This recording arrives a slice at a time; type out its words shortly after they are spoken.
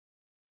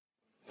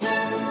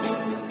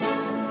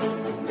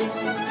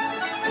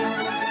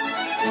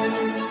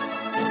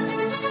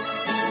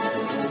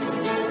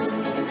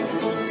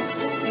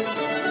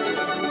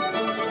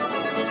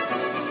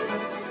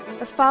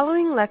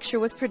following lecture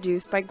was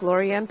produced by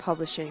Glorianne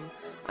Publishing,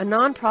 a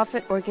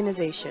non-profit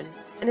organization,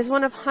 and is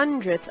one of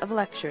hundreds of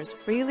lectures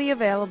freely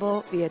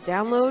available via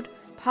download,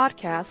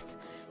 podcasts,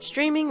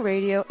 streaming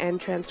radio, and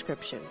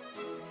transcription.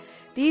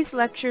 These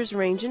lectures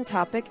range in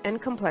topic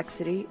and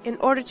complexity in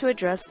order to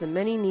address the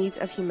many needs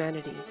of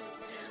humanity.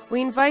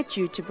 We invite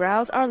you to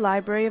browse our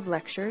library of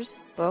lectures,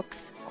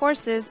 books,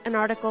 courses, and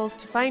articles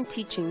to find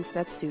teachings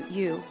that suit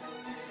you.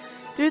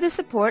 Through the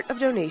support of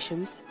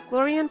donations,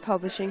 Glorianne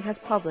Publishing has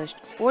published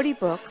 40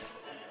 books,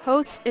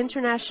 hosts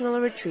international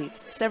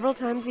retreats several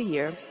times a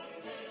year,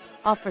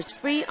 offers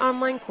free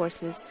online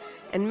courses,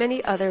 and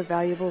many other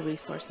valuable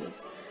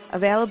resources,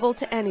 available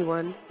to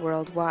anyone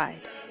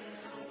worldwide.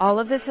 All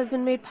of this has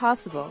been made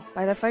possible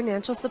by the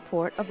financial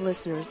support of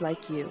listeners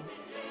like you.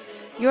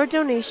 Your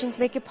donations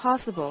make it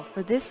possible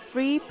for this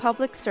free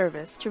public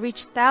service to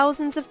reach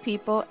thousands of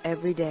people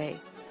every day.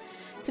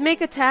 To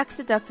make a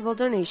tax-deductible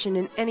donation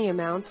in any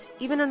amount,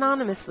 even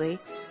anonymously,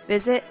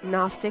 visit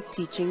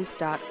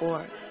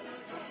GnosticTeachings.org.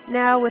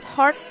 Now, with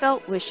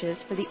heartfelt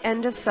wishes for the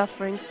end of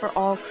suffering for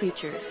all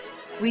creatures,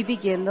 we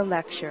begin the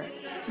lecture.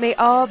 May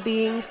all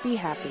beings be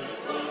happy.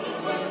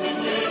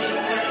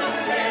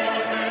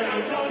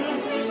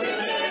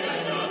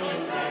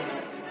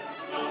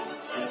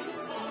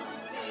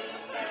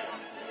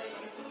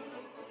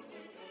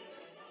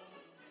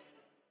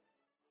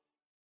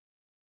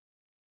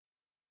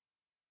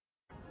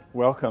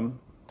 Welcome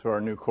to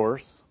our new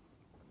course,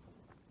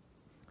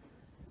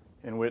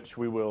 in which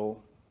we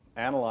will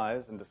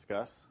analyze and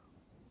discuss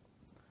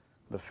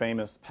the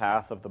famous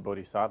path of the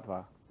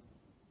Bodhisattva.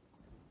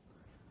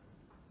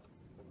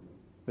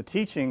 The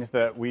teachings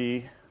that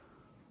we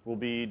will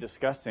be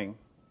discussing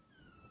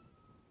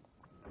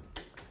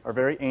are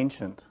very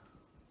ancient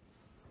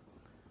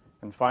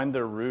and find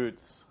their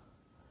roots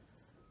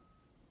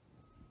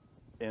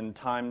in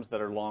times that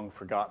are long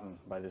forgotten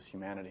by this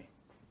humanity.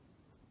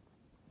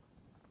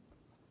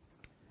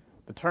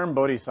 The term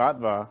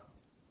Bodhisattva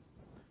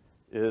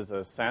is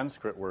a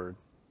Sanskrit word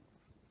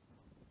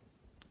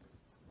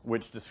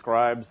which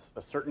describes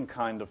a certain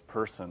kind of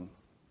person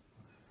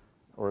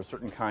or a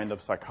certain kind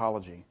of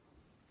psychology,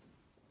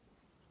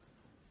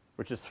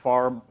 which is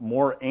far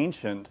more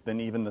ancient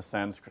than even the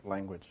Sanskrit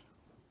language.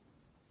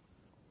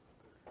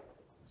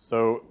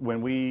 So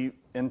when we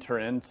enter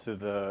into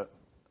the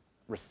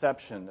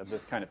reception of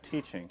this kind of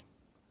teaching,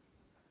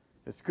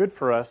 it's good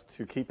for us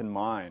to keep in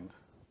mind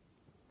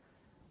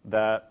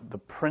that the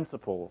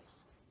principles,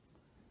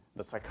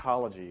 the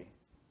psychology,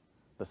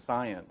 the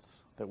science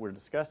that we're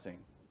discussing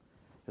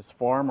is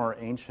far more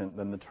ancient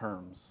than the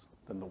terms,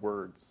 than the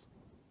words,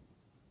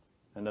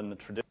 and than the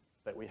traditions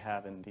that we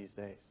have in these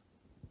days.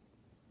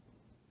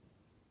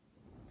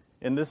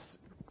 In this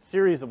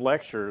series of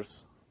lectures,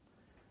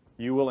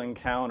 you will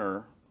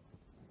encounter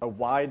a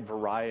wide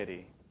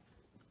variety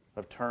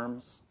of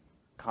terms,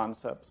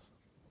 concepts,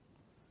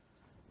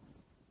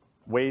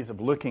 ways of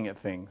looking at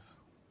things,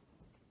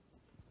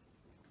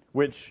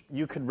 which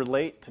you could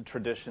relate to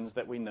traditions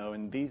that we know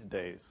in these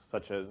days,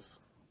 such as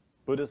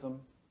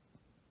Buddhism,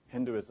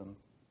 Hinduism,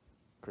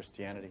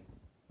 Christianity,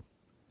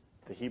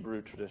 the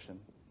Hebrew tradition,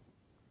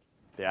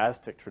 the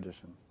Aztec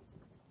tradition.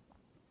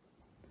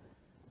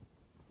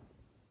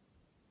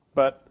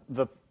 But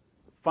the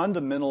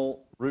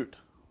fundamental root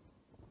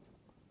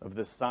of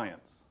this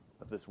science,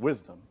 of this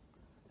wisdom,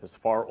 is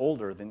far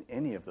older than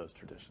any of those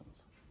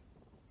traditions.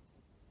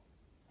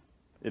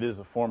 It is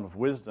a form of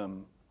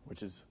wisdom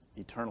which is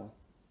eternal,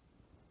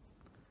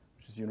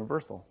 which is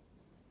universal,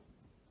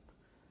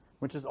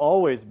 which has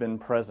always been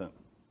present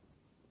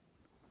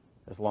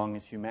as long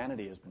as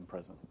humanity has been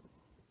present.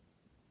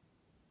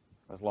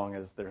 As long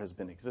as there has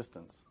been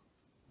existence,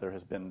 there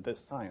has been this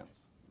science.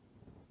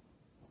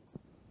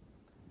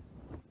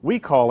 We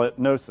call it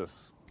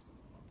Gnosis.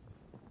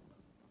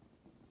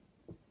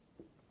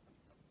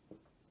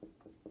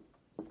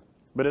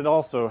 But it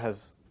also has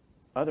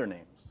other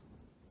names.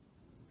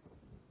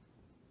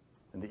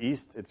 In the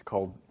East, it's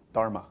called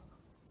Dharma.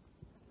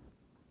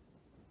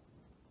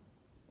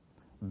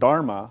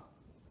 Dharma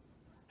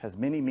has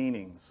many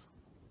meanings.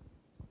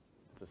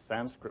 It's a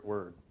Sanskrit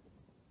word.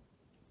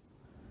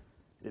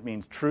 It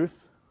means truth.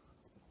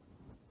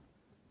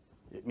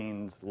 It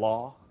means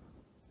law.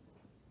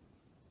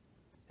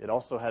 It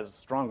also has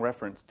strong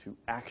reference to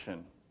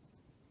action,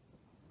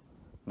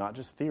 not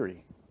just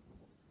theory,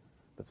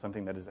 but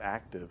something that is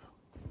active,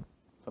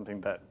 something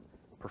that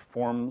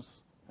performs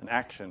an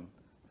action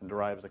and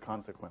derives a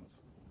consequence.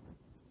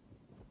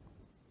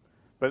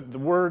 But the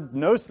word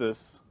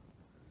gnosis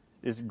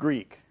is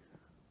Greek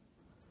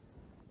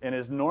and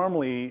is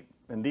normally,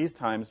 in these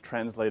times,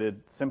 translated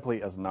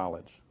simply as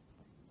knowledge.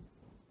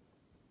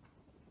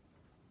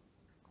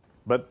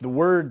 But the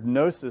word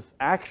gnosis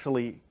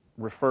actually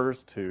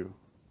refers to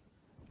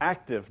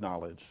active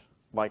knowledge,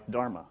 like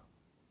Dharma,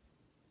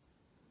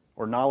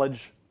 or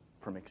knowledge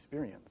from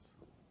experience.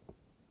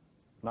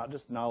 Not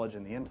just knowledge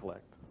in the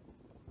intellect,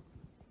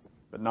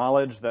 but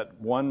knowledge that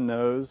one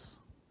knows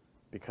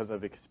because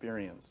of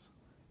experience,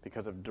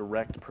 because of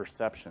direct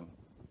perception.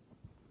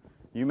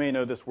 You may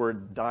know this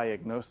word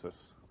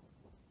diagnosis,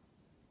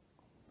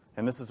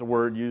 and this is a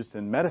word used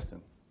in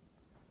medicine.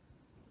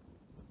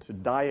 To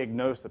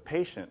diagnose a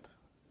patient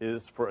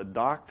is for a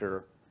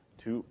doctor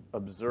to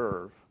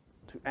observe,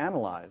 to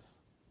analyze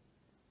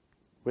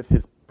with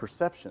his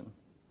perception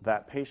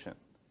that patient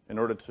in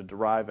order to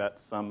derive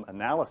at some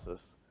analysis,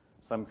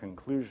 some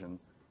conclusion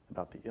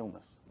about the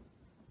illness.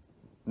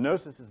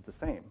 Gnosis is the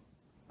same,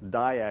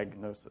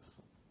 diagnosis.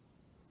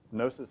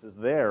 Gnosis is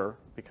there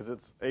because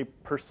it's a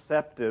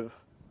perceptive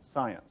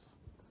science.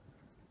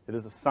 It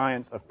is a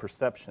science of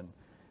perception.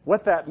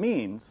 What that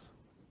means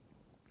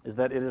is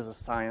that it is a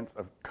science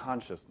of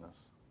consciousness.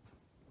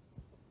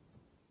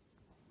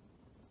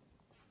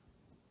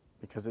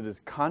 Because it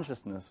is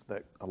consciousness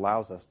that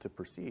allows us to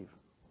perceive.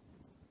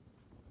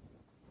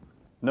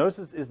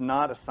 Gnosis is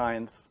not a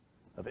science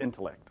of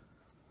intellect.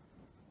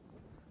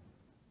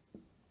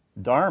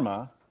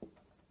 Dharma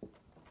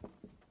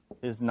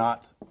is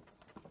not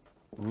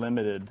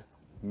limited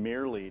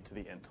merely to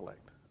the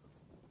intellect.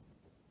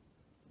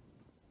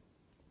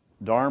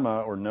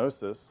 Dharma, or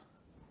gnosis,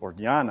 or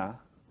jnana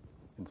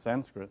in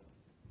Sanskrit,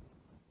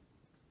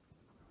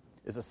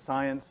 is a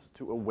science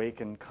to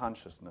awaken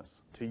consciousness,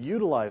 to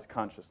utilize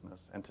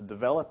consciousness, and to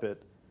develop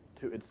it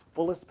to its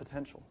fullest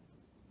potential.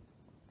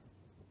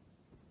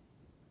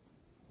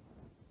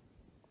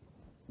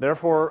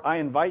 Therefore, I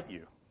invite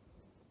you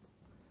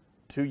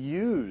to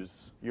use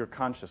your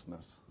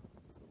consciousness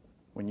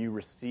when you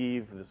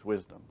receive this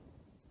wisdom,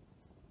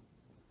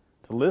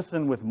 to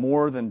listen with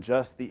more than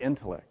just the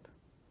intellect.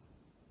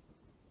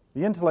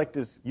 The intellect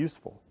is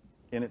useful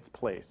in its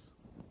place,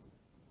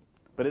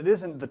 but it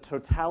isn't the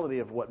totality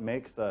of what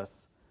makes us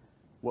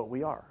what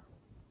we are.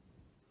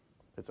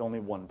 It's only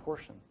one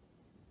portion.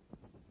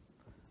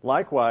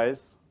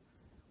 Likewise,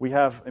 we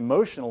have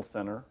emotional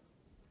center,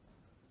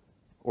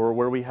 or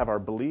where we have our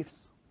beliefs,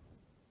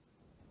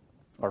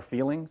 our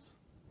feelings.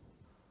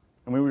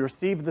 And when we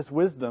receive this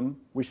wisdom,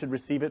 we should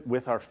receive it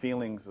with our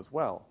feelings as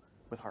well,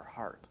 with our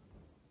heart.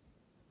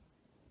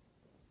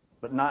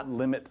 But not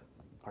limit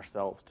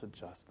ourselves to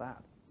just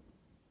that.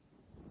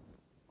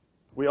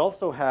 We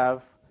also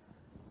have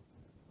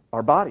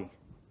our body.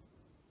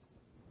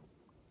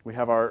 We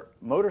have our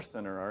motor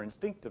center, our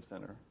instinctive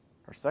center,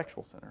 our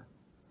sexual center.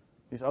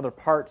 These other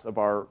parts of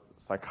our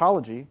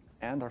psychology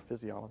and our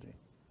physiology.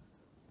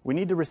 We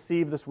need to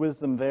receive this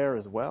wisdom there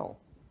as well.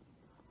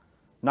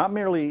 Not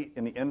merely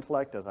in the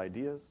intellect as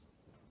ideas,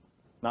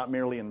 not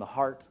merely in the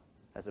heart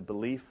as a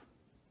belief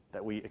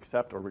that we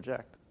accept or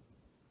reject,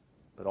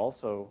 but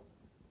also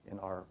in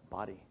our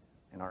body,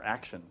 in our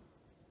action.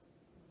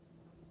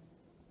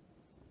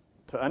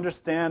 To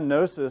understand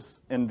gnosis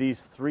in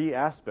these three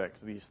aspects,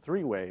 these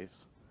three ways,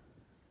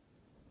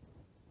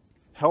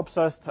 helps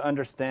us to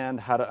understand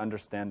how to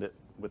understand it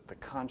with the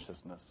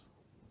consciousness.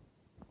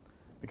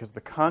 Because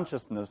the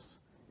consciousness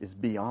is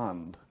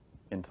beyond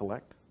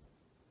intellect.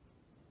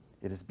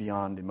 It is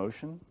beyond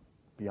emotion,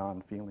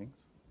 beyond feelings.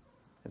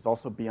 It's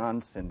also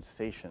beyond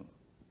sensation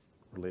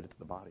related to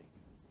the body.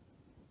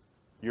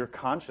 Your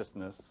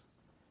consciousness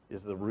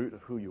is the root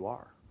of who you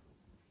are.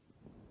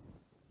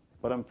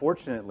 But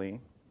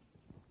unfortunately,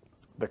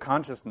 the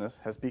consciousness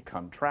has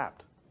become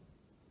trapped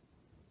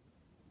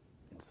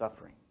in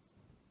suffering,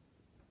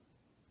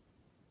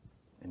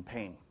 in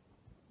pain,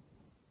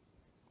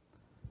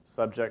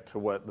 subject to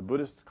what the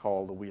Buddhists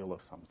call the wheel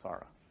of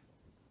samsara.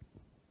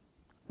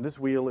 This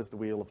wheel is the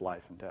wheel of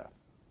life and death,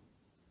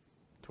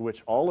 to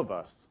which all of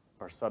us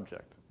are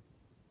subject.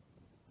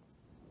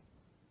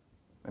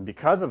 And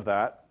because of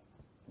that,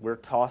 we're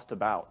tossed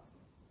about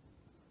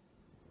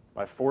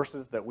by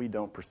forces that we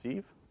don't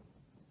perceive,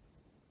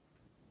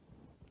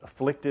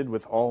 afflicted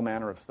with all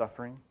manner of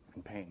suffering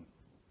and pain,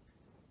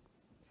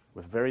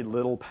 with very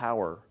little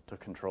power to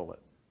control it.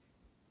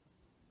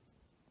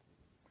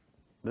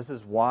 This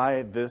is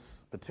why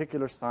this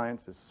particular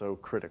science is so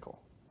critical.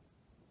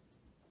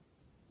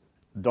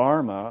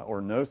 Dharma,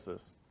 or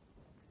gnosis,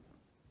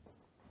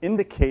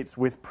 indicates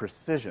with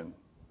precision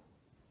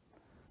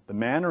the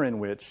manner in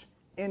which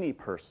any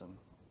person,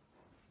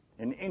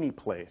 in any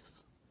place,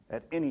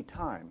 at any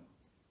time,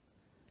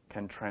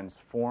 can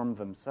transform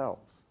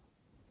themselves,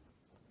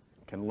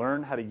 can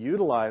learn how to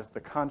utilize the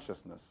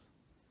consciousness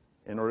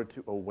in order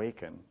to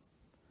awaken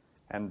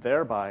and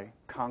thereby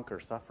conquer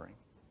suffering.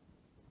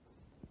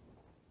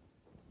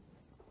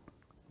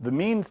 The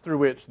means through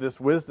which this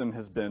wisdom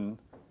has been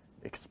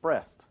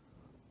expressed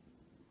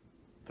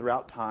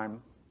throughout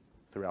time,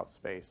 throughout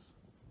space,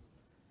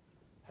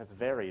 has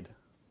varied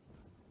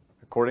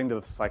according to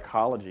the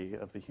psychology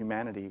of the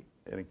humanity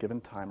at a given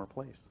time or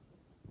place.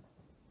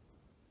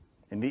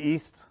 In the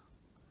East,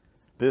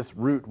 this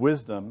root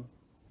wisdom,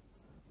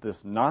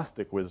 this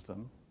Gnostic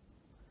wisdom,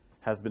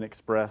 has been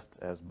expressed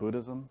as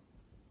Buddhism,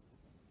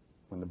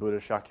 when the Buddha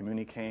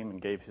Shakyamuni came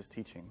and gave his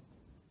teaching.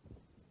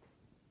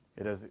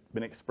 It has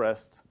been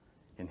expressed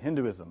in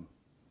Hinduism,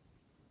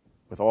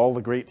 with all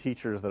the great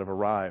teachers that have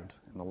arrived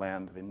in the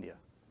land of India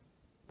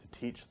to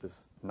teach this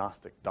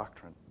Gnostic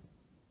doctrine.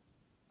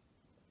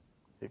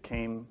 It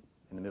came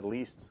in the Middle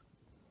East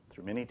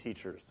through many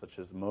teachers such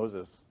as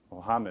Moses,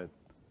 Muhammad,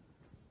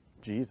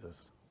 Jesus.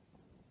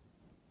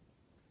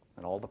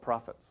 and all the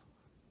prophets.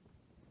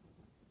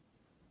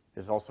 It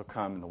has also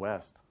come in the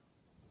West,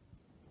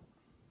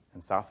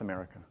 in South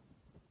America,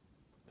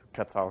 through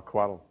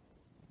Quetzalcoatl,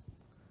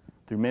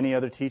 through many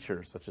other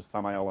teachers such as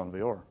Samael Aun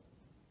Weor,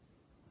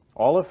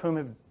 all of whom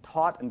have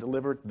taught and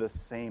delivered the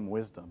same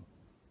wisdom.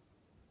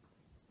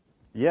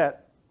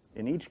 Yet,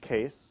 in each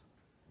case,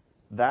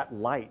 that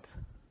light,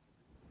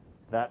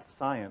 that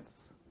science,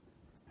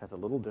 has a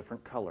little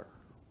different color,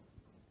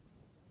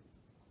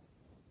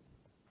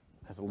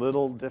 has a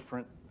little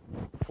different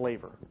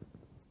flavor.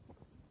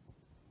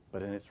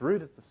 But in its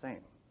root, it's the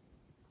same.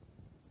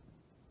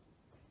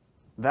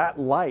 That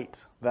light,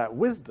 that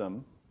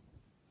wisdom,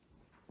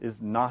 is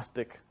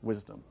Gnostic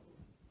wisdom,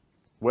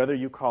 whether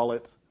you call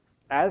it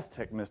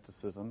Aztec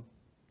mysticism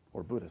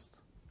or Buddhist.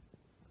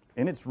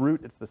 In its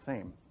root, it's the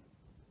same.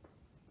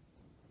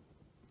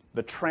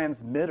 The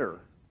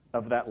transmitter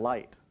of that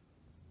light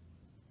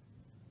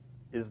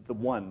is the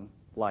one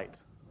light,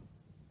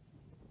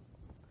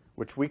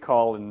 which we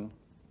call in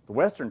the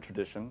Western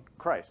tradition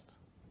Christ,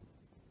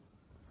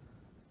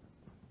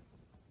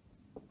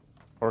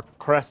 or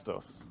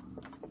Christos,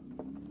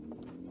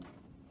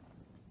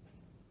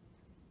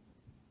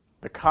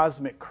 the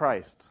cosmic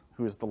Christ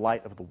who is the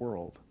light of the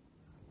world,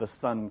 the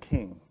Sun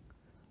King,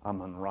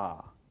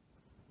 Amun-Ra,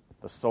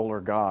 the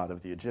solar god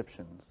of the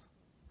Egyptians,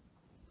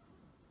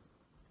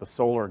 the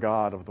solar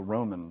god of the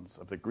Romans,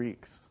 of the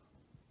Greeks,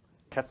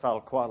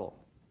 Quetzalcoatl,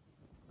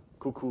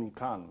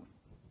 Kukulkan,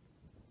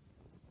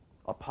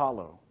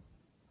 Apollo,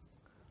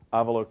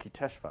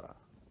 Avalokiteshvara,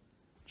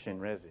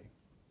 Chinrezi.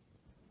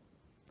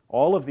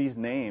 All of these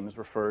names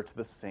refer to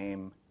the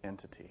same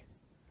entity,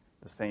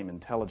 the same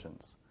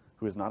intelligence,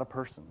 who is not a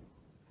person,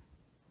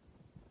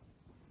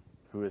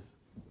 who is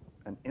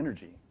an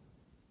energy,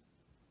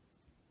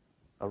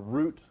 a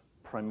root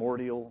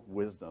primordial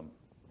wisdom,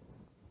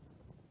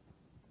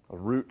 a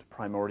root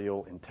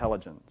primordial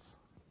intelligence,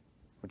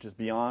 which is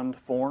beyond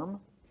form,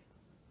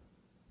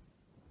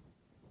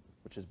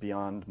 which is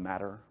beyond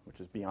matter, which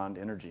is beyond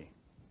energy,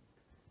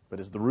 but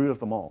is the root of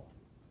them all.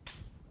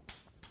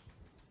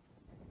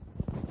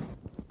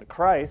 The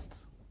Christ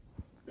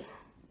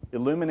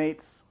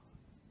illuminates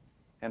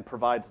and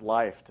provides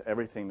life to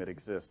everything that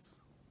exists.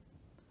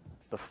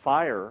 The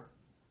fire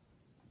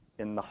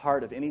in the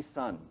heart of any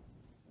sun,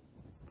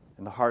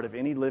 in the heart of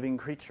any living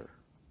creature,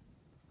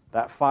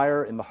 that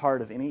fire in the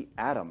heart of any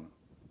atom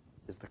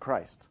is the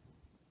Christ.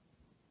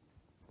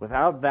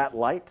 Without that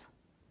light,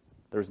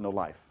 there's no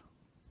life.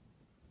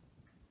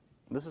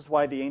 And this is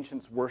why the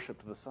ancients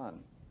worshipped the sun.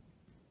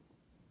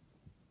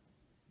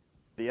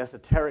 The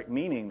esoteric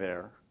meaning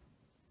there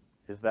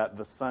is that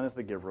the sun is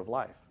the giver of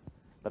life,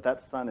 but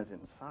that sun is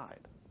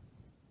inside.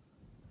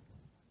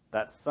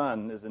 That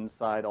sun is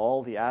inside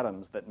all the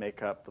atoms that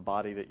make up the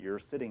body that you're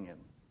sitting in.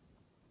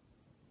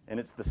 And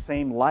it's the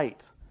same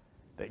light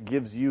that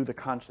gives you the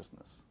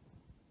consciousness.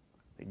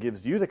 It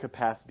gives you the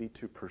capacity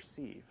to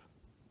perceive.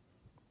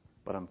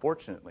 But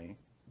unfortunately,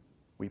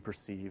 we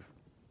perceive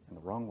in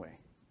the wrong way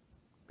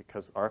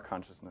because our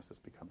consciousness has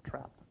become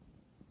trapped.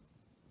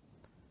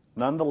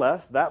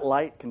 Nonetheless, that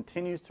light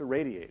continues to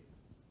radiate.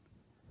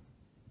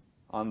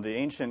 On the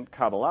ancient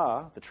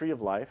Kabbalah, the tree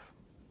of life,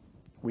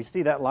 we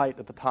see that light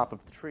at the top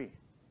of the tree.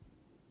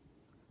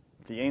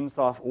 The Ein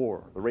Sof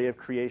Or, the ray of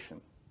creation,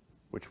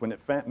 which when it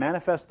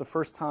manifests the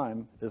first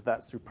time is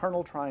that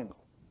supernal triangle,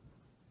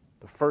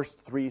 the first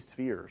three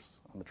spheres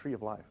on the tree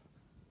of life,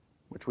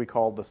 which we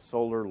call the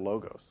solar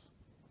logos.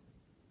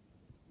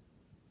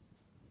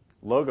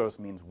 Logos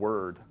means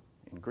word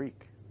in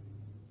Greek.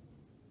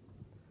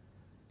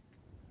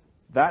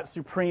 That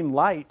supreme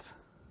light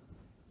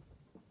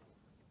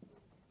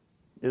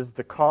is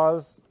the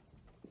cause,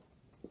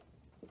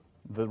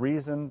 the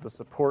reason, the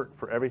support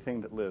for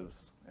everything that lives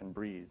and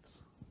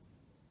breathes.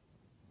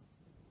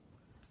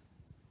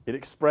 It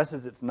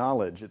expresses its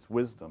knowledge, its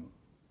wisdom.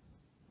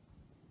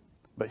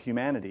 But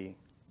humanity,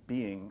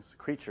 beings,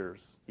 creatures,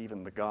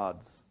 even the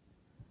gods,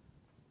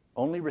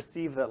 only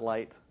receive that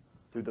light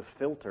through the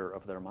filter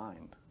of their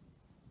mind.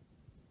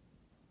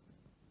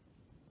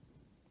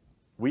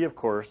 We, of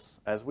course,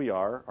 as we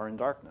are in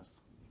darkness.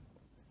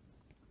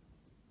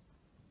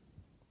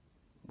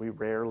 We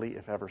rarely,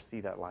 if ever,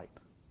 see that light.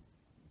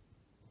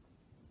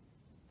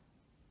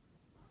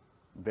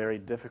 Very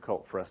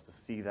difficult for us to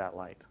see that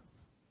light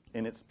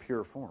in its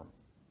pure form.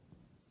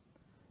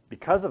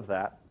 Because of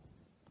that,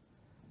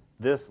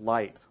 this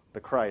light, the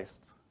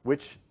Christ,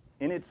 which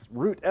in its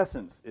root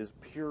essence is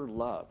pure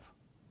love,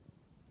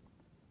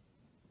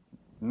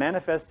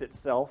 manifests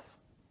itself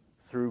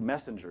through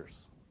messengers,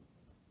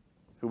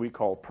 who we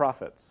call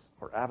prophets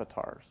or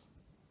avatars.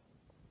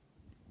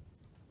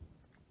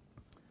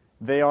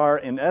 They are,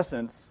 in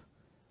essence,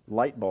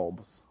 light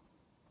bulbs.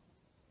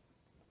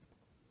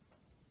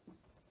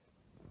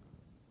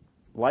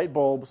 Light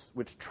bulbs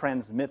which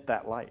transmit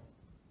that light.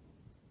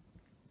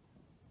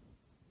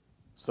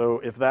 So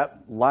if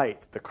that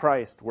light, the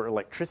Christ, were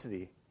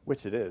electricity,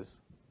 which it is,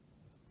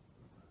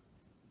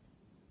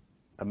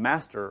 a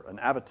master, an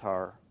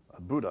avatar, a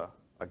Buddha,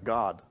 a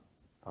God,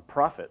 a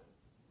prophet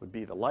would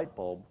be the light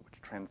bulb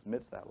which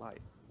transmits that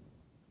light.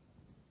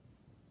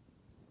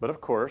 But of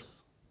course,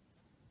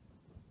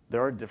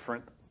 there are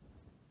different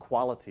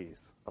qualities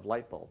of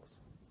light bulbs.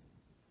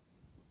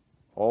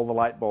 All the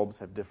light bulbs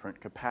have different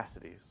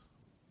capacities.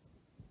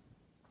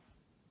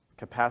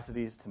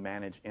 Capacities to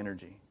manage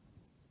energy.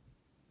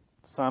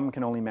 Some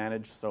can only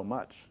manage so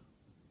much.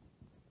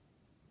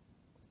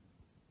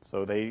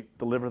 So they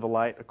deliver the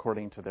light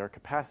according to their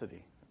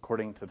capacity,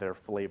 according to their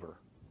flavor.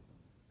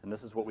 And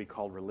this is what we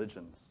call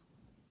religions.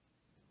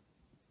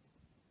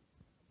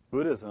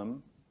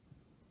 Buddhism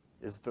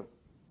is the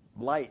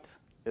light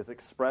is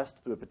expressed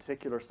through a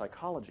particular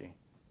psychology,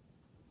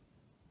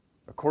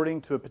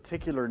 according to a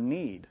particular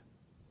need.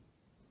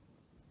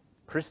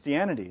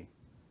 Christianity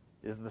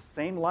is the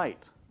same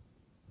light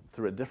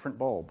through a different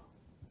bulb.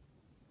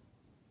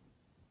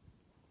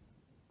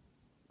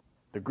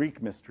 The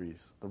Greek mysteries,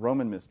 the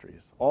Roman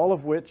mysteries, all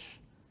of which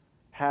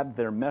had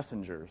their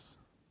messengers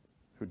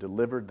who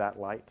delivered that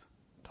light,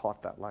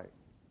 taught that light.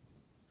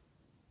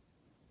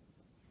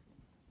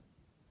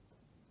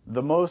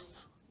 The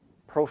most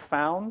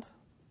profound,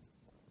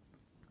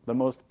 the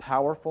most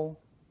powerful,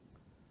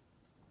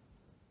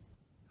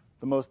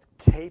 the most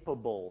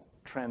capable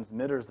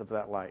transmitters of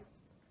that light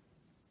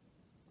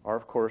are,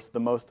 of course, the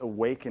most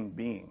awakened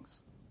beings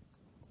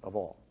of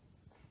all.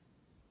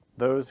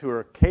 Those who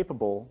are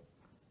capable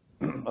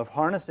of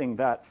harnessing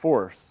that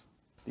force,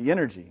 the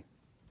energy,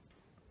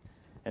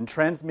 and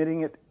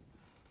transmitting it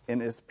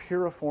in as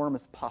pure a form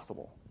as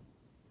possible.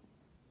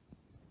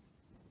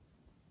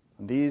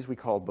 And these we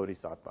call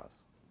bodhisattvas.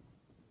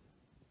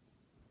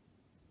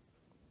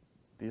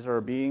 These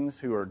are beings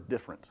who are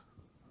different.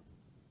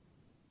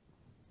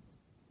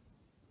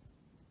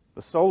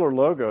 The solar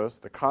logos,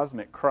 the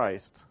cosmic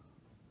Christ,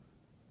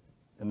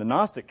 in the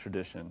Gnostic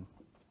tradition,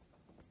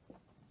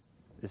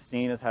 is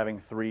seen as having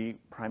three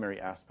primary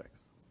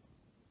aspects.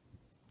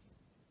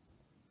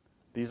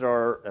 These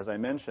are, as I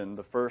mentioned,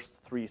 the first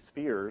three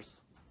spheres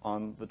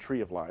on the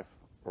tree of life,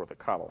 or the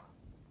Kabbalah.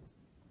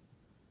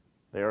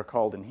 They are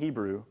called in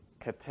Hebrew,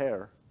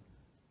 Keter,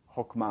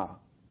 Chokmah,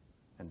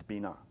 and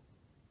Binah.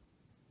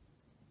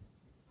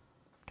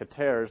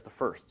 Keter is the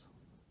first.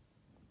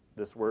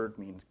 This word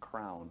means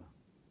crown.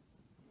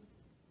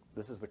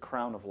 This is the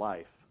crown of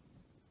life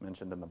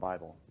mentioned in the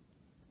Bible.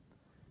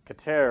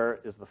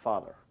 Keter is the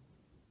Father.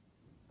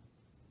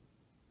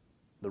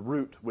 The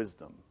root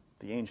wisdom,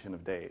 the Ancient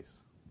of Days.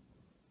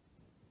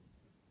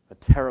 A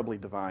terribly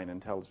divine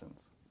intelligence.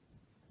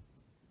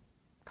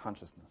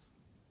 Consciousness.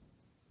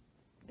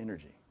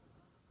 Energy.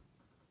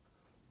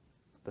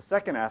 The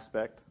second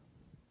aspect,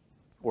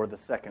 or the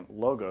second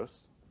logos,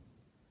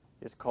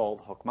 is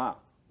called Chokmah.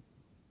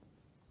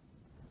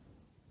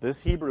 This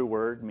Hebrew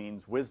word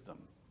means wisdom.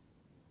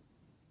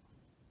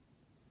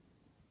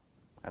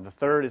 And the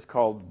third is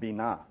called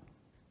Binah.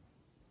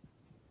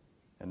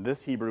 And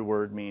this Hebrew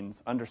word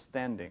means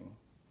understanding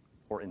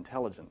or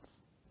intelligence.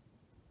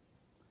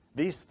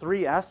 These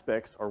three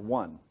aspects are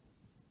one.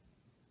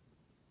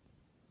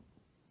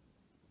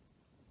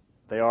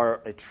 They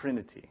are a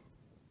trinity,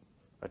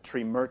 a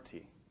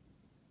trimurti.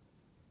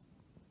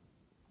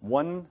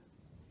 One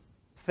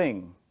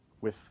thing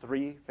with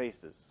three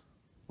faces,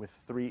 with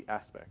three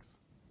aspects.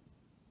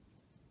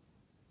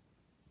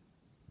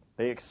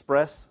 They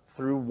express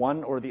through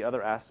one or the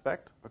other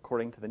aspect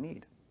according to the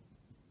need.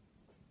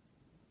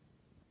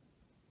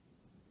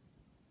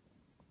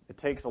 It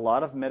takes a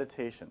lot of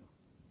meditation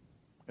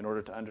in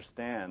order to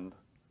understand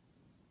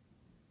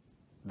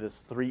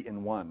this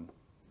three-in-one.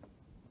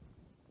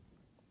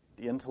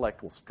 The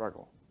intellect will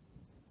struggle.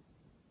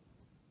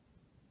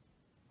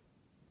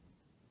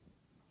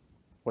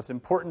 What's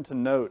important to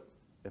note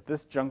at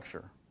this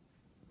juncture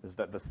is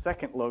that the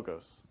second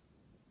logos,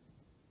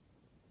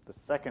 the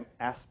second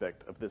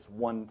aspect of this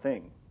one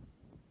thing,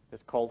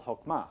 is called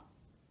Chokmah,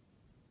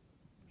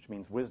 which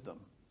means wisdom.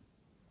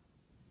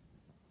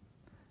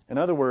 In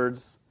other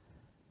words,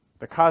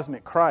 the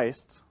cosmic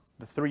Christ,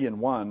 the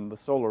three-in-one, the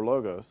solar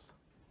logos,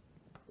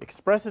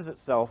 expresses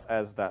itself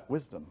as that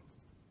wisdom.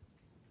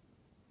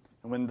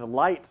 And when the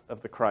light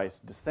of the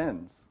Christ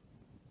descends,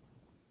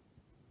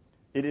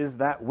 it is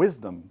that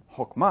wisdom,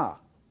 Chokmah,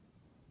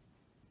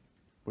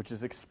 which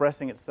is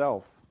expressing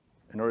itself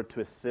in order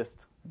to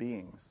assist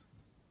beings,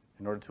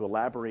 in order to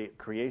elaborate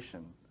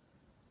creation,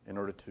 in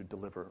order to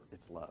deliver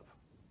its love.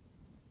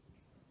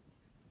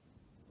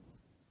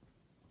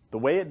 The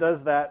way it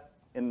does that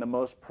in the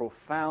most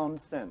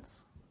profound sense,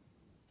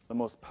 the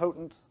most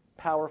potent,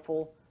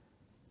 powerful,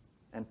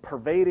 and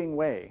pervading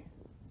way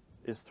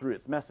is through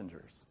its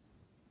messengers,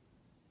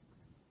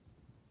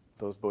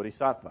 those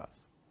bodhisattvas,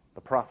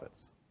 the prophets.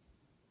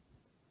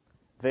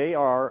 They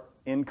are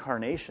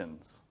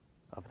incarnations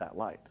of that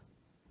light.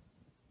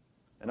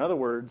 In other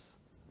words,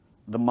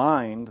 the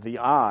mind, the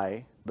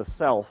I, the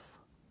self,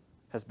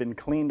 has been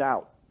cleaned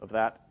out of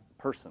that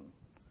person.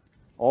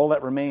 All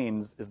that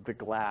remains is the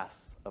glass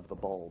of the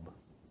bulb,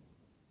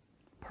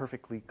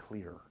 perfectly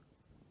clear.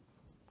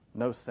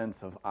 No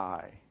sense of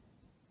I,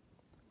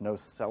 no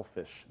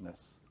selfishness.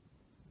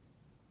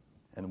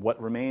 And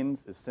what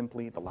remains is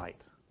simply the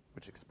light,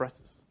 which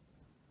expresses.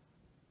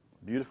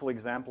 A beautiful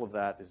example of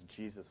that is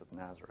Jesus of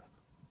Nazareth.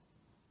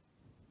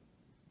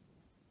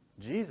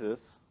 Jesus,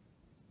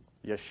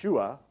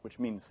 Yeshua, which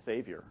means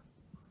Savior,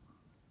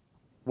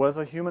 was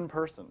a human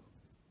person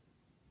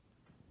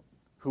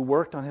who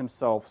worked on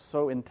himself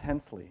so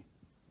intensely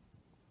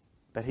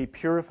that he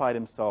purified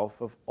himself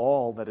of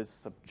all that is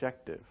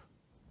subjective,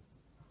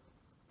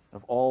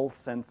 of all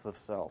sense of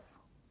self,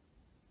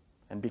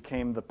 and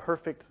became the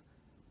perfect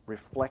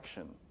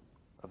reflection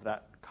of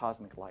that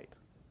cosmic light.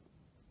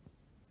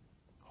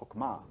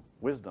 Chokmah,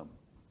 wisdom.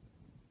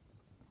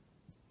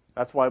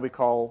 That's why we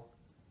call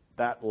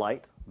that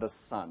light the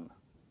sun.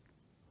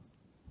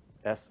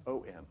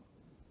 S-O-N.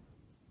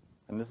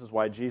 And this is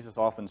why Jesus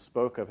often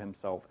spoke of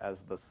himself as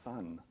the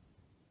sun.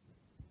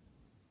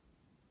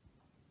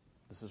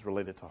 This is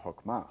related to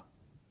Chokmah.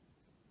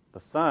 The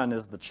sun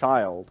is the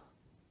child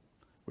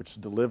which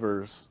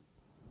delivers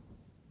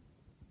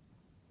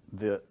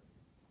the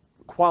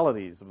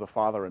qualities of the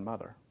father and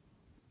mother,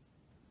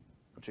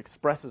 which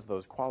expresses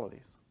those qualities.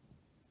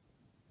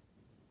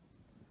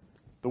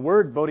 The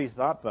word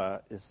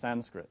Bodhisattva is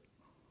Sanskrit.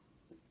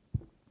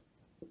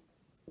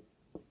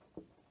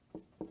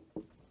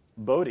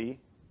 Bodhi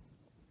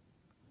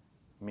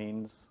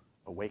means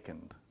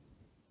awakened.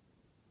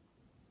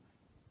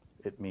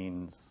 It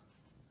means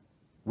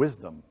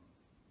wisdom.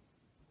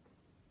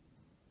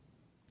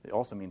 It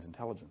also means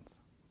intelligence.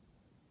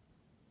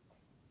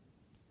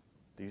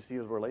 Do you see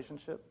the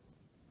relationship?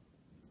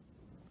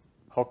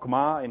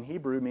 Chokmah in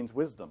Hebrew means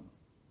wisdom.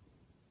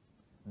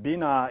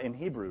 Bina in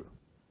Hebrew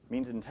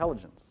means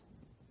intelligence.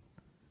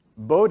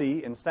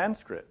 Bodhi in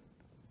Sanskrit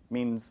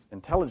means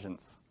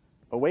intelligence,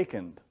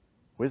 awakened,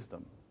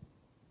 wisdom.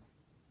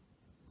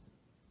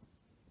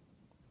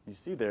 You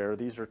see there,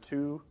 these are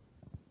two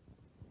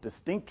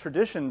distinct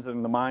traditions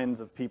in the minds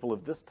of people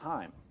of this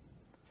time,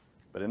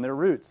 but in their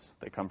roots,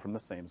 they come from the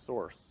same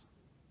source.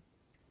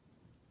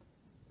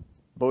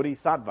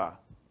 Bodhisattva.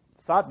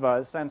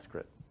 Sattva is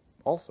Sanskrit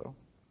also.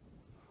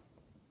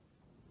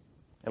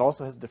 It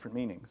also has different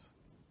meanings.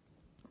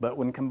 But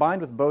when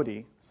combined with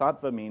Bodhi,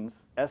 Sattva means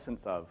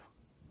essence of.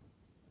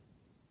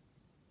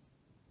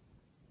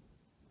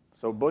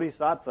 So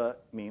Bodhisattva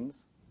means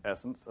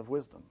essence of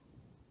wisdom.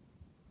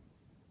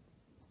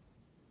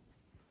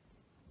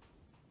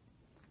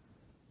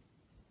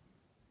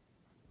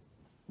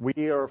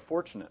 We are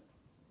fortunate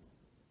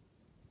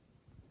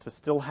to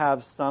still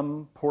have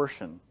some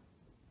portion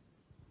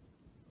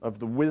of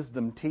the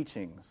wisdom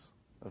teachings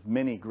of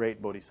many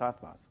great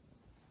bodhisattvas,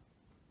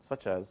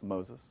 such as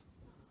Moses,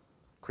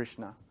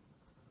 Krishna,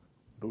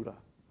 Buddha,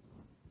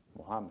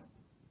 Muhammad,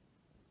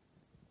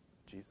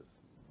 Jesus,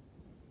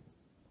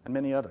 and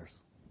many others,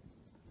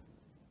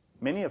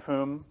 many of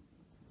whom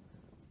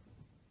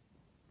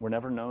were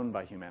never known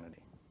by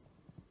humanity,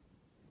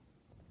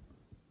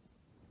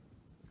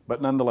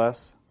 but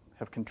nonetheless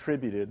have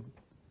contributed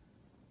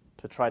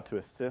to try to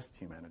assist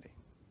humanity.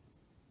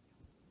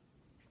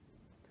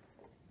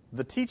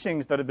 The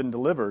teachings that have been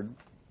delivered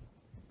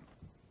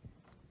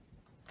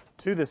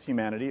to this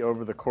humanity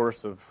over the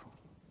course of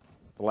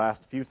the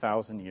last few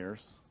thousand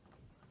years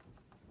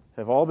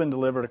have all been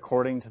delivered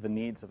according to the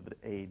needs of the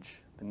age,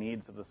 the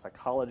needs of the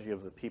psychology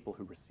of the people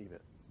who receive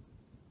it.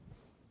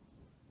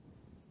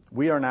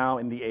 We are now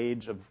in the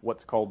age of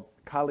what's called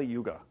Kali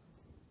Yuga,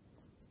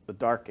 the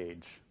dark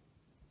age.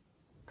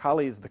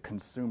 Kali is the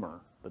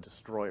consumer, the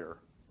destroyer,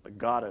 the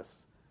goddess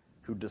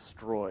who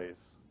destroys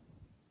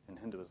in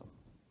Hinduism,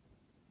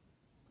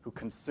 who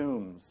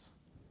consumes,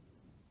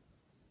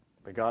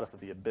 the goddess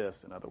of the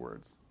abyss, in other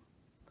words.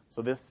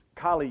 So this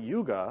Kali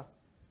Yuga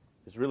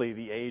is really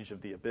the age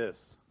of the abyss,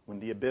 when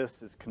the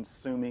abyss is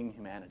consuming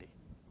humanity.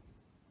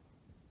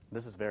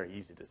 This is very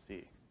easy to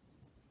see.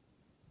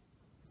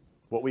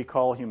 What we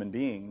call human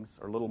beings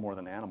are little more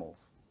than animals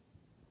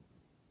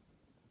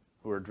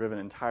who are driven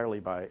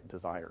entirely by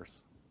desires.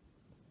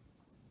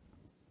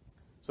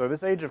 So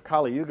this age of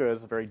Kali Yuga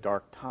is a very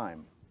dark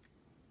time.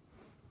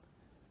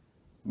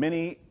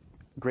 Many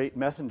great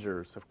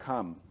messengers have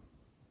come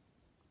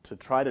to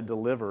try to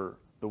deliver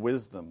the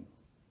wisdom,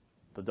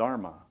 the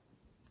Dharma,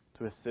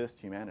 to assist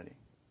humanity.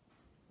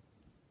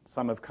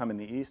 Some have come in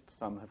the East,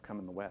 some have come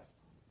in the West.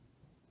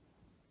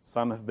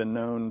 Some have been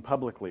known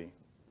publicly,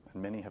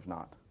 and many have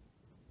not.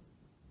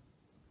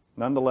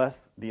 Nonetheless,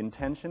 the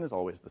intention is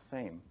always the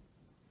same: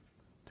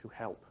 to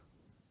help,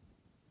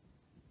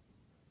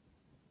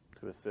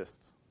 to assist,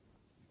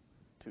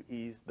 to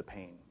ease the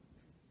pain,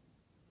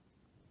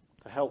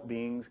 to help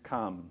beings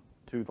come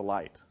to the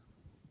light.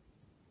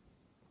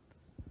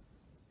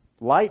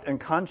 Light and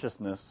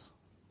consciousness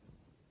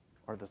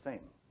are the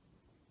same.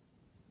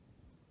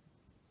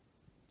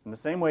 In the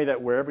same way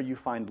that wherever you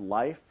find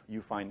life,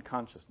 you find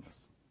consciousness.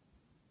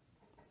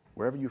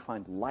 Wherever you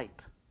find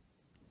light,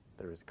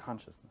 there is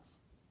consciousness.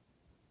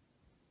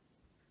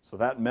 So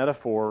that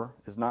metaphor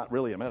is not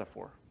really a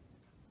metaphor.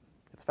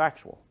 It's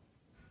factual.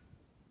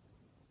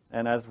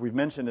 And as we've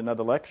mentioned in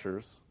other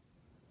lectures,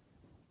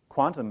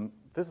 quantum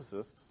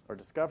physicists are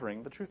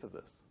discovering the truth of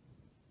this,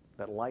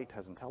 that light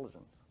has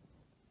intelligence.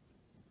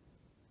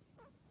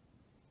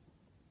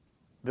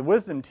 The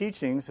wisdom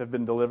teachings have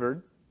been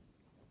delivered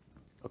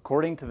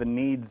according to the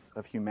needs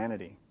of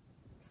humanity.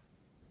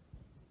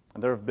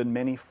 And there have been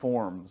many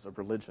forms of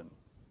religion.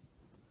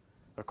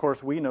 Of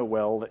course, we know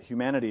well that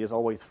humanity is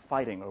always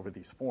fighting over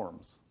these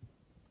forms,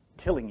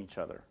 killing each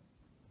other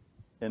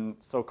in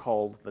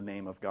so-called the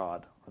name of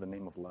God or the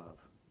name of love.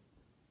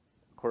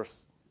 Of course,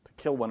 to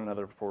kill one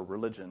another for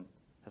religion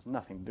has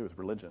nothing to do with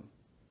religion.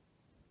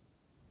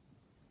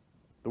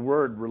 The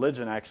word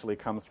religion actually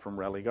comes from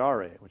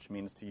religare, which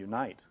means to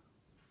unite.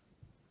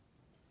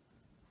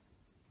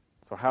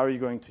 So how are you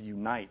going to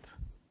unite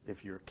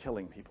if you're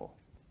killing people?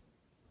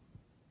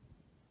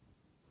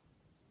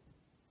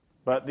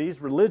 But these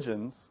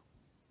religions,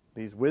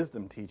 these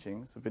wisdom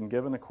teachings, have been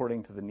given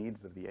according to the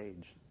needs of the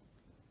age.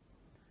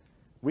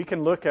 We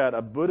can look at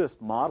a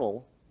Buddhist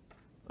model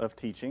of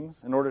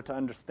teachings in order to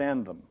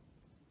understand them.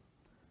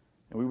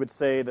 And we would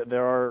say that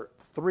there are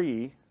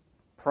three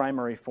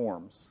primary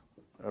forms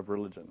of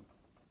religion.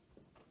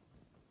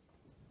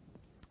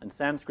 In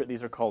Sanskrit,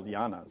 these are called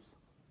yanas.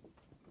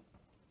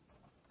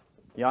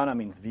 Yana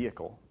means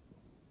vehicle.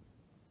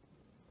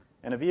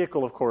 And a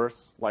vehicle, of course,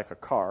 like a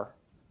car,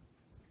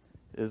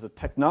 is a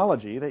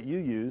technology that you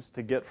use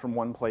to get from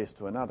one place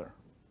to another.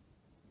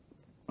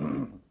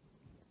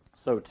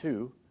 So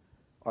too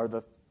are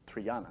the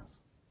triyanas,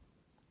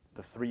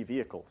 the three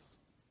vehicles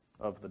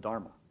of the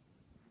Dharma.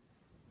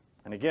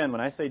 And again,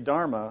 when I say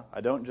Dharma,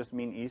 I don't just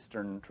mean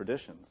Eastern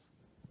traditions.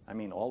 I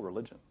mean all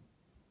religion.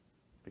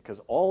 Because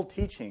all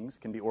teachings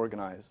can be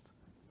organized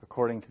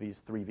according to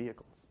these three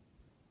vehicles.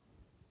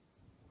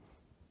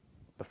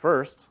 The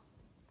first,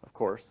 of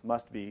course,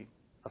 must be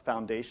a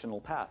foundational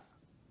path,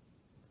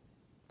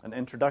 an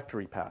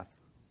introductory path,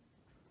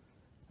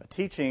 a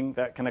teaching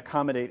that can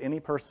accommodate any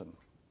person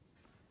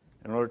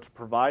in order to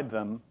provide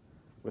them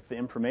with the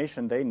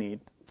information they need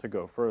to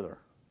go further.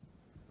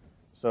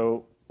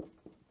 So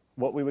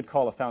what we would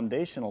call a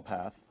foundational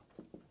path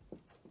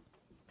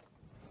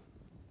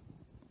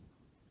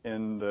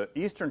in the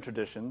Eastern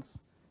traditions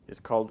is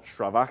called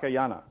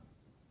Shravakayana,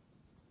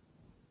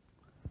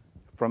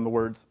 from the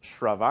words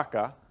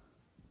Shravaka,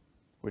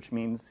 which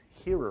means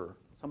hearer,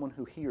 someone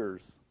who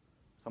hears,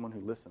 someone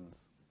who listens,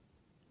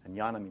 and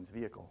yana means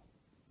vehicle.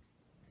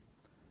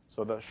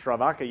 So the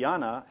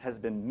Shravakayana has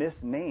been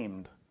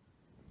misnamed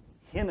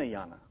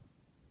Hinayana.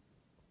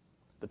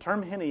 The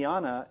term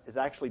Hinayana is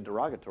actually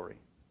derogatory.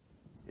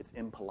 It's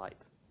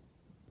impolite.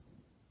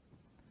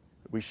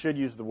 We should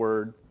use the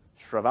word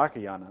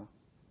Shravakayana,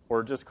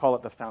 or just call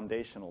it the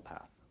foundational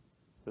path.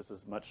 This is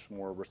much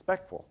more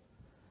respectful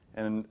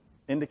and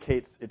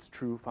indicates its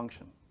true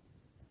function.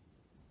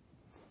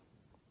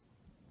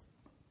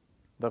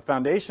 The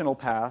foundational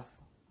path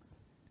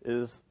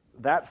is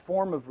that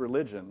form of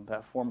religion,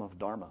 that form of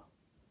Dharma,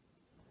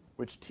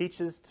 which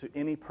teaches to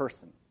any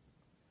person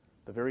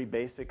the very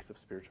basics of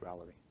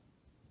spirituality,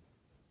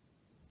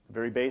 the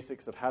very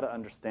basics of how to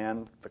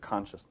understand the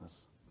consciousness.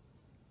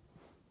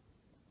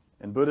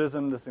 In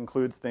Buddhism, this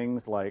includes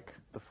things like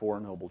the Four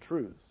Noble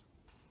Truths.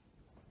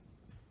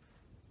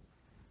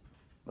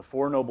 The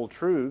Four Noble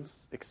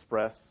Truths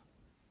express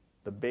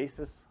the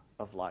basis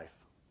of life,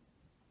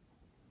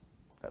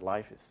 that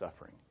life is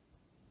suffering.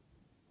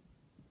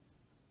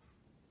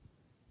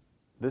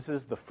 This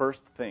is the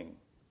first thing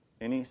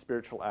any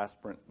spiritual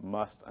aspirant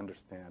must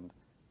understand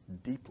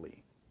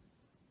deeply,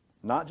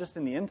 not just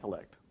in the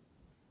intellect,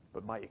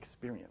 but by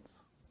experience.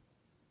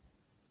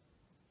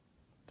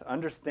 To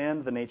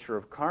understand the nature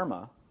of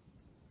karma,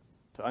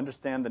 to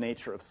understand the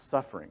nature of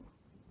suffering,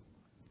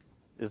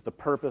 is the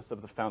purpose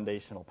of the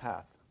foundational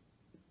path.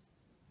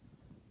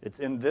 It's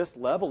in this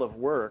level of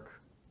work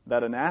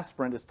that an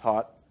aspirant is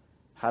taught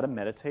how to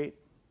meditate,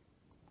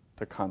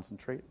 to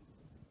concentrate,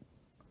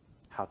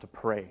 how to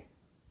pray,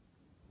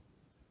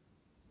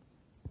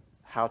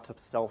 how to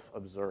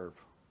self-observe,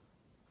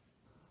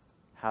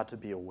 how to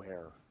be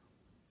aware,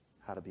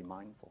 how to be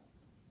mindful.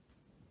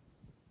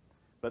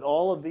 But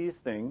all of these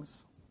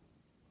things,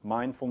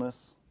 mindfulness,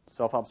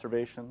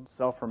 self-observation,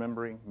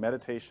 self-remembering,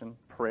 meditation,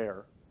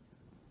 prayer,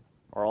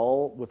 are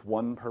all with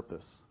one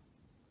purpose: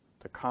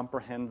 to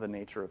comprehend the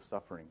nature of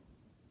suffering,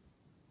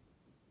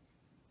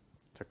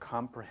 to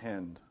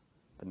comprehend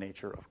the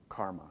nature of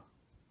karma.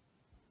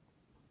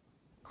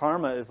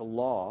 Karma is a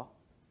law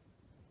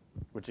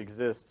which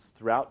exists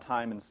throughout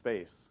time and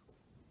space.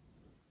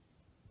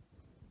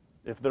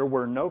 If there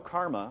were no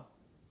karma,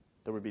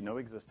 there would be no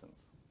existence.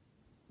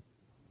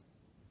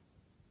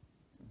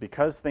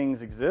 Because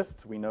things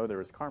exist, we know there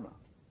is karma.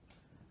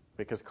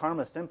 Because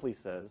karma simply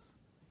says,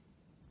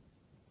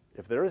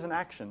 if there is an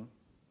action,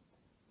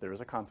 there is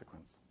a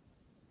consequence.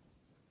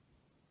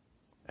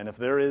 And if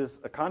there is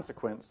a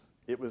consequence,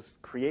 it was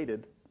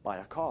created by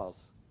a cause,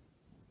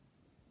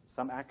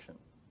 some action.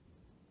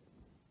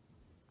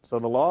 So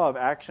the law of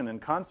action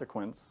and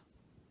consequence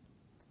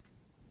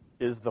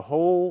is the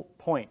whole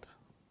point,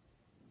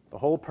 the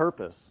whole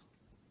purpose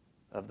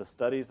of the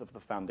studies of the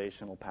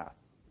foundational path.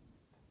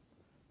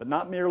 But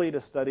not merely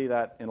to study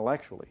that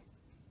intellectually,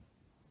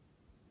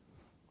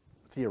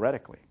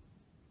 theoretically,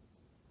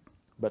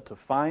 but to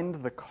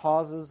find the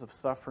causes of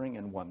suffering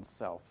in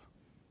oneself.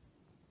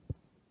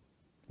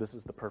 This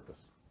is the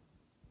purpose.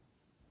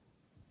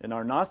 In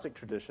our Gnostic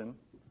tradition,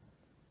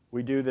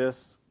 We do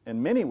this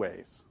in many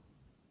ways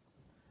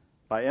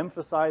by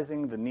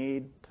emphasizing the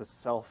need to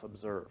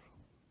self-observe,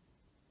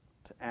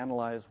 to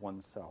analyze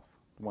oneself,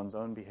 one's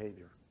own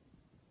behavior,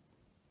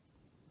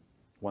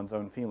 one's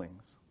own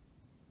feelings,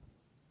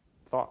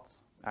 thoughts,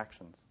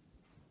 actions.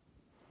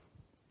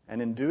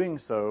 And in doing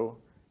so,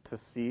 to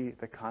see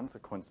the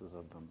consequences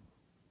of them.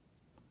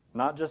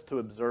 Not just to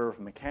observe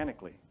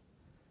mechanically,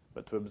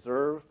 but to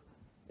observe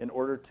in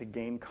order to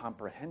gain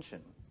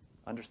comprehension,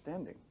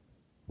 understanding,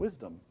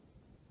 wisdom.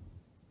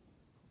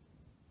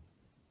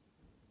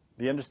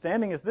 The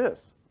understanding is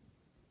this: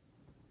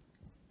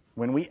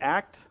 when we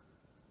act,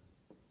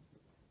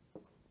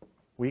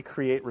 we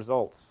create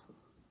results.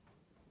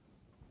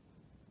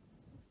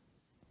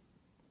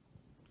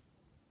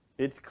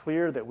 It's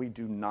clear that we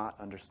do not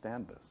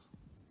understand this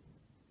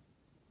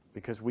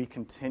because we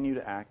continue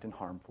to act in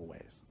harmful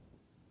ways.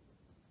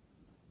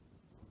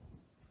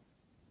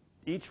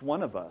 Each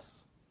one of us,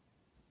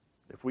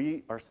 if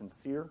we are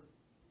sincere,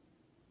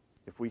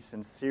 if we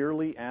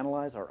sincerely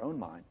analyze our own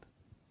mind,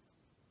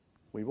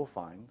 we will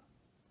find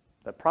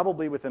that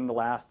probably within the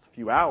last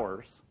few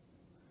hours,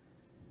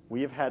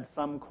 we have had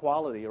some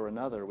quality or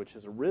another which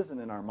has arisen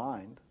in our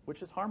mind,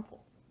 which is harmful.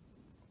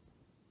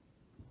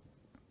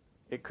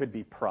 It could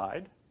be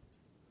pride.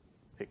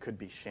 It could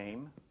be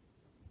shame.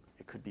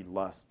 It could be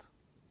lust.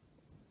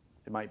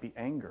 It might be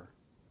anger.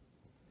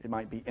 It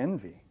might be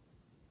envy,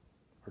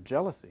 or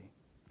jealousy,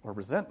 or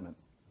resentment,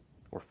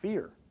 or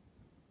fear,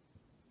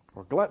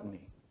 or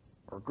gluttony,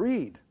 or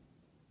greed.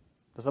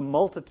 There's a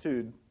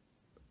multitude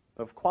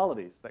of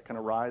qualities that can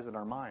arise in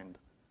our mind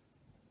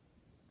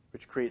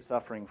which create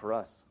suffering for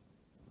us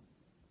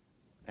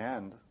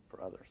and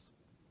for others.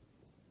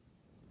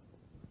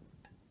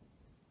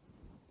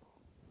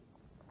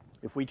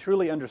 If we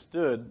truly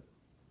understood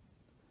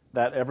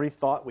that every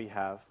thought we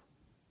have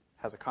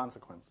has a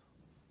consequence,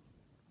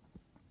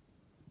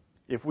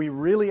 if we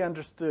really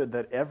understood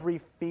that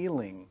every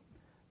feeling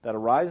that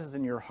arises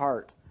in your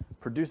heart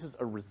produces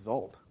a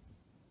result,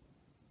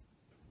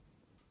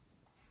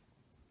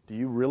 do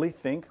you really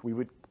think we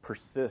would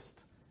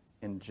persist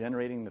in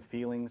generating the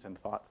feelings and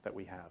thoughts that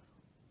we have?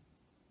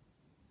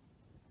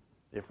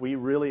 If we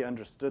really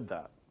understood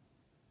that,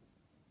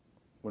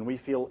 when we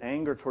feel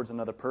anger towards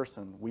another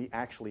person, we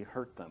actually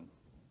hurt them.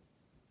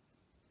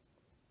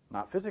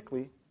 Not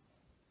physically,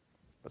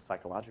 but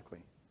psychologically.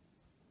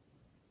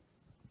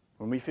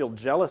 When we feel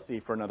jealousy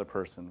for another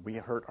person, we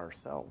hurt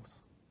ourselves.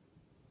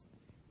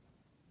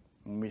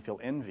 When we feel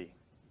envy,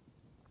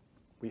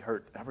 we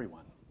hurt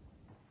everyone.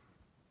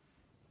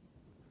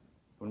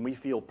 When we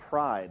feel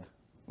pride,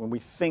 when we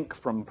think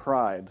from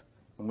pride,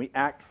 when we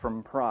act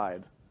from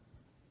pride,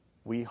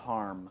 we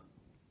harm.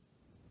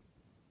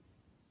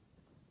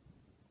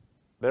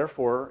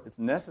 Therefore, it's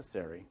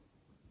necessary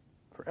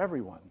for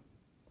everyone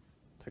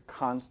to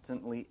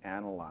constantly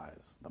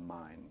analyze the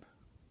mind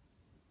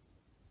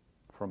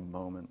from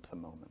moment to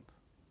moment,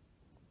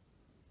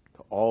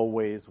 to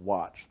always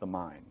watch the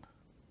mind.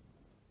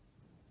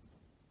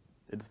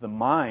 It's the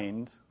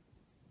mind,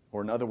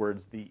 or in other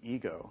words, the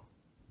ego,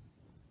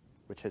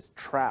 which has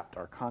trapped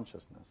our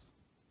consciousness,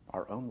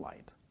 our own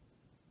light,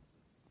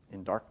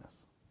 in darkness,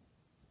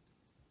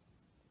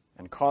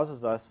 and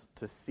causes us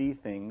to see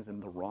things in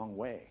the wrong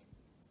way.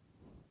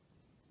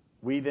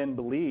 We then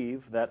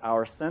believe that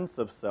our sense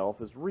of self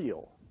is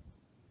real,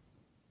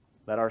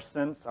 that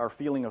our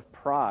feeling of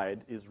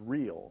pride is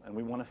real, and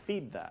we want to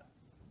feed that.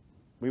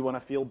 We want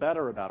to feel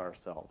better about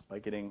ourselves by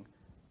getting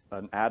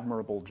an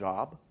admirable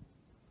job,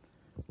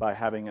 by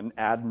having an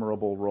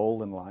admirable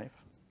role in life,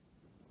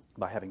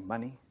 by having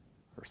money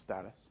or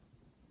status,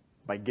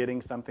 by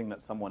getting something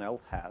that someone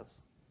else has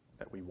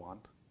that we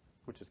want,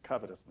 which is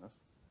covetousness.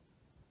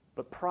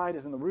 But pride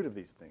is in the root of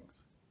these things.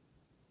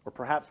 Or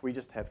perhaps we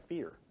just have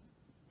fear.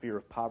 Fear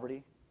of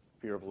poverty,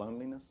 fear of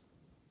loneliness,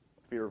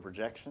 fear of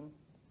rejection.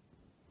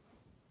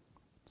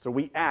 So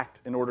we act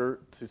in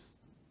order to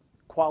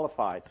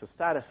qualify, to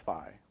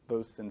satisfy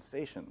those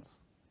sensations.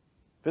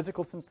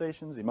 Physical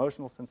sensations,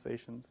 emotional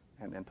sensations,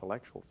 and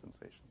intellectual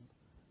sensations.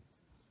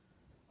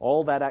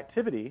 All that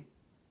activity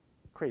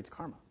creates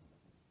karma.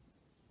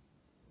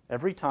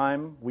 Every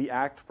time we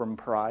act from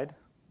pride,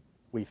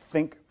 we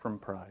think from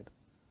pride,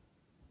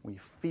 we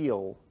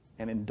feel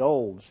and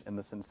indulge in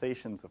the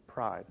sensations of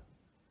pride,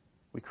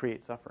 we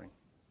create suffering.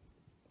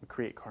 We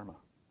create karma.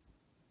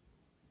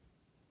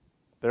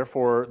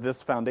 Therefore,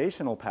 this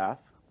foundational path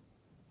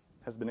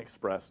has been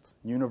expressed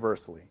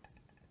universally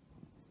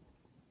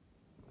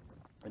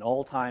in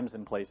all times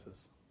and places.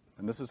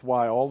 And this is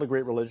why all the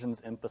great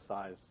religions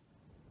emphasize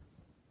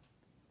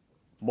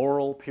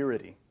moral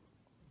purity,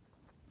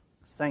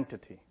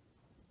 sanctity,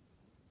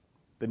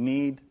 the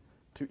need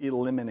to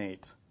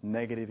eliminate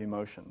negative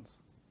emotions.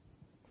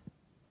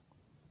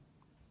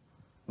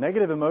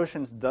 Negative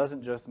emotions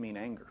doesn't just mean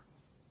anger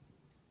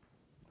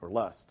or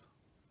lust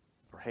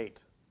or hate.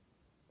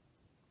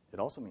 It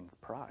also means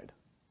pride,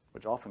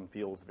 which often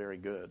feels very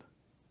good.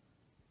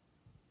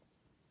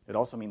 It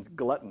also means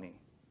gluttony,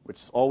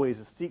 which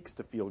always seeks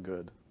to feel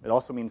good. It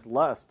also means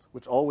lust,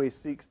 which always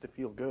seeks to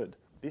feel good.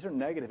 These are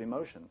negative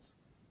emotions.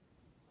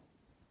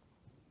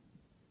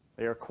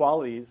 They are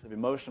qualities of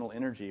emotional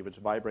energy which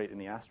vibrate in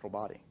the astral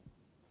body,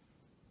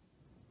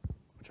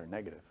 which are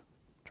negative,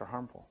 which are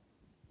harmful.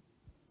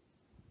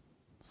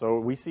 So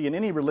we see in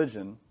any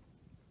religion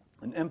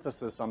an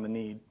emphasis on the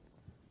need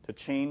to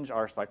change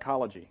our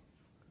psychology,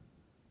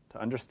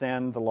 to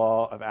understand the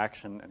law of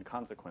action and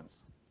consequence.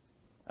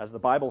 As the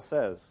Bible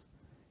says,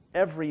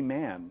 every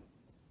man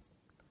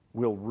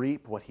will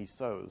reap what he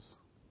sows.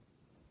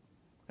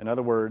 In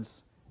other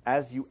words,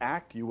 as you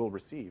act, you will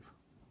receive.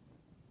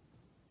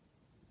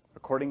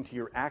 According to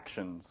your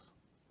actions,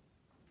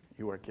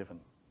 you are given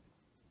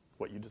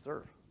what you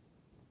deserve.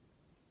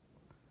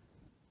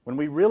 When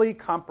we really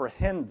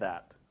comprehend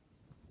that,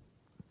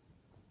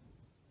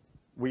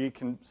 we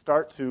can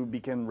start to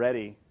become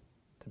ready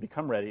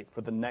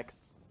for the next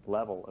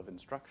level of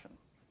instruction.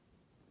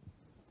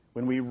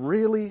 When we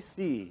really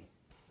see,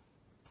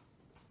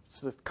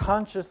 to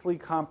consciously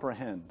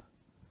comprehend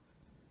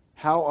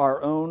how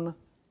our own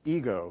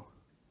ego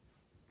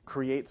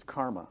creates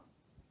karma,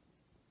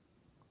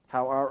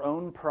 how our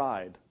own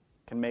pride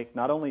can make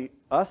not only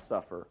us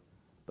suffer,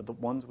 but the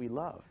ones we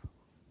love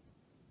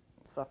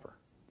suffer.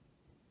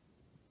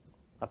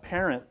 A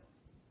parent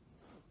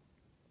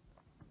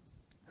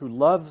who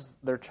loves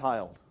their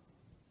child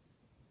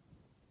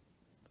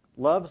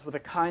loves with a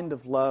kind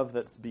of love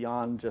that's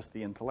beyond just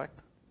the intellect.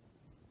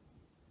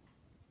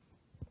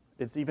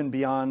 It's even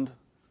beyond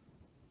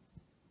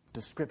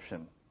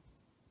description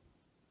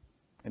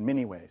in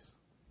many ways.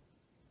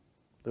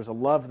 There's a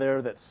love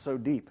there that's so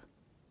deep.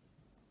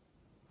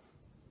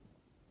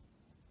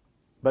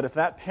 But if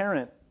that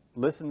parent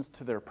listens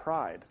to their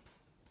pride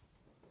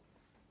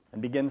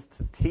and begins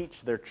to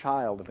teach their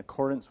child in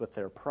accordance with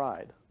their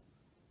pride,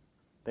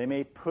 they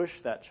may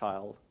push that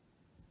child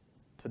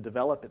to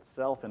develop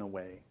itself in a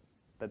way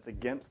that's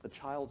against the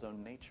child's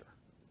own nature.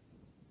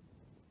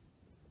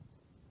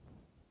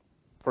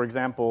 For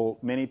example,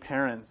 many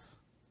parents,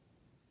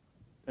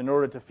 in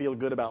order to feel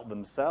good about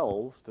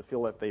themselves, to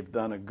feel that they've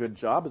done a good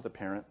job as a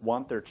parent,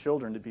 want their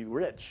children to be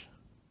rich.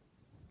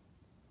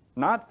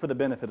 Not for the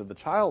benefit of the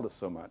child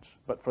so much,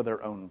 but for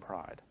their own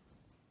pride.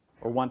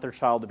 Or want their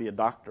child to be a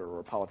doctor or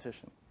a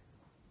politician.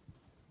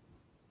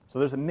 So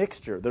there's a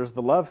mixture. There's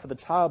the love for the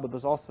child, but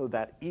there's also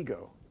that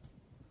ego,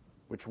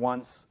 which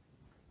wants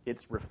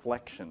its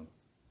reflection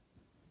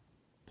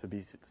to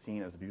be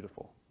seen as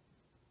beautiful.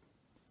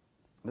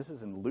 This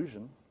is an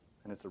illusion,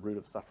 and it's a root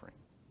of suffering.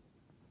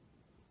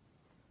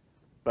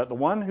 But the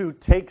one who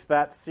takes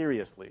that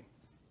seriously,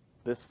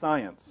 this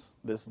science,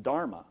 this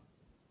dharma,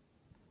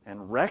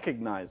 and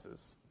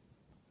recognizes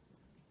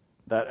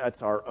that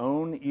it's our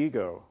own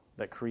ego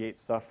that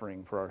creates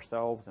suffering for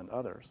ourselves and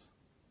others,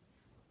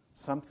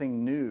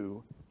 something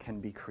new can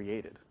be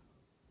created.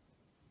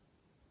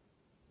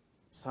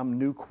 Some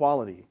new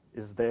quality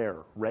is there,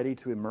 ready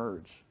to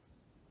emerge.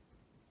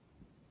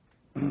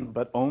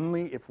 But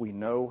only if we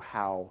know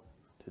how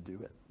to do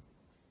it.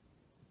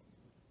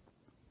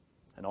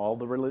 And all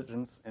the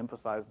religions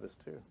emphasize this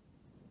too.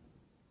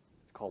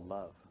 It's called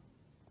love.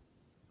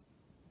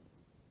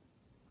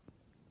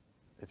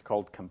 It's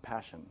called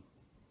compassion.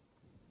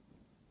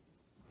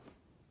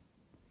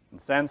 In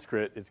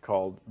Sanskrit, it's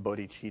called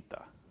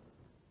Bodhichitta.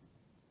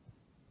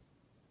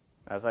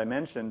 As I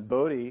mentioned,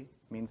 Bodhi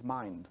means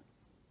mind,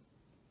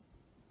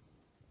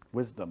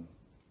 wisdom.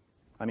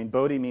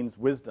 Bodhi means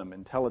wisdom,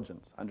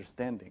 intelligence,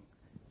 understanding.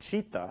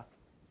 Chitta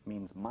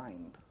means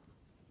mind.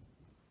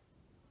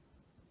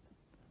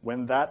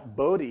 When that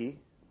Bodhi,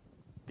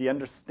 the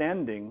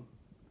understanding,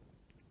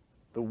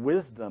 the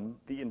wisdom,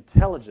 the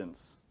intelligence,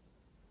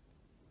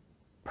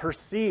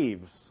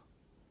 perceives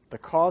the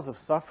cause of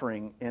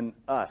suffering in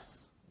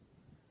us,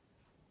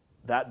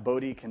 that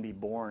Bodhi can be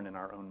born in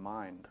our own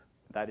mind.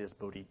 That is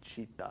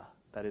Bodhichitta.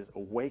 That is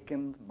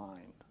awakened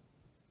mind.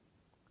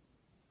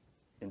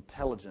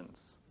 Intelligence,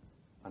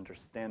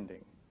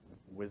 understanding,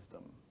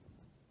 wisdom.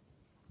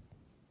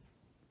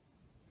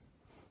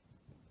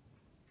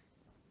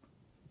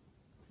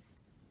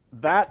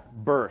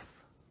 That birth,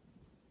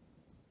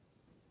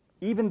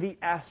 even the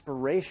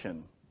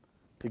aspiration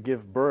to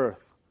give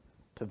birth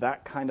to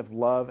that kind of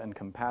love and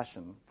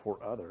compassion for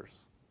others,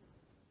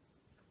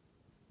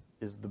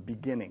 is the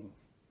beginning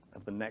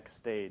of the next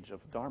stage of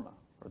Dharma,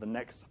 or the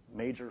next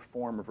major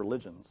form of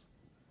religions.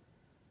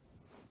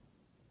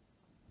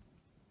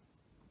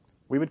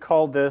 We would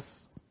call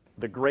this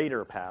the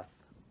greater path,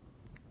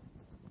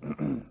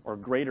 or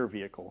greater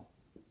vehicle.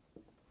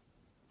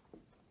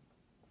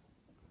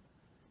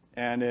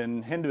 And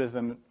in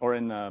Hinduism, or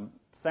in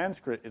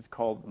Sanskrit, it's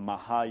called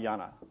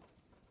Mahayana.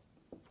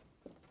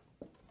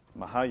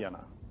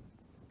 Mahayana.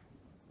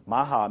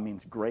 Maha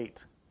means great,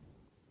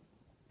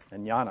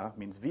 and yana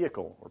means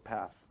vehicle or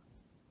path.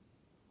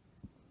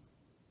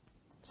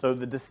 So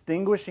the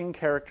distinguishing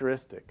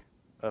characteristic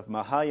of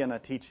Mahayana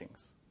teachings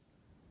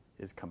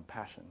is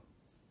compassion.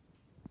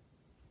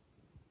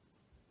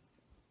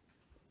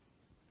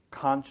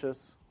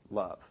 Conscious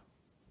love.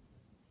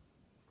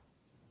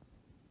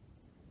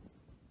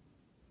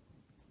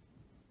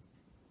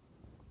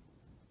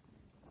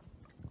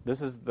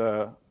 This is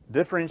the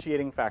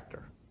differentiating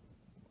factor.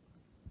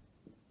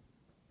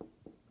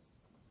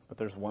 But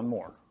there's one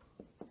more.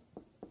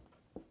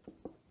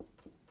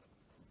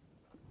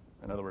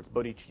 In other words,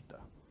 bodhicitta.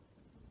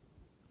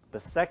 The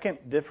second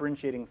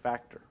differentiating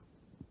factor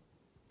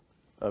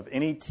of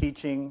any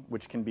teaching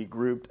which can be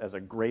grouped as a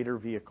greater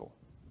vehicle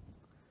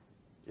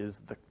is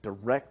the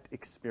direct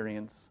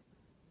experience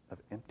of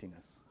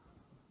emptiness,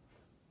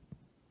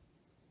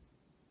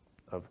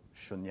 of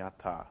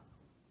shunyata,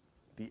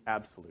 the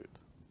absolute.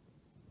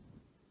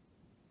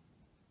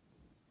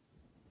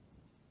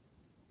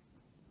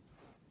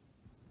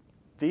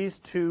 These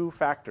two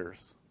factors,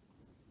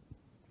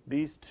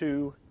 these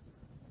two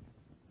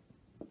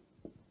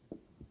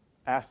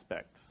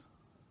aspects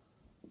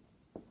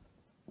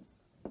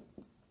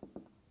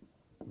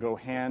go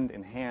hand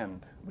in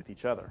hand with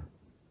each other.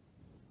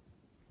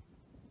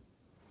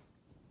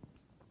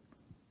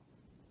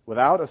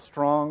 Without a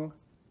strong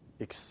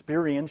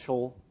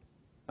experiential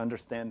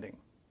understanding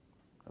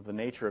of the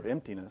nature of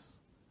emptiness,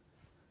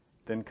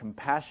 then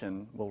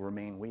compassion will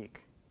remain weak.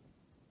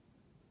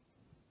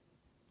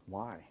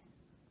 Why?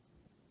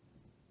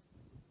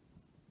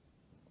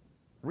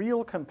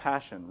 Real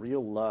compassion,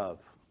 real love,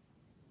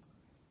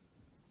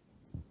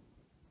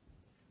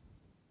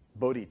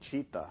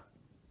 Bodhichitta,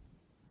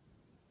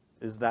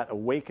 is that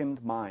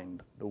awakened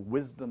mind, the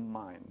wisdom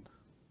mind,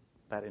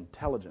 that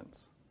intelligence.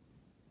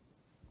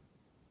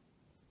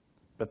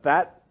 But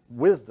that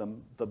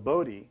wisdom, the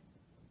Bodhi,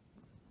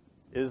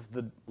 is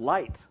the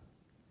light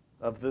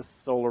of this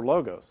solar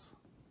logos,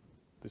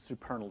 the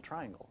supernal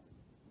triangle,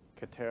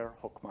 Keter,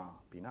 Hokmah,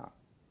 Binah.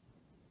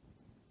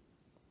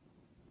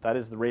 That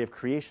is the ray of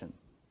creation.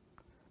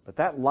 But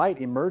that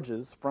light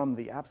emerges from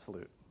the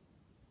absolute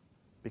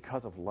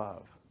because of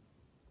love.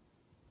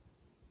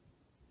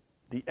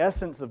 The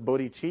essence of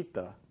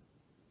bodhicitta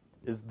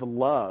is the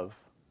love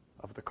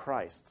of the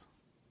Christ.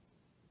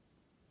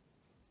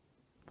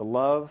 The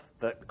love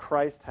that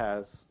Christ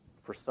has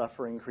for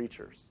suffering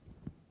creatures.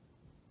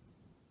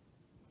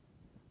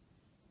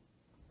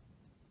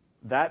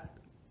 That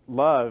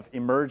love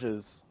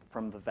emerges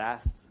from the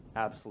vast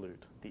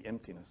absolute, the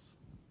emptiness,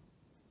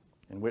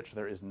 in which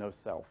there is no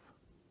self.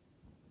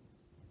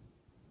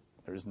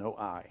 There is no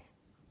I.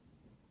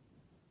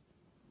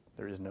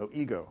 There is no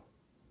ego.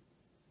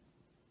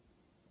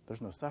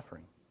 There's no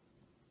suffering.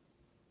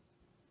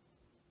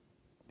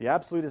 The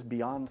absolute is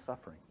beyond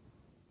suffering.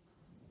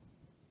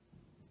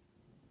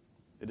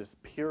 It is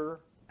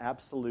pure,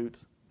 absolute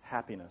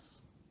happiness.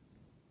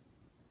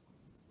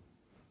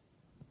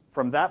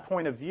 From that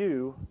point of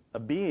view, a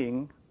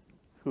being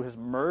who has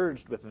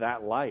merged with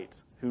that light,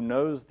 who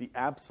knows the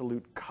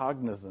absolute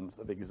cognizance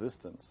of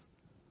existence,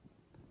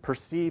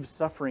 perceives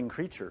suffering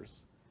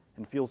creatures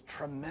and feels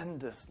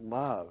tremendous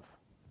love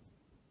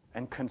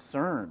and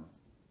concern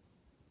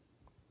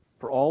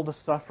for all the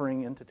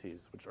suffering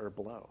entities which are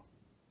below,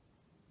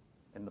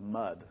 in the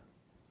mud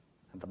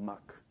and the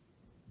muck.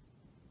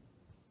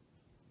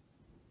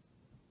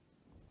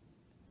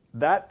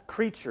 That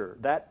creature,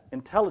 that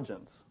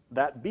intelligence,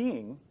 that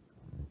being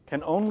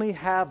can only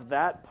have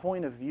that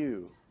point of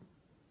view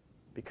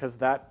because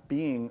that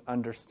being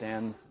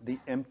understands the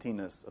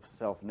emptiness of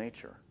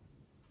self-nature.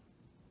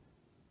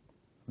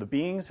 The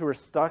beings who are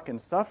stuck in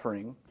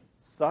suffering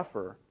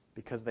suffer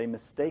because they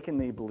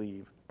mistakenly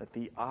believe that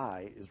the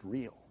I is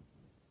real.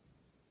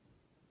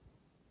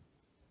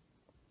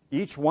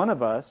 Each one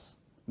of us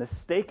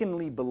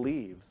mistakenly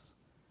believes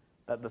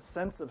that the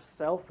sense of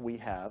self we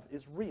have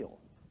is real.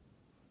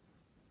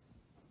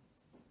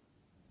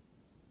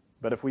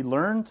 But if we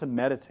learn to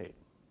meditate,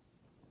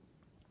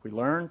 if we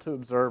learn to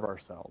observe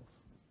ourselves,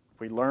 if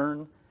we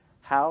learn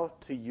how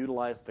to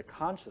utilize the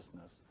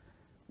consciousness,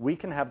 we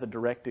can have the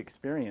direct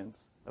experience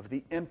of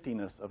the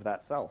emptiness of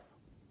that self.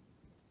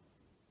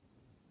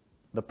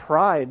 The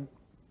pride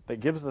that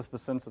gives us the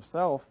sense of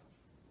self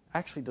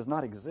actually does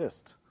not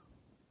exist.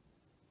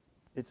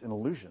 It's an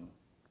illusion.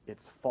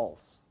 It's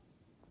false.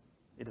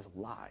 It is a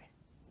lie.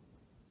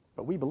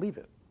 But we believe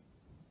it.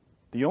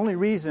 The only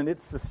reason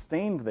it's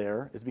sustained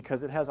there is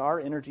because it has our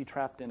energy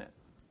trapped in it.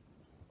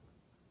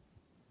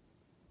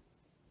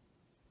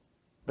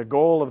 The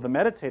goal of the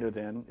meditator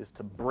then is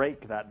to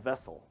break that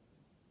vessel,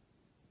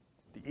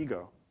 the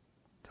ego,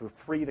 to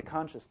free the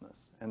consciousness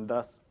and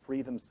thus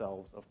free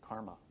themselves of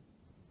karma,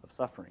 of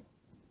suffering.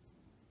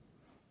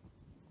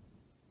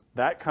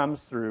 That comes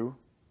through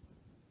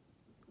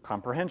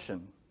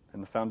comprehension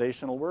and the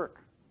foundational work.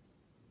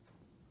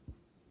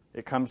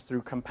 It comes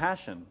through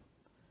compassion,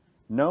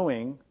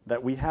 knowing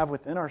that we have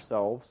within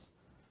ourselves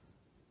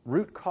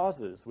root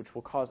causes which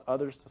will cause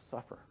others to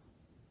suffer.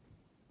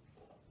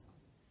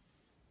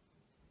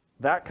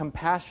 That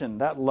compassion,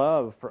 that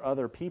love for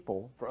other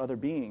people, for other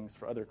beings,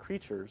 for other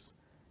creatures,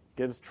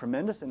 gives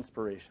tremendous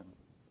inspiration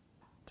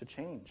to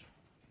change.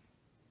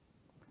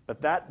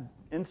 But that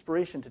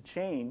inspiration to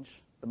change,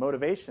 the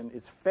motivation,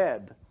 is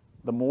fed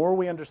the more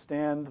we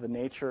understand the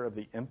nature of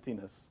the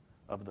emptiness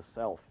of the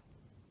self.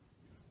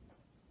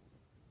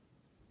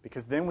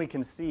 Because then we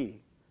can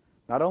see,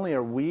 not only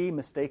are we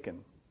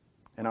mistaken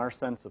in our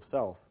sense of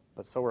self,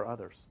 but so are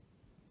others.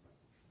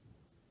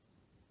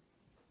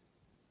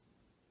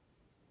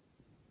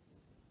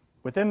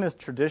 Within this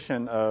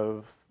tradition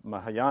of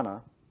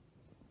Mahayana,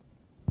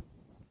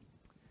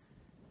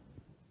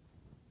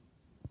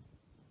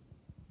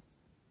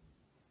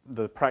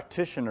 the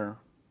practitioner,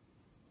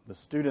 the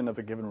student of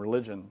a given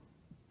religion,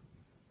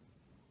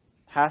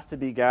 has to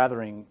be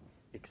gathering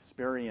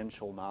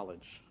experiential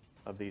knowledge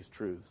of these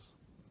truths,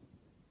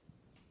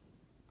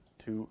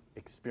 to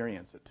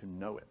experience it, to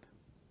know it.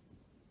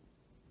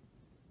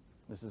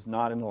 This is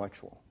not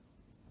intellectual.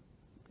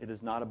 It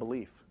is not a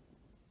belief.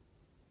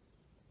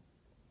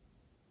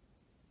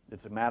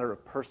 It's a matter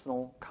of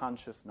personal,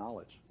 conscious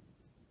knowledge.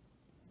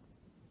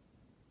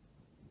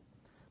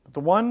 But the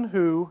one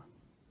who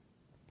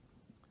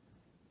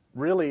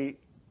really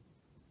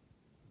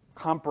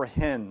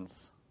comprehends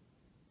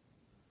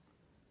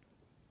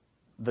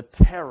the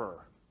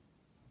terror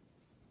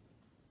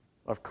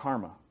of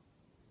karma,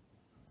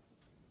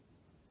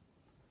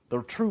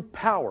 the true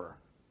power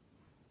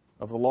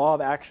of the law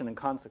of action and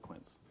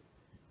consequence,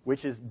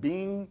 which is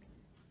being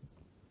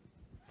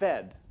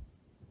fed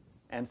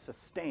and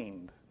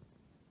sustained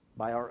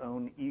by our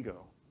own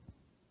ego.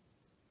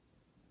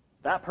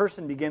 That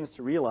person begins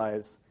to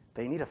realize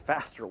they need a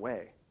faster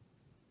way.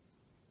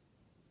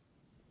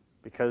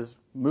 Because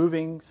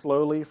moving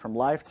slowly from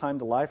lifetime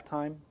to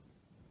lifetime,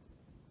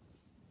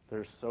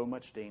 there's so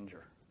much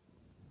danger.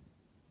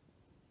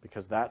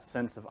 Because that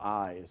sense of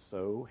I is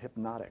so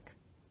hypnotic.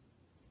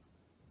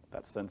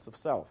 That sense of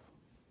self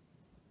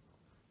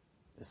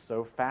is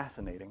so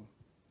fascinating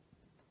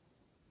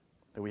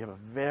that we have a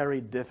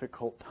very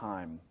difficult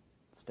time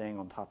staying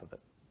on top of it.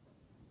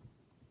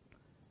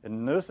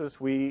 In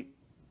Gnosis, we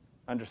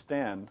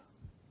understand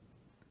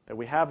that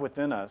we have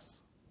within us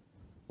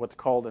what's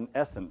called an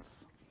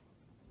essence.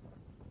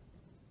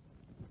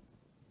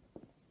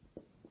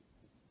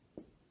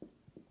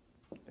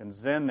 In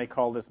Zen, they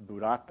call this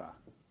Buddhata.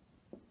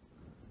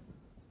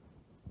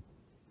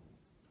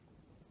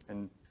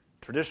 In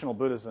traditional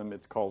Buddhism,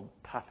 it's called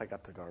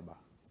Tathagatagarbha,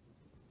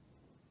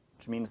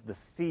 which means the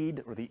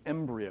seed or the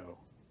embryo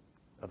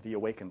of the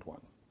awakened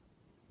one.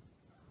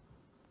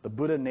 The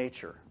Buddha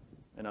nature,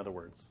 in other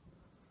words.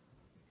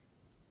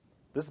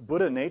 This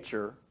Buddha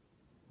nature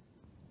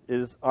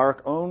is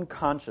our own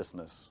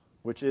consciousness,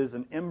 which is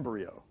an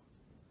embryo.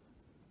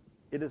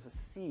 It is a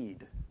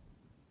seed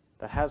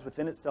that has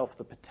within itself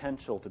the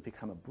potential to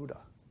become a Buddha,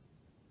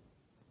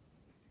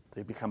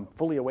 to become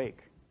fully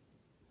awake,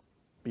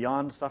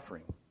 beyond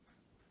suffering.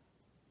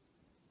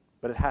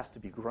 But it has to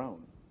be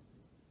grown.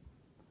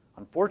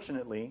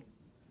 Unfortunately,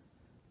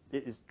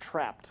 it is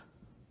trapped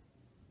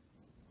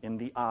in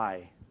the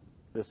I,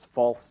 this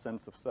false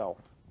sense of self.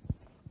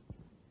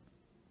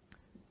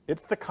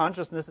 It's the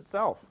consciousness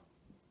itself,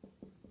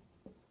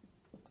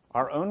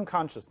 our own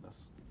consciousness.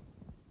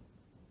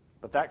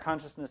 But that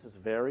consciousness is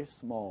very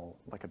small,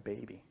 like a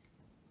baby.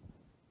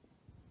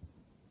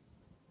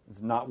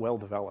 It's not well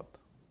developed.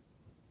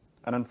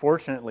 And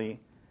unfortunately,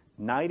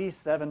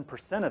 97%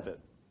 of it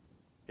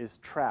is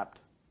trapped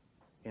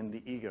in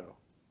the ego,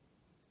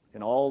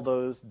 in all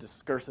those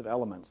discursive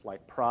elements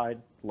like pride,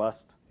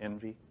 lust,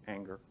 envy,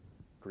 anger,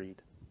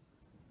 greed.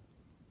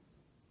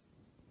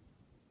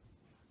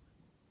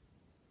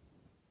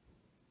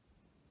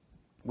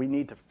 We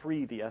need to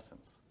free the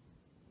essence,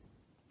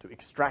 to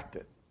extract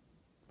it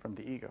from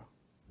the ego.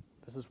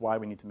 This is why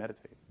we need to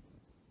meditate.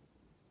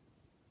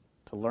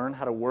 To learn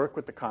how to work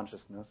with the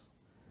consciousness,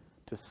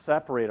 to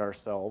separate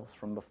ourselves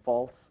from the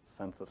false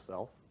sense of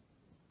self,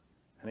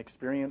 and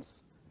experience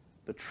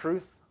the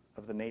truth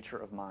of the nature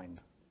of mind.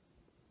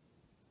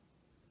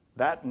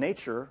 That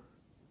nature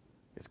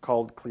is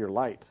called clear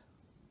light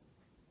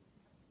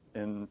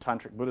in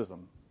Tantric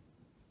Buddhism.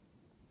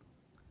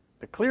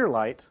 The clear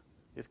light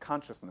is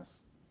consciousness,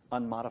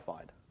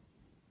 unmodified,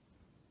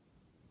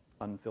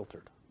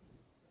 unfiltered,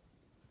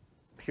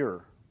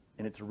 pure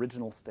in its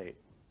original state.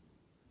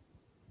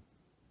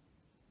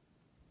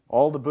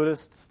 All the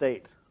Buddhists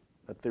state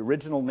that the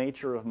original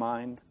nature of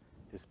mind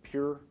is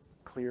pure,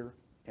 clear,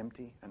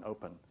 empty, and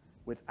open,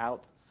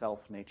 without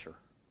self-nature.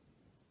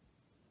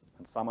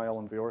 And Samael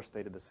and Vior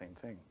stated the same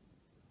thing.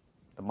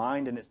 The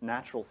mind in its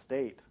natural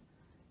state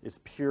is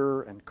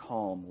pure and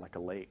calm like a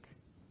lake,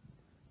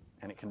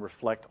 and it can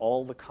reflect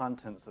all the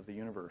contents of the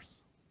universe.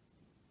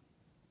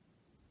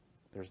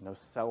 There's no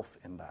self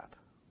in that.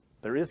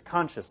 There is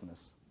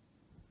consciousness.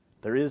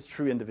 There is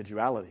true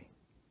individuality.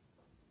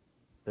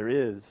 There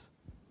is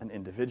an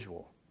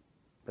individual,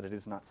 but it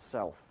is not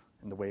self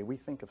in the way we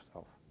think of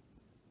self.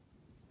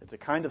 It's a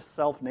kind of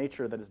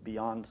self-nature that is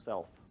beyond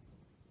self.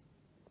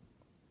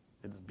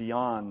 It's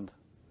beyond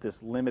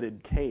this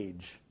limited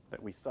cage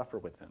that we suffer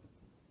within.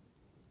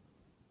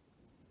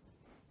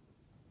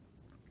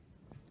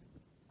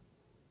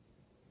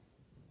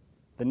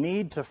 The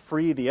need to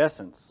free the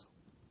essence,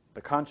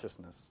 the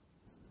consciousness,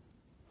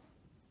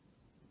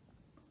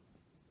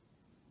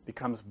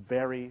 becomes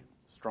very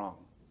strong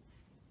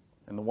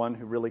in the one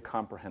who really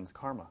comprehends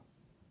karma,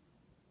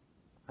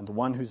 and the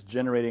one who's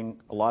generating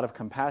a lot of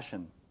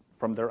compassion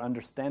from their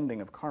understanding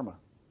of karma.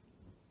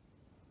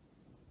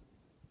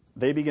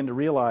 they begin to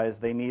realize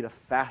they need a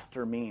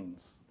faster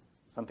means,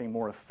 something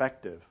more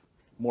effective,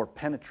 more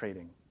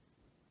penetrating,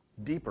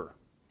 deeper,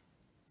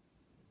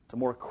 to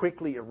more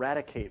quickly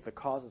eradicate the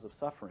causes of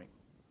suffering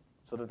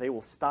so that they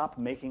will stop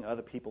making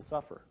other people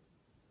suffer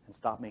and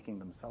stop making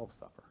themselves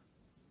suffer.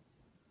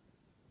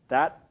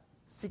 That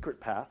secret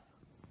path,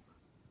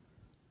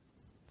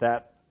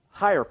 that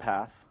higher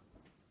path,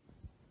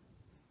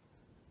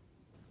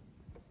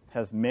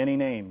 has many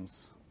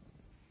names,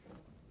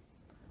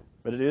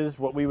 but it is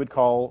what we would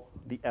call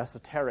the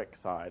esoteric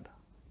side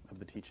of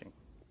the teaching.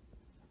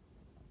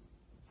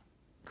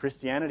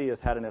 Christianity has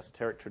had an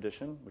esoteric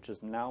tradition, which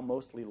is now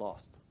mostly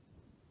lost.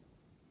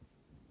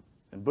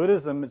 In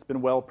Buddhism, it's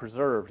been well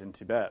preserved in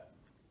Tibet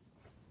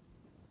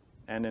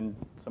and in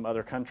some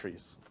other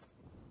countries.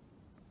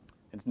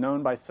 It's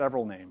known by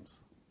several names.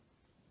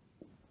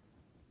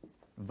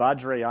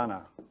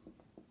 Vajrayana.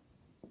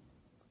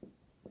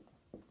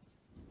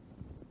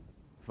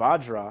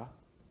 Vajra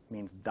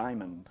means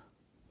diamond,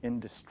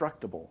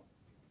 indestructible.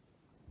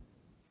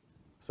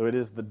 So it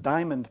is the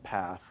diamond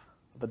path,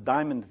 the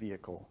diamond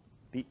vehicle,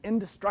 the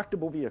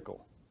indestructible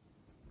vehicle.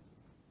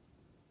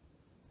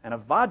 And a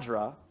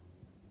Vajra,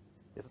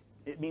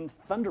 it means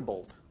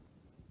thunderbolt,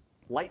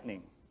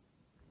 lightning.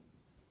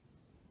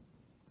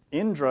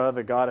 Indra,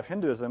 the god of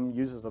Hinduism,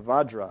 uses a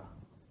Vajra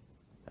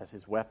as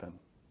his weapon.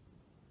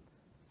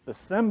 The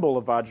symbol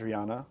of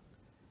Vajrayana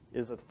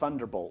is a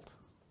thunderbolt.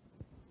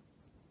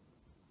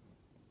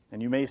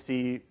 And you may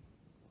see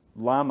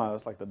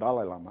lamas, like the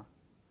Dalai Lama,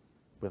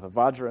 with a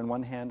Vajra in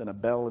one hand and a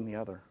bell in the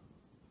other.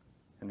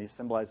 And these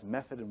symbolize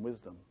method and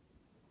wisdom,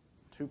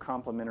 two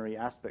complementary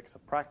aspects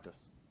of practice,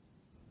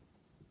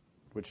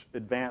 which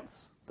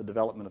advance the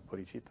development of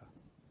Bodhichitta.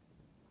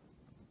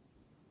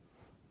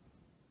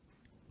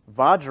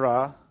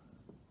 Vajra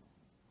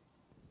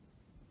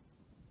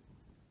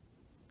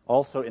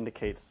also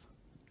indicates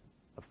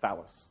a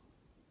phallus,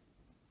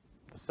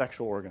 the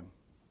sexual organ,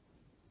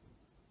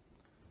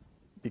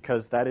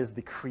 because that is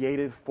the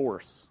creative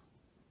force,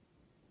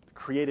 the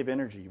creative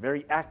energy,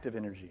 very active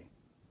energy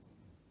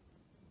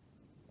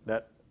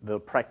that the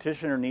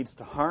practitioner needs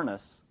to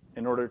harness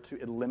in order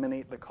to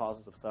eliminate the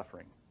causes of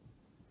suffering.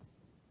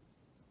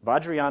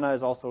 Vajrayana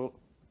is also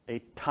a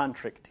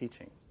tantric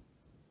teaching.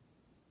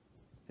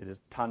 It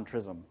is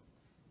tantrism.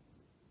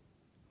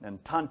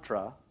 And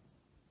tantra,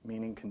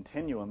 meaning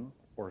continuum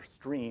or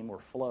stream or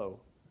flow,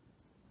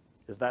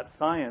 is that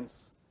science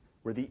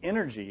where the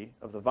energy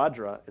of the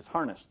Vajra is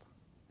harnessed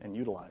and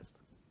utilized.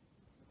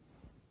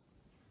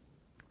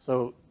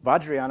 So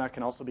Vajrayana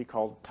can also be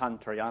called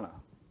Tantrayana,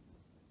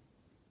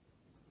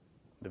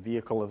 the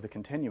vehicle of the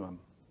continuum.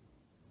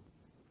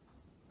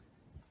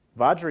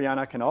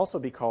 Vajrayana can also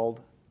be called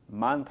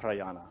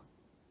Mantrayana.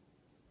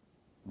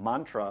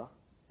 Mantra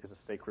is a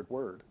sacred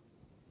word,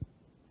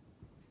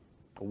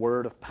 a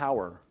word of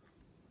power.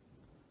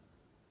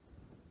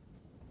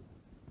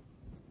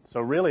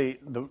 So really,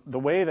 the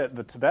way that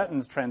the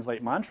Tibetans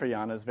translate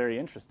Mantrayana is very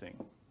interesting.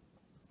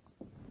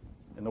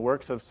 In the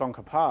works of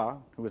Tsongkhapa,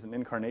 who was an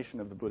incarnation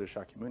of the Buddha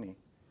Shakyamuni,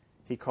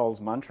 he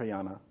calls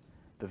Mantrayana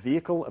the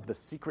vehicle of the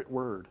secret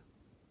word.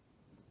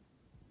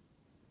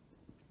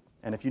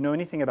 And if you know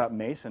anything about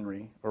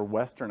Masonry or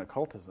Western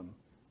occultism,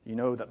 you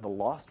know that the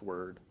lost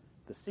word,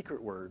 the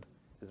secret word,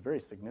 is very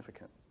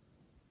significant.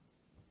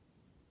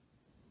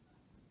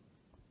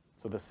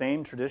 So the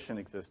same tradition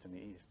exists in the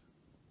East.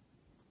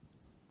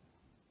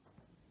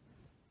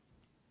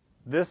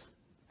 This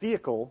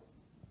vehicle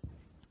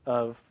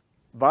of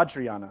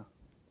Vajrayana,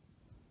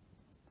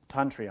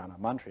 Tantrayana,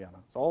 Mantrayana,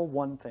 it's all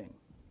one thing.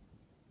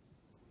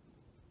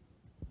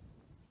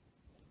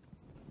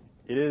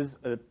 It is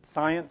a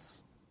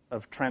science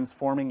of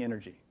transforming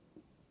energy.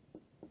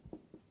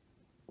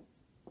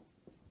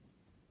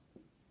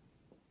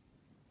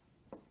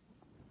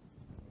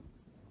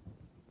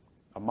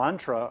 A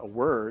mantra, a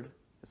word,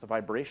 is a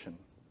vibration.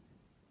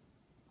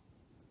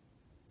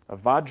 A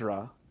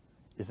Vajra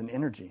is an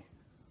energy.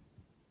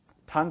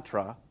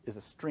 Tantra is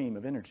a stream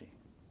of energy.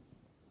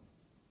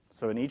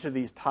 So in each of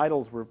these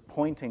titles, we're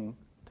pointing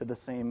to the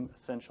same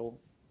essential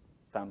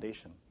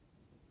foundation.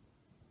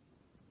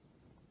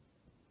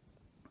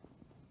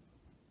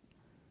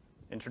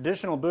 In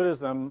traditional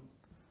Buddhism,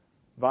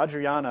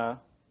 Vajrayana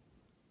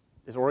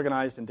is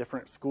organized in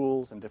different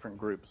schools and different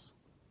groups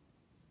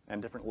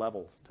and different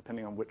levels,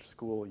 depending on which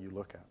school you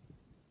look at.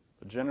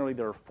 But generally,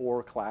 there are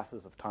 4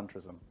 classes of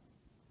Tantrism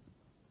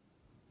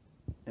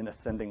in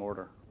ascending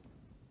order.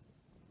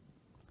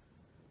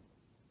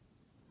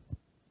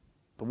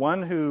 The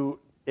one who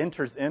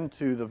enters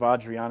into the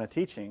Vajrayana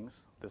teachings,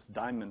 this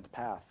diamond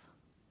path,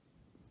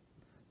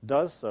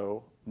 does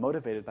so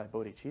motivated by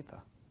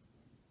bodhicitta,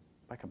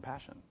 by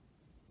compassion.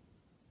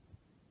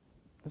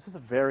 This is a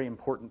very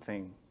important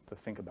thing to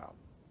think about.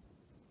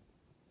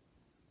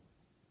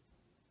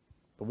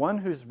 The one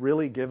who's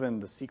really given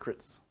the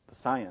secrets, the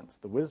science,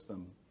 the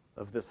wisdom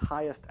of this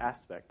highest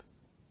aspect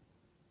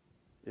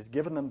is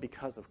given them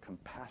because of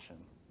compassion.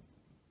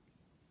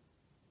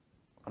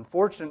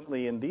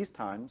 Unfortunately, in these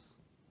times,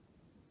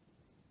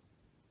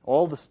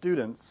 all the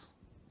students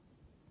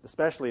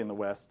especially in the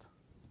West,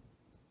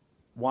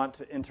 want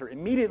to enter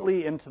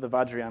immediately into the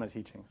Vajrayana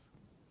teachings.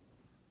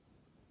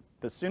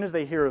 As soon as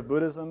they hear of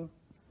Buddhism,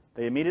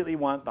 they immediately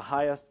want the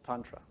highest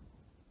Tantra.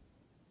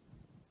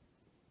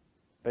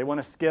 They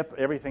want to skip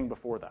everything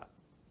before that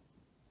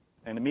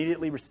and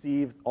immediately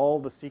receive all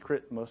the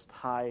secret, most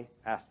high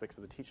aspects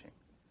of the teaching.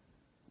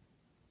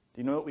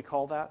 Do you know what we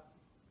call that?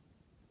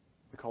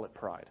 We call it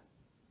pride.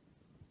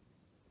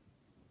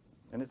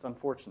 And it's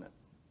unfortunate.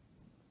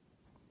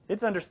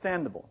 It's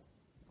understandable.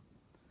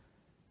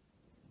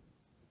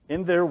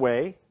 In their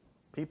way,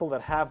 people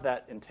that have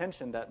that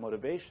intention, that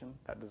motivation,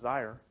 that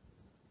desire,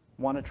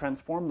 want to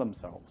transform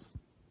themselves.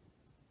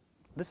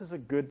 This is a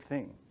good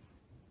thing.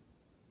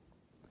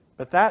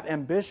 But that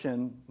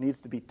ambition needs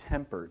to be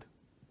tempered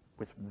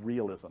with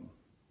realism.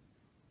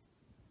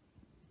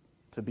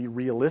 To be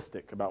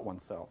realistic about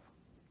oneself.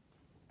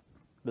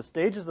 The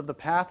stages of the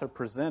path are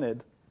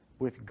presented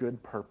with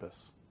good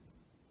purpose.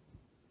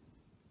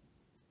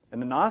 In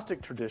the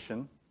Gnostic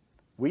tradition,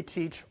 we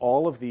teach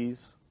all of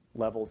these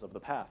levels of the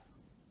path,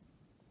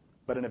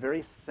 but in a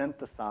very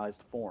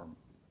synthesized form.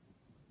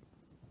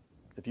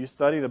 If you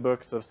study the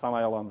books of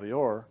Samael Aun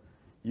Weor,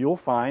 you'll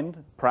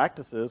find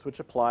practices which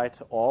apply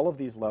to all of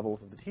these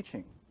levels of the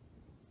teaching.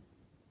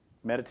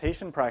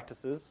 Meditation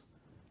practices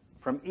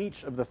from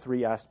each of the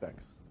three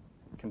aspects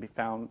can be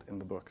found in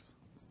the books.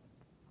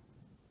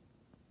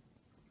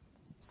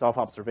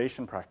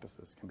 Self-observation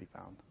practices can be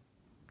found.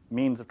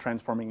 Means of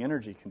transforming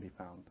energy can be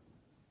found.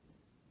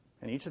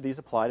 And each of these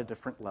apply to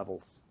different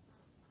levels.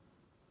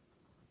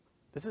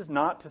 This is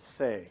not to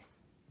say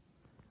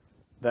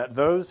that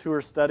those who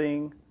are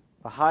studying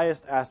the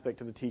highest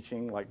aspect of the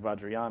teaching, like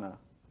Vajrayana,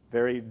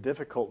 very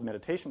difficult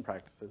meditation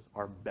practices,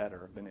 are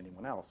better than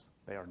anyone else.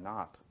 They are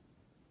not.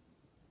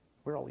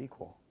 We're all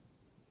equal.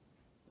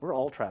 We're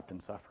all trapped in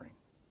suffering.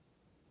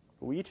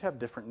 But we each have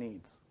different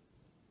needs.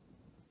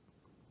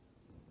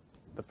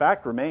 The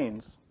fact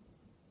remains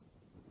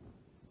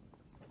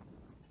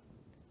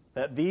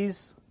that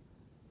these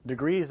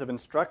degrees of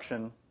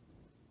instruction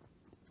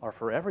are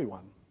for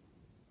everyone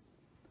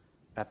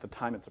at the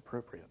time it's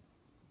appropriate.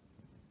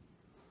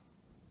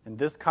 In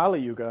this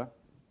Kali Yuga,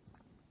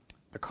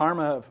 the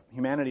karma of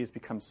humanity has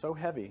become so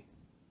heavy,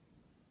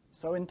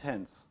 so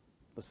intense,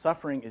 the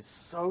suffering is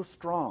so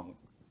strong,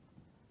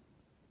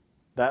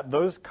 that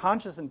those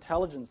conscious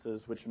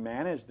intelligences which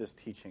manage this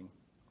teaching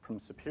from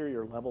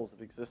superior levels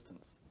of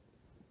existence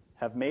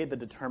have made the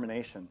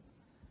determination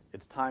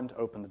it's time to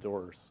open the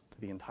doors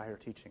to the entire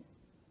teaching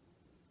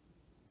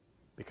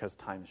because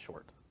time is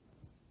short.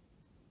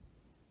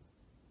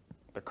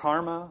 The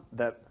karma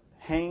that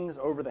hangs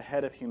over the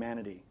head of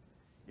humanity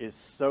is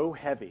so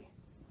heavy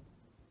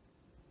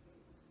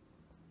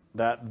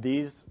that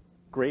these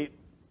great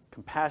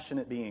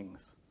compassionate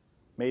beings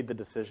made the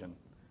decision.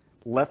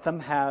 Let them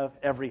have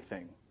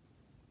everything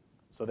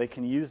so they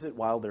can use it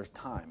while there's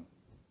time,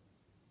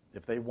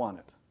 if they want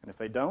it. And if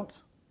they don't,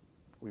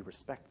 we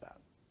respect that.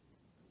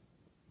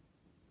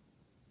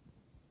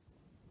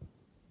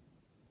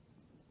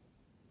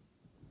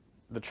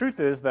 The truth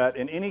is that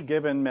in any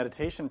given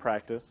meditation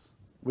practice,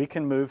 we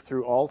can move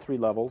through all three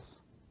levels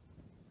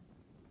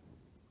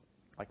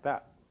like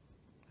that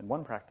in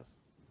one practice.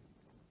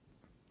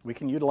 We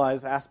can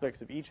utilize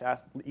aspects of each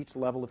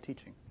level of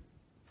teaching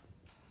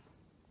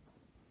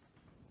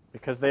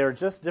because they are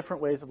just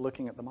different ways of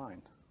looking at the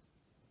mind,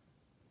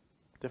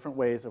 different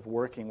ways of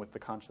working with the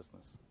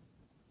consciousness.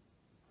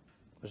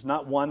 There's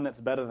not one that's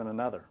better than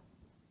another.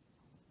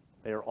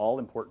 They are all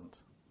important.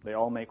 They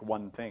all make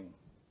one thing.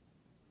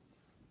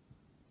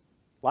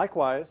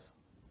 Likewise,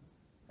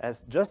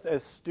 just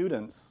as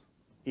students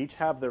each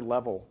have their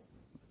level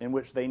in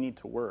which they need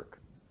to work,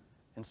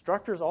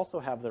 instructors also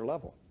have their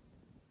level.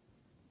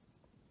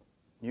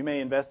 You may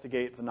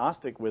investigate the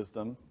Gnostic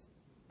wisdom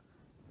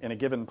in a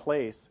given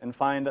place and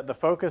find that the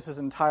focus is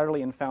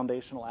entirely in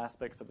foundational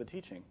aspects of the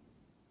teaching.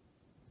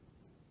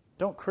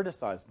 Don't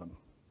criticize them.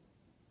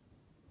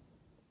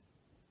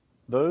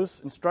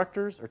 Those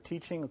instructors are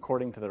teaching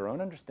according to their own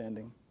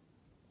understanding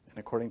and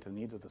according to the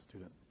needs of the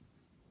student.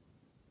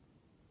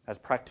 As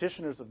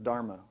practitioners of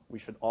Dharma, we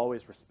should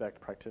always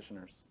respect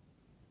practitioners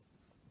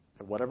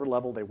at whatever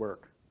level they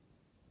work.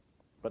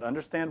 But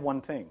understand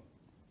one thing.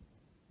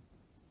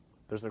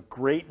 There's a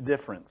great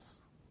difference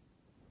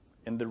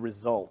in the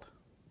result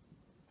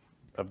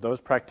of those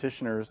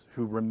practitioners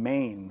who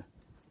remain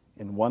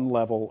in one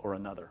level or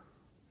another.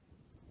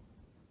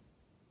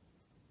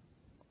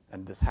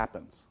 And this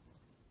happens.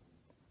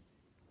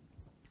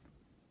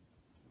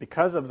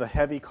 Because of the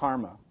heavy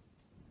karma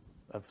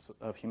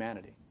of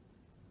humanity,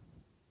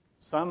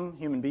 some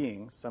human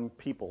beings, some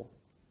people,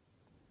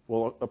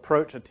 will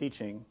approach a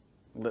teaching,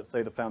 let's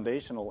say the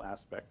foundational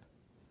aspect,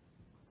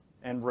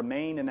 and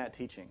remain in that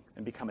teaching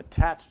and become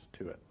attached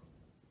to it.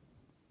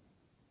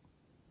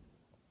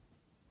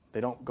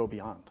 They don't go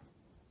beyond.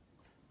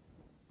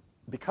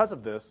 Because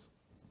of this,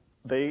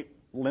 they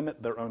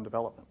limit their own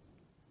development.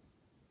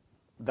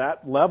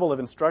 That level of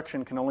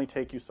instruction can only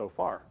take you so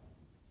far.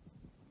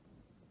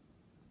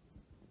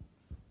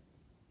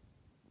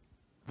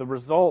 The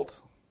result,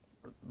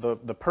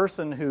 the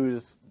person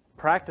who's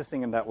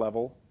practicing in that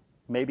level,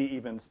 maybe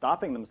even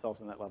stopping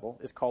themselves in that level,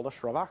 is called a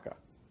Shravaka.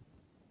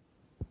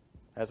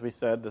 As we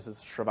said, this is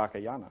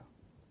Shravakayana.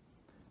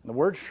 And the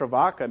word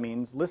Shravaka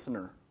means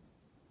listener,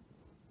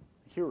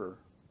 hearer.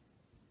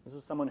 This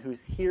is someone who's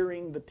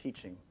hearing the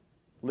teaching,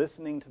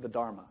 listening to the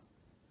Dharma,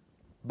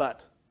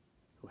 but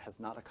who has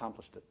not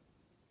accomplished it.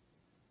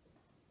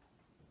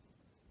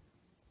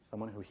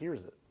 Someone who hears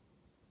it,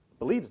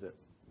 believes it,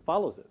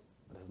 follows it,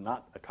 but has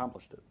not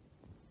accomplished it.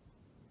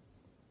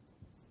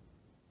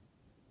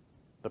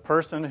 The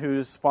person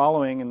who's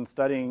following and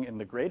studying in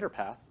the greater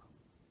path,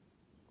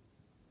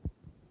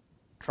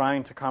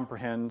 trying to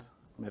comprehend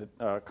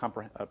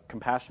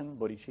compassion,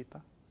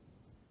 bodhicitta,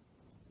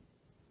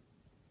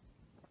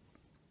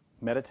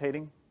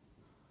 meditating,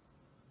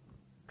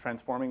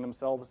 transforming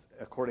themselves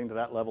according to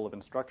that level of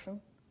instruction,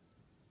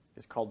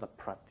 is called the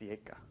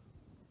pratyeka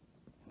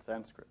in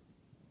Sanskrit.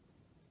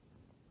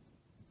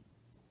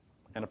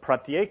 And a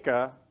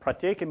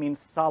pratyeka means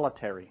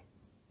solitary.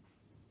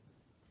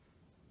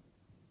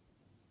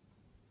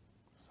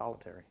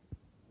 Solitary.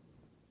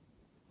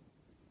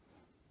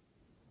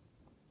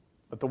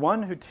 But the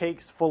one who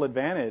takes full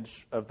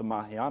advantage of the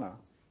Mahayana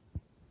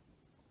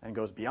and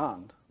goes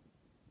beyond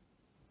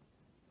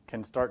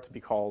can start to be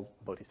called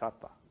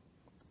Bodhisattva.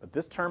 But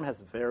this term has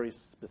very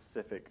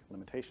specific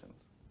limitations,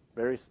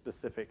 very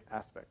specific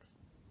aspects.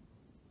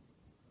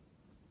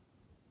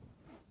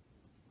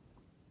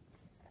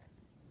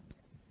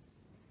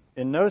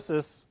 In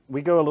Gnosis,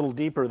 we go a little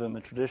deeper than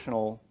the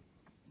traditional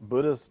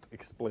Buddhist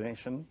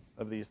explanation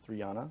of these three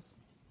yanas.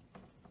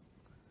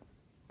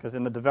 Because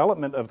in the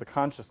development of the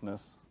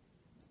consciousness,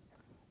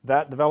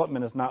 that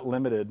development is not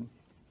limited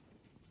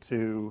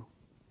to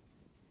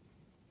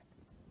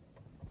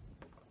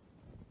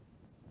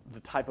the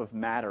type of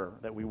matter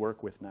that we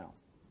work with now.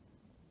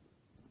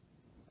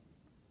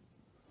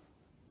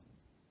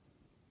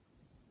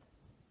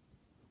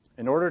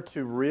 In order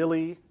to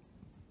really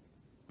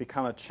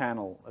become a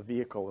channel, a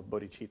vehicle of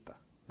bodhicitta,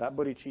 that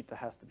bodhicitta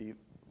has to be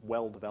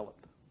well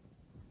developed.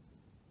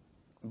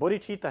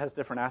 Bodhicitta has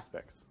different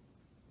aspects.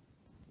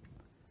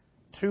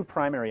 Two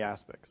primary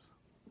aspects: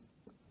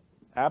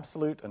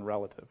 absolute and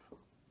relative.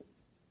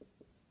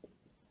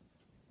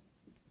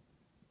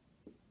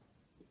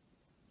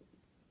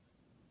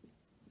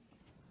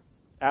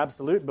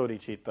 Absolute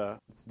bodhicitta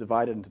is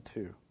divided into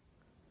two.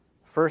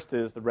 First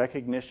is the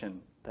recognition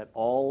that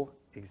all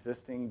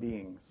existing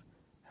beings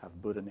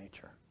have Buddha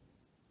nature,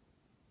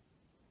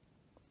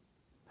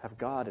 have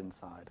God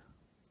inside,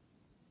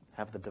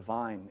 have the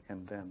divine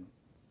in them.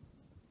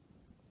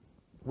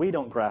 We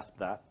don't grasp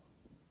that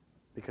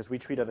because we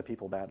treat other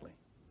people badly.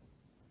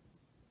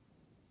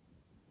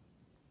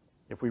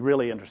 If we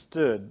really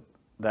understood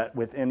that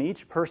within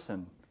each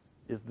person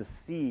is the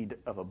seed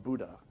of a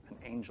Buddha, an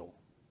angel,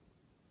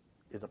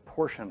 is a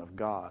portion of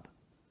God,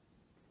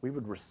 we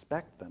would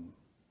respect them,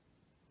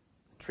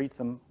 treat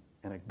them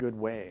in a good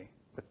way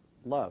with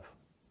love.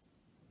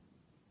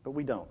 But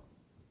we don't.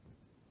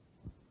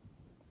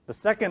 The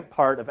second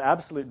part of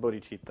absolute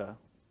bodhicitta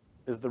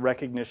is the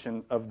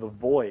recognition of the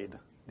void,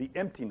 the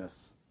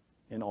emptiness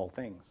in all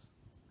things.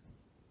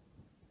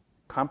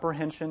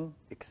 Comprehension,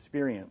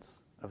 experience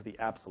of the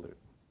absolute.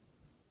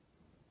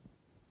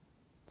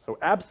 So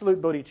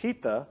absolute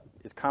bodhicitta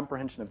is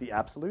comprehension of the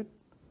absolute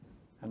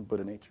and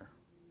Buddha nature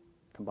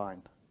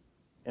combined.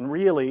 And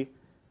really,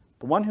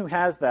 the one who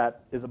has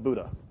that is a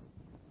Buddha,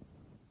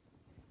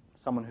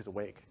 someone who's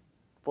awake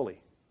fully.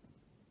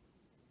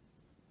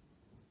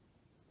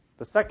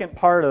 The second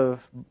part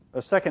of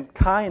a second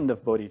kind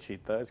of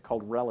bodhicitta is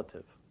called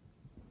relative.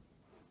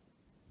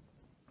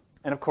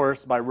 And of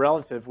course, by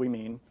relative, we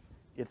mean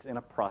it's in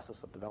a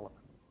process of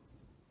development.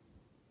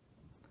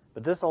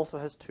 But this also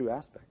has two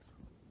aspects.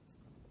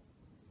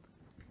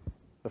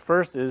 The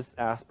first is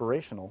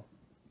aspirational.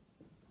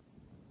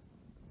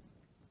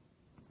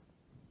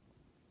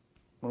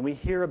 When we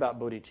hear about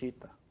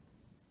bodhicitta,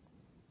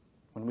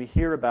 when we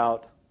hear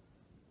about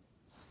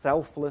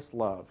selfless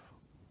love,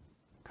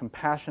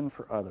 compassion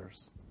for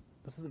others,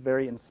 this is a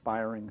very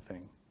inspiring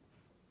thing,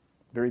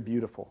 very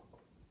beautiful,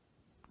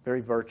 very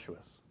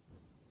virtuous.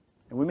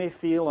 And we may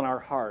feel in our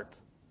heart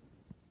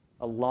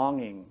a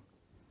longing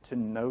to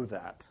know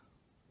that,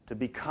 to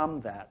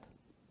become that,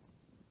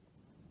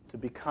 to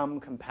become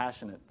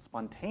compassionate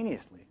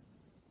spontaneously.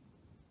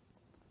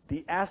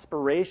 The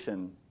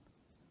aspiration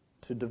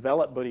to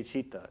develop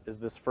bodhicitta is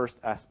this first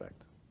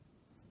aspect.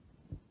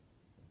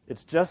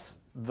 It's just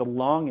the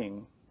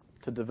longing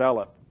to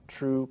develop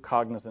true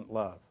cognizant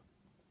love.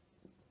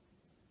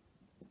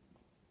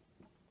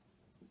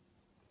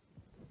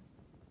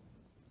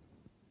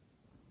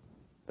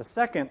 The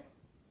second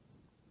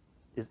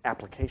is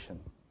application.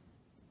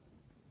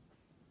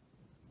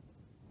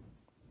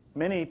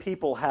 Many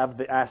people have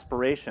the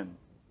aspiration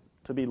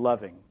to be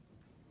loving.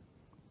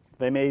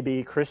 They may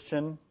be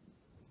Christian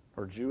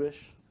or Jewish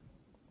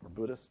or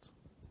Buddhist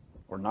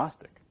or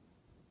Gnostic,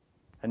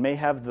 and may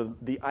have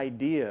the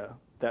idea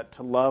that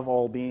to love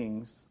all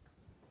beings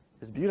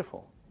is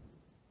beautiful,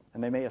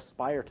 and they may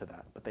aspire to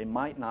that, but they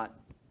might not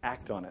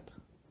act on it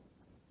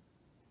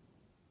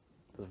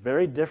It's a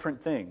very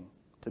different thing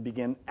to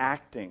begin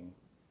acting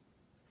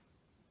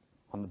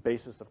on the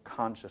basis of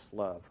conscious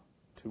love,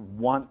 to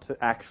want to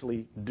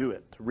actually do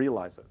it, to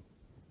realize it.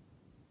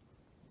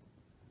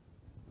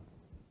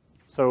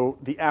 So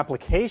the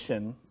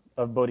application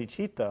of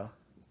bodhicitta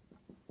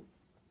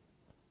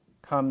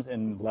comes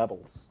in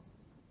levels.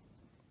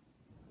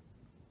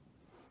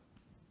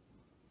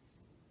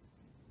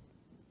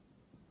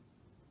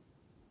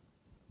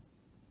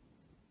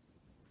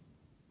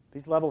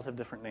 These levels have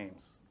different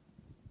names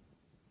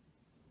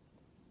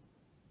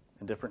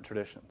in different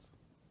traditions.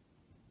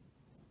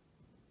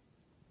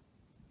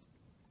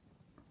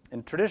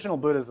 In traditional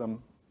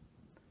Buddhism,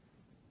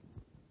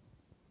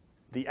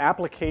 the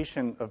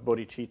application of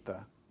bodhicitta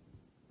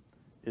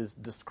is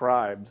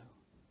described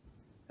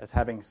as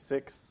having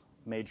 6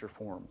 major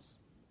forms.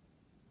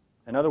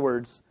 In other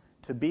words,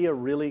 to be a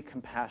really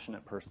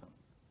compassionate person,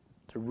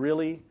 to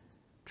really,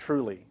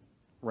 truly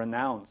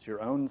renounce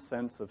your own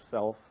sense of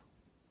self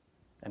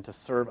and to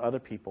serve other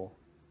people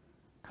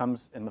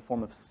comes in the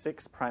form of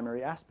 6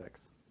 primary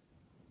aspects.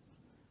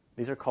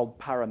 These are called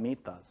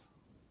paramitas.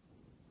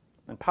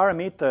 And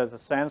paramita is a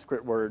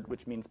Sanskrit word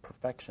which means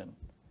perfection.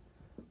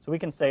 So we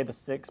can say the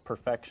 6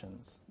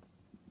 perfections.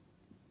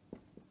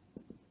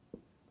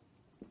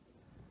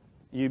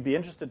 You'd be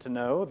interested to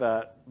know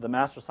that the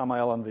Master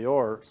Samael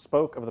Aun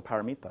spoke of the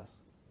paramitas.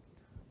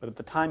 But at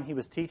the time he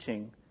was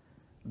teaching,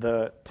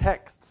 the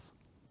texts,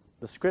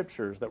 the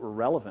scriptures that were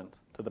relevant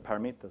to the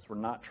paramitas were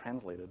not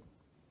translated.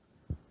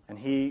 And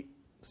he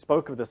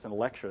spoke of this in a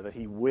lecture, that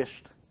he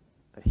wished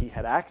that he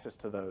had access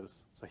to those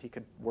so he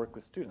could work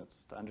with students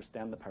to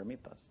understand the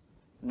paramitas.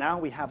 Now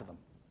we have them,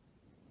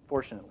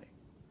 fortunately.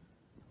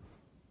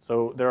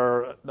 So there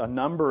are a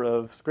number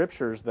of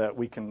scriptures that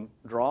we can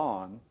draw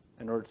on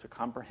in order to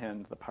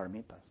comprehend the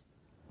paramitas.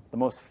 The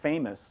most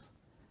famous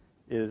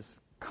is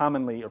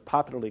commonly or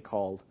popularly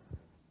called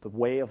the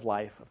way of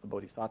life of the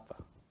Bodhisattva,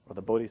 or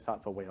the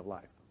Bodhisattva way of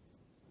life.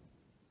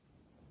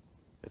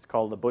 It's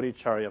called the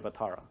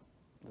Bodhicharyavatara,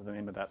 is the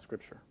name of that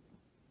scripture.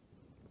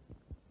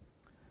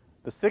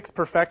 The 6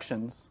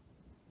 perfections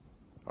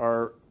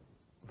are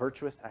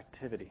virtuous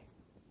activity.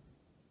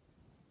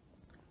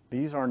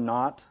 These are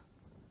not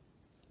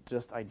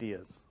just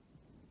ideas.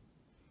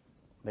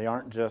 They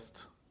aren't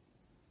just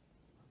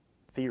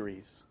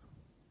theories.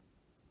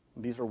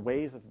 These are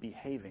ways of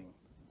behaving.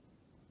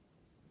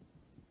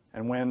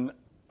 And when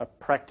a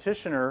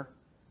practitioner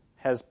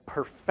has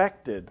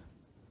perfected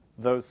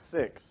those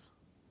 6,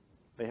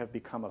 they have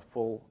become a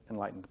full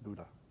enlightened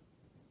Buddha.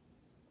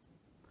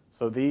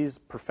 So these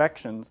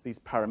perfections, these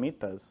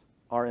paramitas,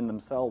 are in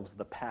themselves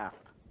the path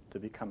to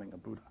becoming a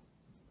Buddha.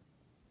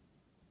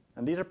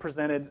 And these are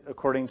presented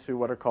according to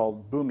what are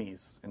called bhumis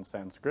in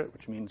Sanskrit,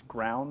 which means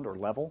ground or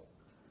level.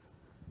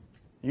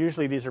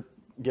 Usually these are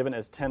given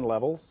as 10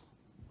 levels.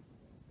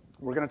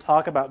 We're going to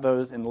talk about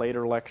those in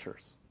later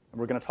lectures. And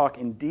we're going to talk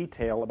in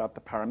detail about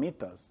the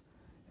paramitas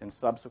in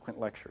subsequent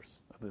lectures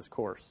of this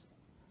course.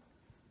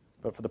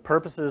 But for the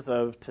purposes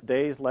of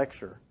today's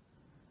lecture,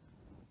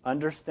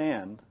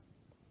 understand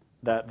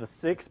that the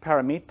 6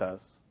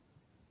 paramitas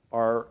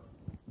are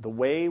the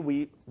way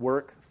we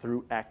work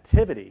through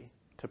activity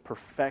to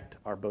perfect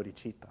our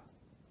bodhicitta,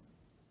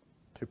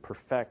 to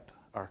perfect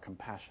our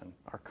compassion,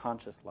 our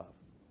conscious love.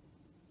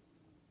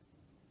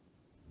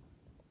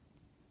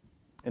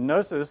 In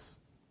Gnosis,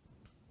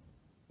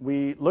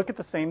 we look at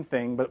the same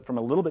thing, but from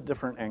a little bit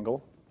different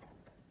angle.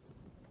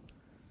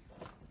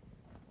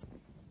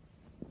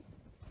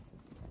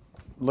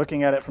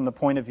 Looking at it from the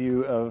point of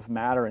view of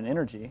matter and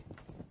energy,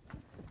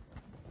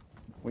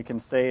 we can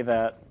say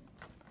that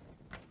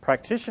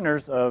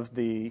practitioners of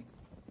the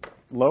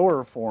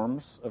lower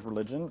forms of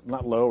religion,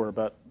 not lower,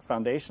 but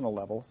foundational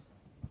levels,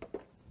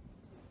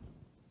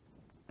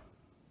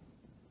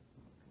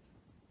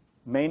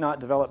 may not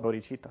develop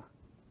bodhicitta.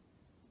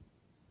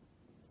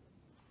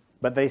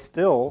 But they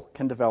still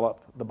can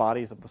develop the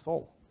bodies of the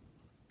soul.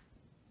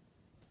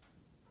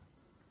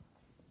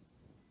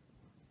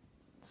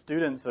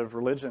 Students of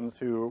religions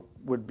who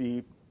would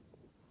be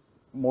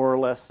more or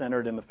less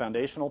centered in the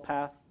foundational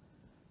path,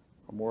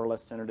 or more or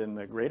less centered in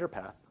the greater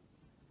path,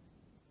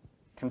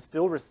 can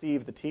still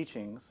receive the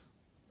teachings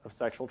of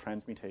sexual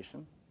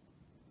transmutation,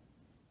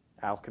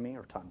 alchemy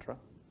or tantra,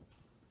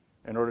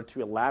 in order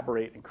to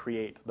elaborate and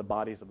create the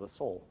bodies of the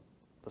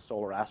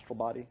solar astral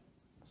body,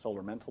 the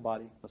solar mental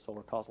body, the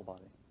solar causal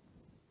body.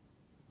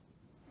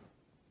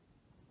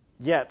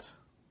 Yet,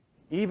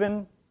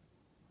 even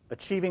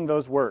achieving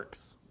those works,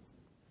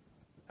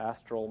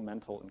 astral,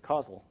 mental, and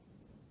causal,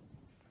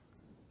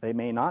 they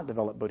may not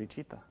develop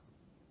bodhicitta.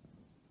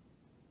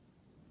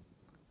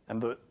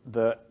 And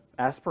the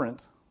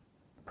aspirant,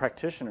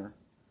 practitioner,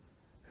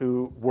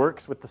 who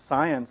works with the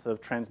science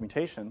of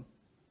transmutation,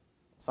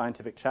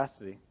 scientific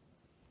chastity,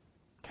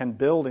 can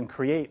build and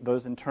create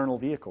those internal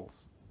vehicles,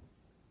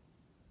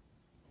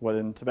 what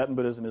in Tibetan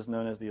Buddhism is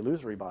known as the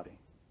illusory body.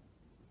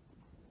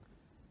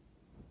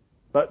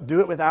 But do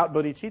it without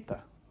bodhicitta,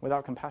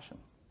 without compassion.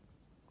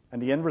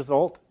 And the end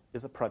result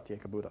is a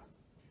pratyeka Buddha,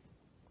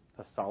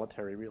 a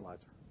solitary realizer,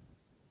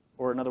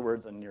 or in other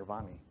words, a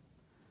nirvani.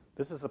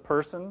 This is a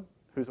person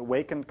who's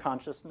awakened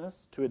consciousness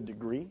to a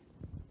degree,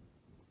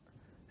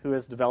 who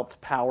has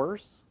developed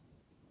powers,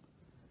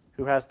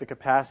 who has the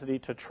capacity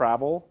to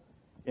travel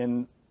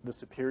in the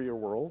superior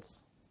worlds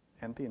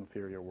and the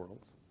inferior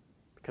worlds,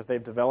 because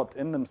they've developed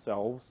in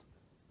themselves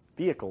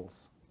vehicles,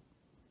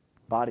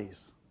 bodies,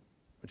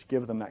 which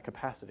give them that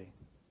capacity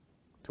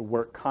to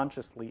work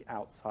consciously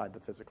outside the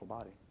physical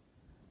body.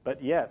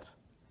 But yet,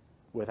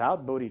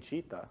 without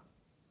bodhicitta,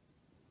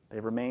 they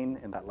remain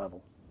in that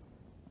level.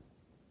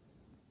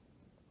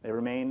 They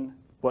remain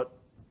what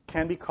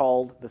can be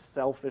called the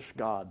selfish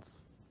gods.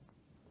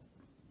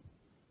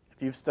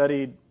 If you've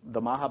studied the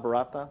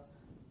Mahabharata,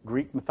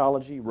 Greek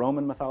mythology,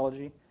 Roman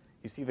mythology,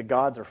 you see the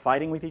gods are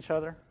fighting with each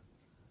other.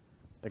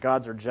 The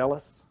gods are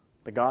jealous.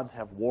 The gods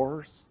have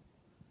wars.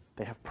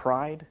 They have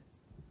pride.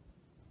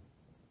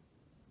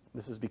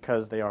 This is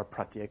because they are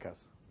pratyekas.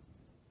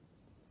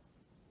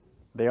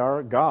 They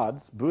are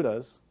gods,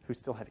 Buddhas, who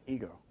still have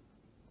ego,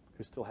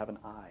 who still have an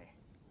I,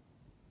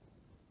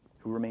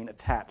 who remain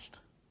attached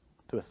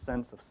to a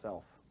sense of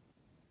self.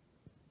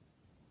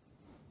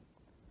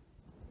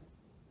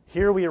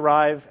 Here we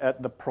arrive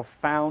at the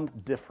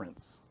profound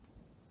difference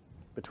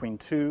between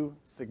two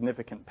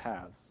significant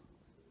paths.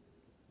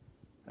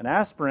 An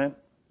aspirant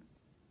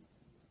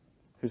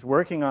who's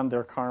working on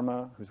their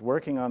karma, who's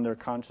working on their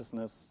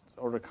consciousness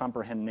in order to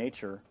comprehend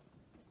nature,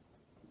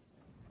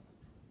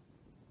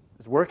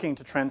 is working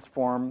to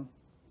transform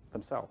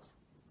themselves.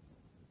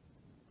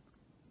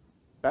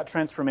 That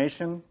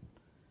transformation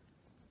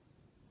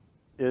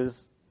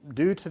is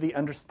due to the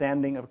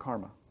understanding of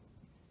karma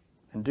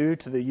and due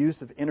to the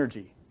use of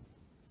energy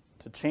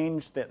to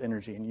change that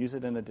energy and use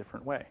it in a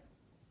different way.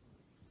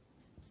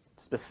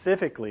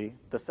 Specifically,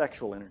 the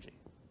sexual energy.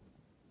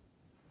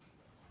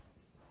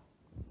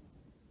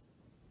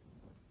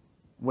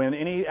 When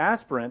any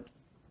aspirant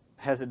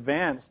has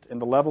advanced in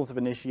the levels of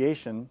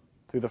initiation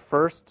through the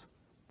first,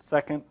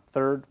 second,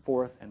 third,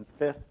 fourth, and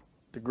fifth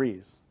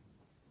degrees,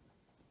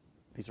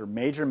 these are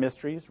major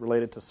mysteries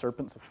related to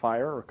serpents of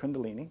fire or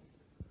kundalini.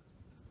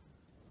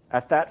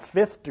 At that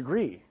fifth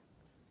degree,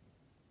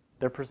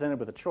 they're presented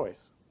with a choice.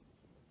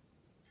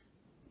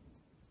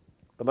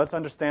 But let's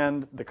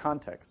understand the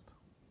context.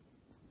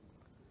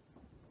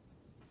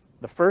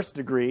 The first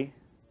degree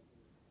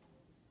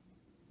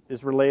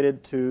is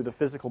related to the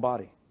physical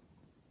body.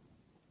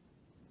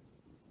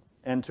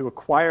 And to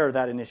acquire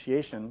that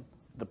initiation,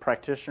 the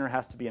practitioner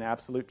has to be in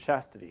absolute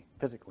chastity,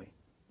 physically.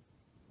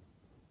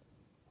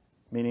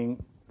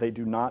 Meaning they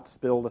do not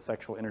spill the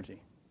sexual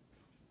energy.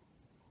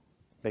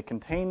 They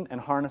contain and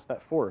harness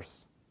that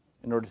force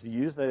in order to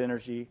use that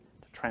energy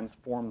to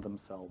transform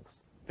themselves,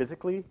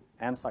 physically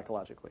and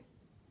psychologically,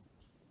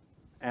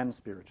 and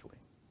spiritually.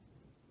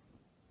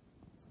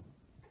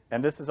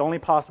 And this is only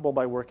possible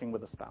by working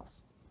with a spouse.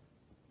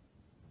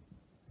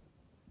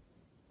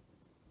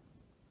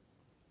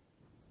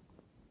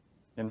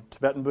 In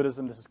Tibetan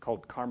Buddhism, this is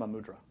called karma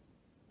mudra,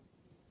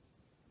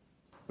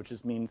 which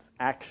means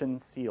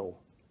action seal.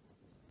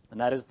 And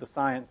that is the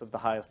science of the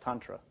highest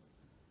tantra.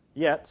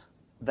 Yet,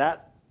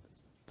 that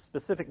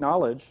specific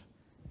knowledge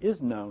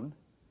is known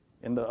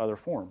in the other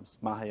forms,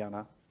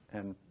 Mahayana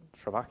and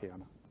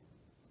Sravakayana.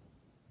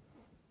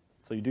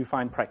 So you do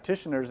find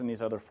practitioners in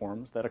these other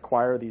forms that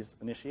acquire these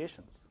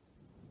initiations.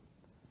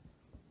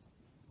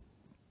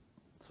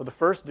 So the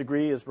first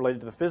degree is related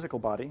to the physical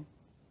body.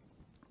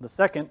 The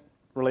second,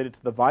 related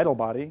to the vital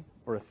body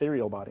or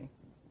ethereal body.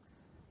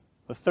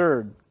 The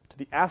third, to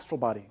the astral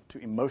body, to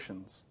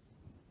emotions.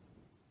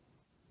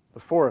 The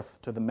fourth,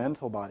 to the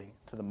mental body,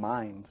 to the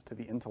mind, to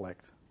the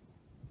intellect.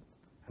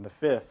 And the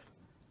fifth,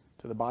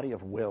 to the body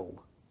of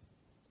will,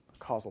 the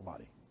causal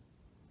body.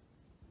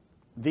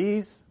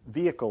 These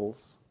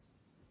vehicles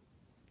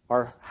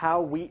are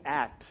how we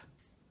act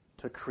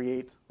to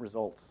create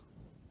results.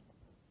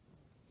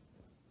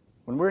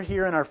 When we're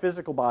here in our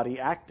physical body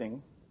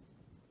acting,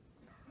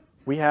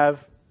 we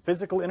have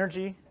physical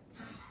energy,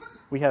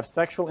 we have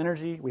sexual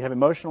energy, we have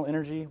emotional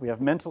energy, we have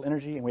mental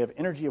energy, and we have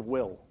energy of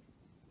will.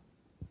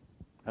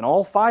 And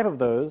all five of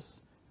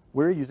those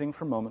we're using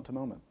from moment to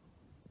moment.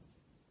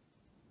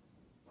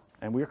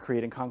 And we're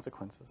creating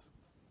consequences.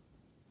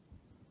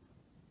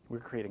 We're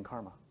creating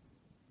karma.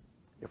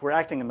 If we're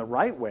acting in the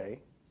right way,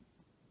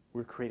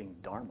 we're creating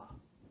dharma,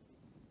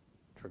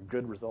 which are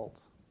good results.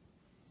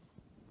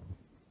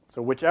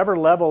 So whichever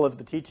level of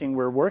the teaching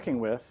we're working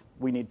with,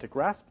 we need to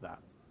grasp that.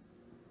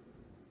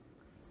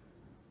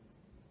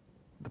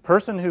 The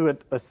person who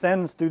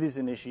ascends through these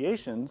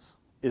initiations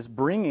is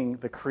bringing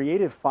the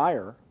creative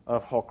fire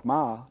of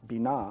Hokmah,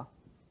 Binah,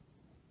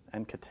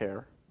 and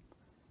Keter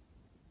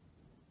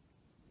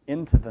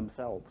into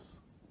themselves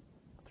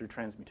through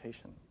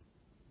transmutation.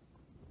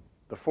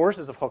 The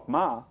forces of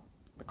Hokmah,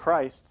 the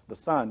Christ, the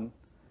Son,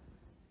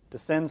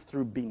 descends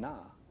through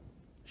Binah,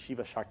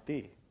 Shiva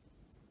Shakti,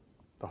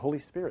 the Holy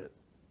Spirit,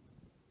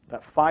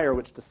 that fire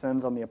which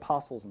descends on the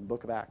apostles in the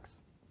book of Acts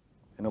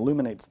and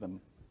illuminates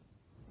them.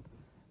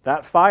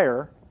 That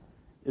fire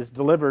is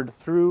delivered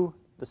through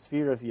the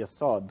sphere of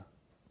Yesod,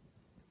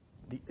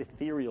 the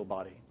ethereal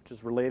body, which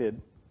is related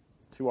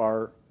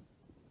to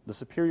the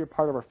superior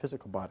part of our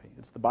physical body.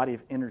 It's the body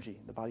of energy,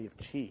 the body of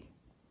chi.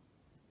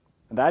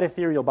 And that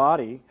ethereal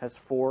body has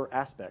 4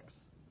 aspects.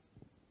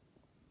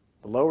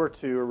 The lower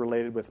 2 are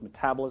related with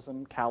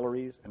metabolism,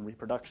 calories, and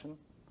reproduction,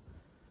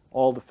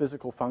 all the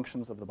physical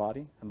functions of the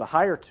body. And the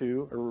higher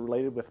 2 are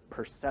related with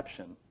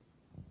perception.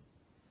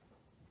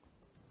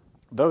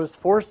 Those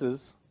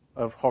forces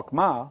of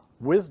Chokmah,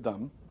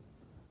 wisdom,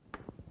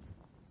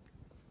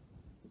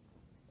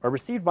 are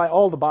received by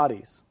all the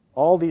bodies,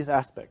 all these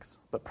aspects,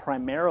 but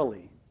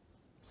primarily,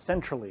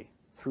 centrally,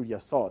 through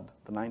Yasod,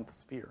 the 9th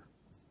sphere.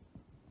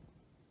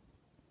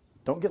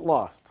 Don't get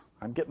lost.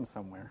 I'm getting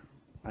somewhere.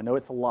 I know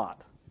it's a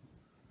lot.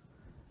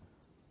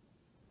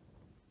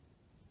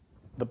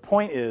 The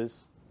point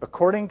is,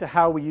 according to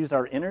how we use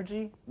our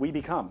energy, we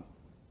become.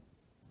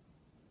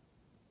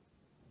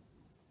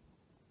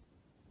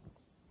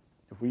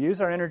 If we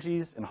use our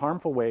energies in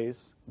harmful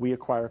ways, we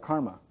acquire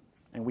karma,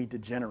 and we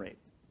degenerate.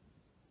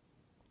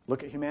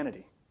 Look at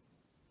humanity.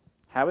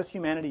 How is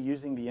humanity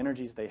using the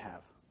energies they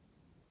have?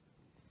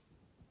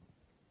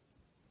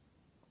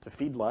 To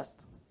feed lust,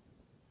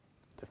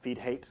 to feed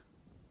hate,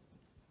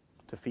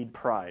 to feed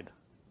pride.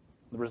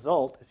 The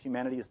result is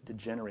humanity is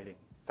degenerating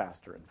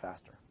faster and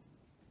faster.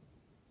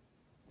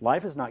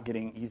 Life is not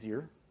getting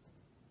easier.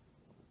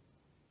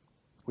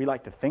 We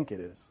like to think it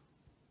is.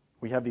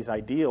 We have these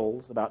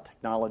ideals about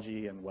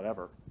technology and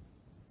whatever.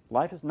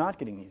 Life is not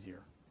getting easier.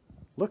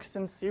 Look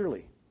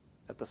sincerely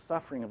at the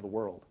suffering of the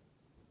world.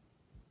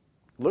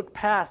 Look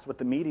past what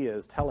the media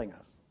is telling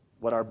us,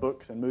 what our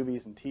books and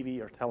movies and TV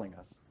are telling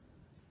us.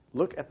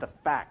 Look at the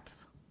facts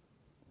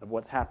of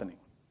what's happening.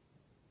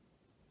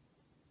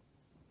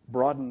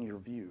 Broaden your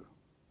view.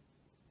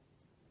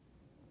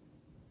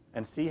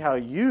 And see how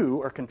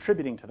you are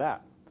contributing to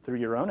that through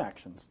your own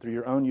actions, through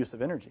your own use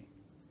of energy.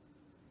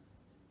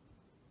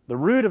 The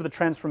root of the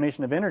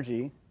transformation of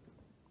energy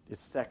is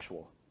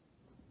sexual.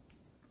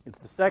 It's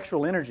the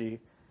sexual energy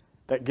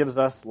that gives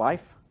us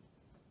life,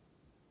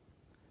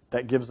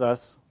 that gives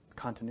us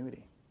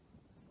continuity.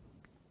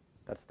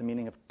 That's the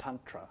meaning of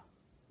Tantra,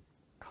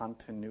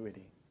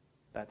 continuity,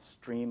 that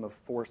stream of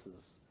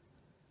forces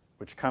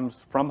which comes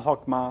from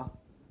Chokmah,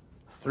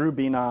 through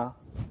Bina,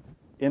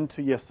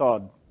 into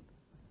Yesod,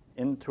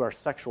 into our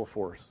sexual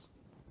force.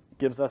 It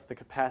gives us the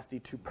capacity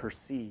to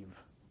perceive.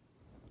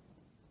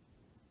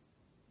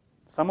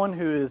 Someone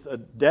who is a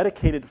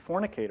dedicated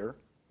fornicator,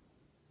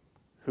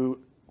 who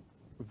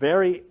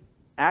very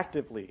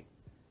actively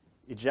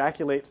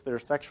ejaculates their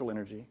sexual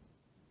energy,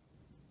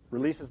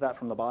 releases that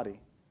from the body,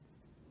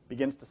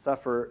 begins to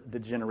suffer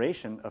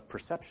degeneration of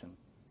perception,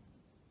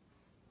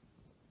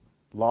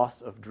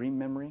 loss of dream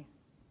memory,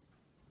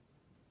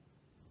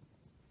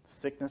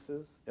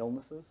 sicknesses,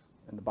 illnesses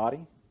in the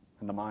body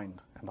and the mind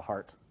and the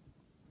heart.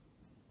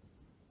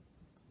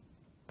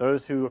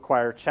 Those who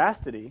acquire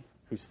chastity,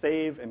 who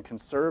save and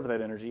conserve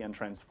that energy and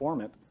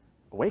transform it,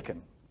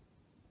 awaken.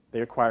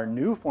 They acquire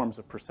new forms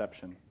of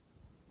perception,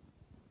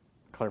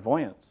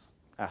 clairvoyance,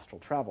 astral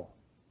travel,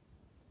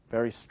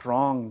 very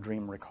strong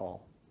dream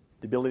recall,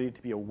 the ability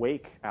to be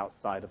awake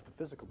outside of the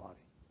physical body.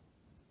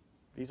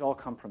 These all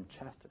come from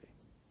chastity.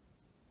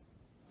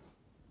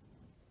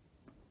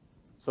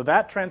 So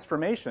that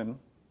transformation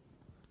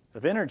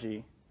of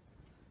energy,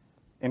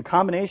 in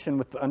combination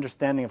with the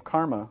understanding of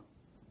karma,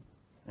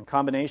 in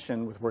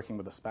combination with working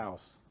with a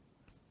spouse,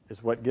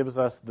 is what gives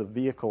us the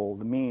vehicle,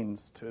 the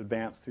means to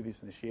advance through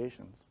these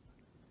initiations.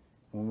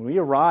 When we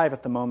arrive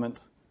at the moment,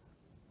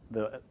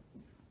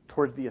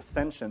 towards the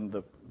ascension,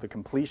 the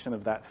completion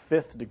of that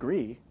 5th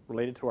degree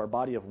related to our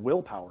body of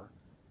willpower,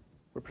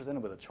 we're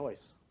presented with a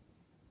choice.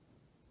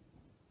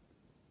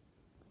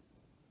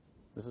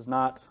 This is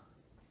not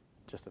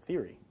just a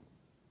theory.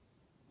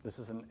 This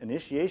is an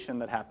initiation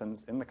that happens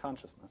in the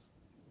consciousness.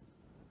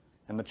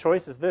 And the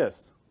choice is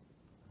this.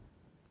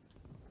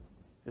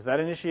 Is that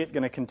initiate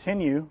going to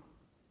continue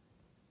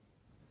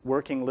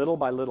working little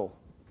by little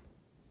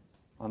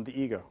on the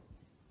ego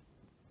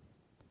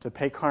to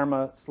pay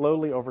karma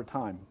slowly over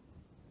time,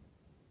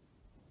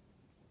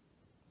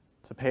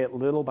 to pay it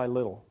little by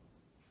little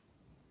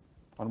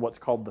on what's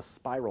called the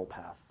spiral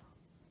path,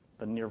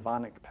 the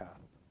nirvanic path,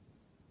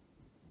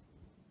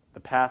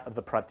 the path of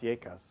the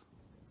pratyekas?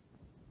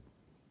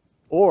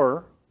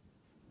 Or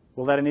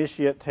will that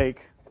initiate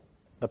take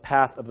the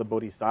path of the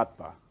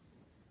Bodhisattva,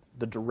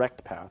 the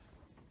direct path?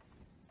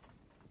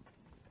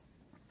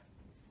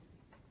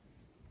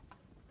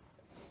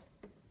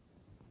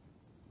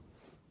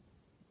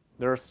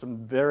 There are some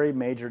very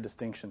major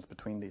distinctions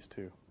between these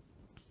two.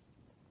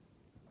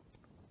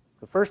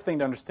 The first thing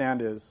to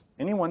understand is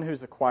anyone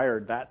who's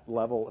acquired that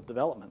level of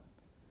development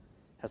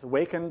has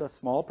awakened a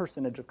small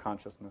percentage of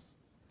consciousness,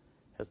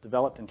 has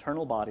developed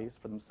internal bodies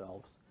for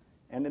themselves,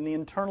 and in the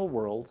internal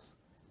worlds,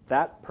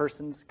 that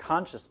person's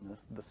consciousness,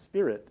 the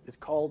spirit, is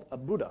called a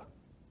Buddha.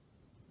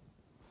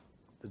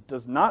 It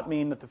does not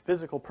mean that the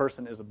physical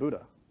person is a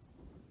Buddha.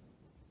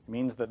 It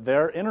means that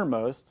their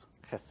innermost,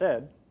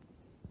 chesed,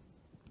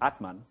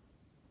 Atman,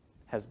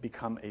 has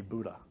become a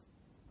Buddha,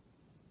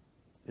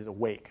 is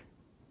awake,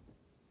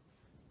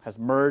 has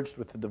merged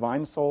with the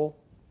divine soul,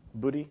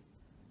 Buddhi,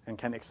 and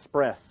can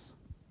express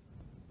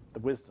the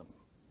wisdom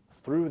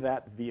through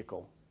that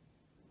vehicle,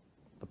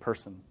 the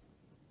person,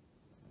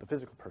 the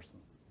physical person.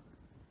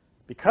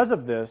 Because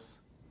of this,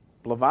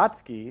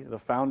 Blavatsky, the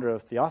founder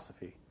of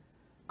Theosophy,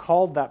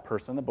 called that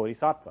person a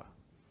Bodhisattva.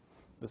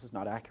 This is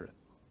not accurate.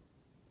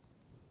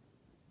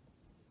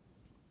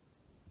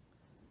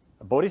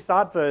 A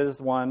Bodhisattva is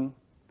one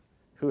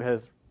who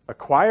has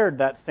acquired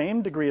that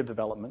same degree of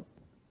development,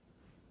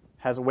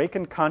 has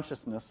awakened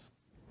consciousness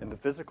in the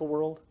physical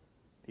world,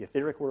 the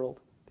etheric world,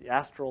 the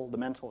astral, the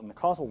mental, and the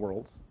causal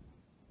worlds.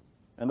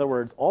 In other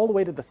words, all the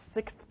way to the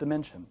sixth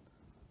dimension,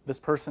 this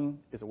person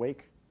is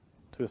awake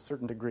to a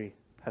certain degree,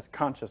 has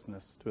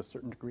consciousness to a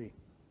certain degree.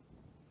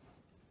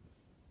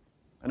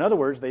 In other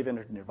words, they've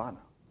entered nirvana.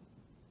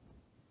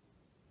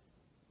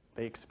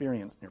 They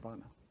experienced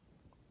nirvana.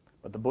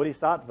 But the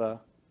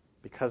Bodhisattva,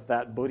 because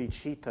that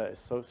Bodhichitta is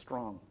so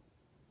strong,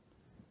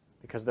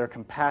 because their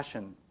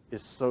compassion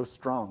is so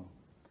strong,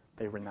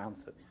 they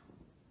renounce it.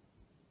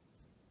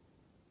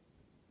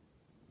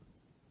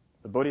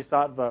 The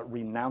Bodhisattva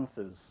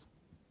renounces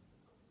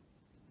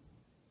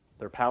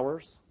their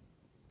powers,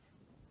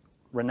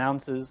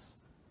 renounces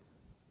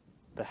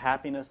the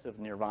happiness of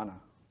nirvana,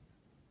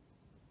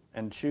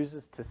 and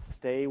chooses to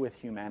stay with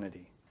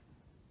humanity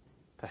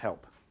to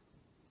help.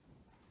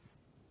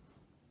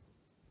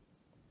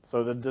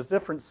 So the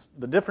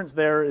difference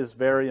there is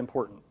very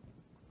important.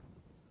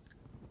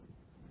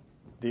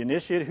 The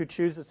initiate who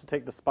chooses to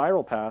take the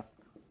spiral path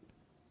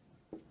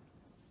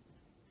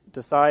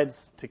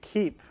decides to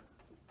keep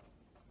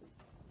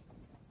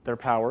their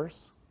powers,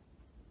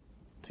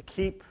 to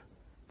keep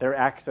their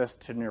access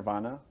to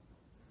nirvana,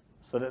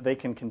 so that they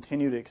can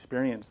continue to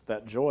experience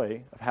that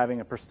joy of having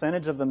a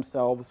percentage of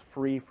themselves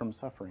free from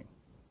suffering.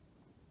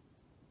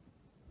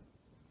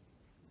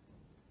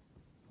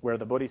 Where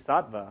the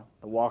Bodhisattva,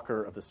 the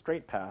walker of the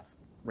straight path,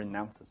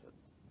 renounces it.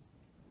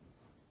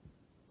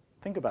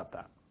 Think about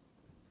that.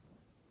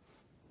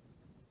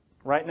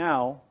 Right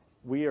now,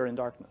 we are in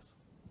darkness.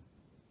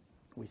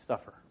 We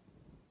suffer.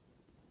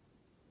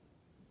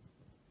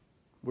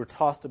 We're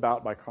tossed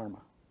about by karma.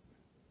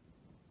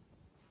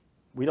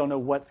 We don't know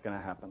what's going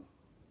to happen.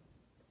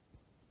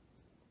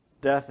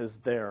 Death is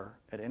there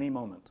at any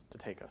moment to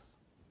take us.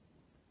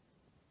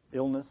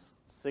 Illness,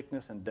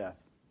 sickness, and death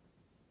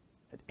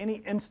at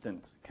any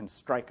instant can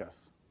strike us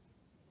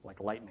like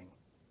lightning.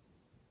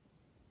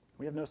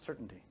 We have no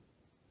certainty.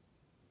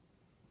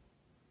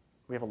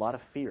 We have a lot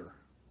of fear,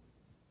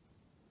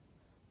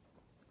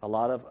 a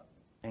lot of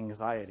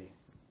anxiety.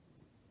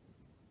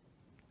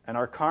 And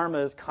our karma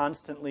is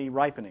constantly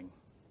ripening.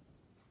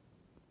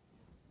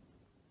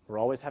 We're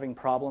always having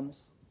problems.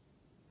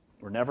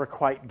 We're never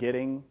quite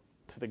getting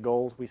to the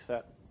goals we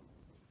set.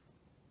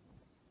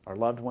 Our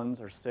loved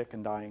ones are sick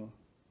and dying,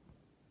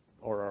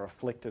 or are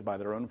afflicted by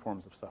their own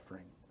forms of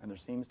suffering, and there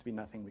seems to be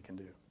nothing we can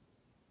do.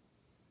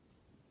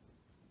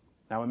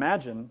 Now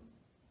imagine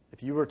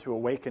if you were to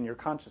awaken your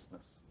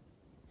consciousness,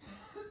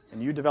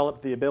 and you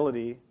developed the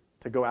ability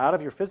to go out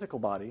of your physical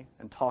body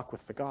and talk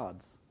with the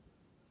gods,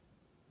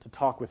 to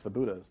talk with the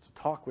Buddhas, to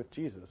talk with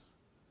Jesus,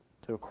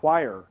 to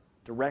acquire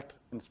direct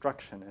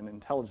instruction and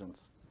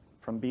intelligence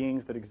from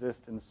beings that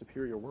exist in the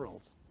superior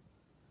worlds,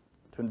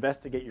 to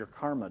investigate your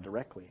karma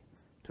directly,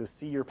 to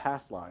see your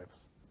past lives,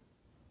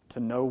 to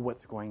know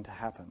what's going to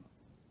happen.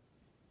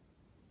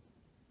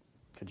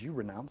 Could you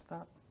renounce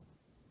that?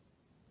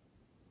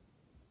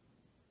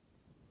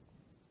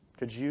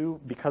 Could you,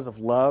 because of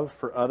love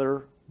for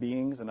other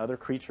beings and other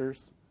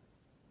creatures,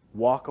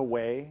 walk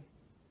away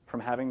from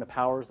having the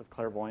powers of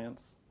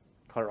clairvoyance,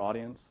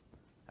 clairaudience,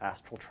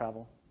 astral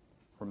travel,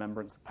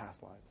 remembrance of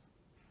past lives?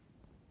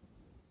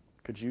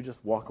 Could you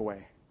just walk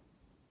away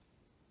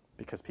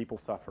because people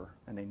suffer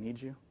and they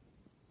need you?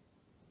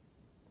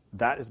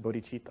 That is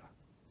bodhicitta.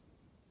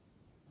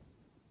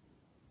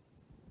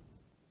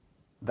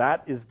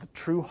 That is the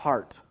true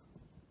heart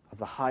of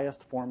the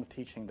highest form of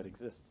teaching that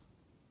exists.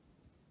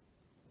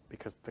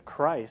 Because the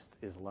Christ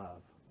is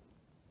love.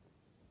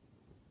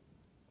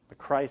 The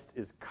Christ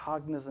is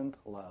cognizant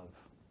love,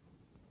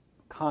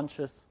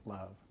 conscious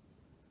love,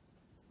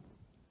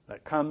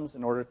 that comes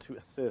in order to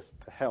assist,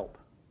 to help,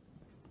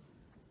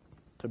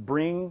 to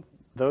bring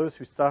those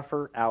who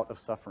suffer out of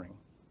suffering.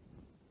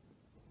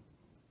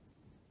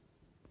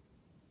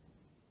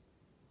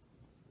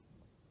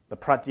 The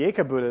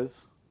Pratyeka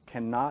Buddhas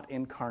cannot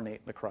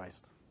incarnate the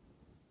Christ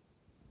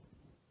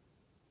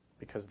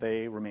because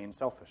they remain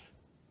selfish.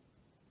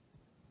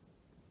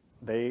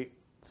 They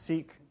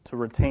seek to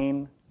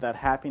retain that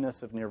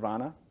happiness of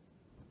nirvana,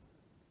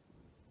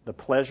 the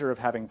pleasure of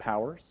having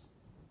powers,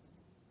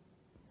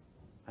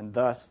 and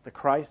thus the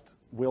Christ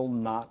will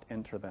not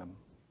enter them.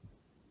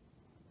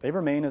 They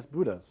remain as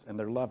Buddhas in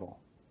their level,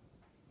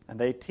 and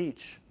they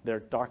teach their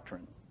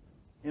doctrine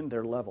in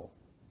their level.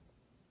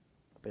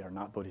 They are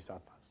not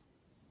bodhisattvas.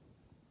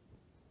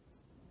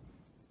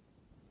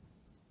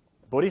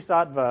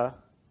 Bodhisattva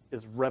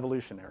is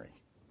revolutionary.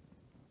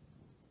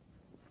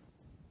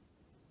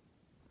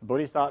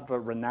 Bodhisattva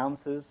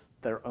renounces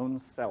their own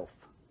self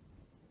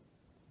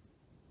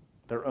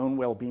their own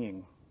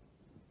well-being,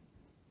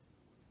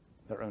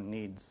 their own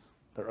needs,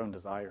 their own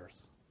desires,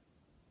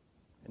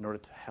 in order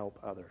to help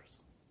others.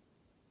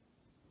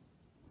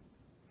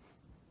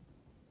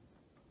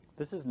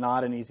 This is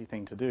not an easy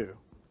thing to do,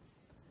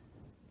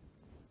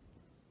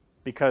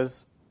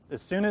 because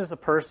as soon as a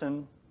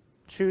person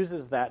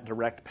chooses that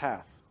direct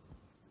path,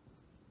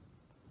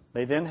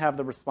 they then have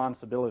the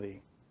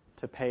responsibility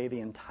to pay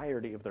the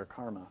entirety of their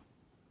karma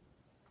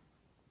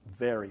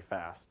very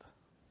fast.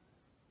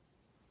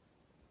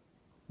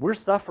 We're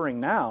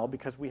suffering now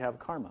because we have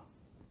karma.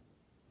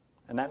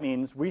 And that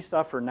means we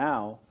suffer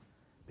now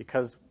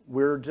because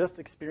we're just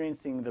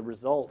experiencing the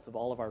results of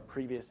all of our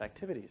previous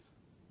activities.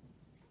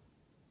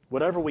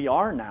 Whatever we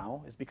are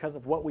now is because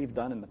of what we've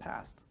done in the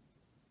past.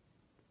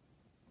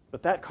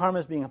 But that karma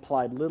is being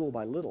applied little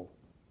by little,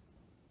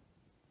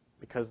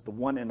 because the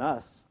one in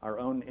us, our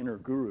own inner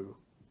guru,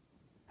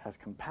 has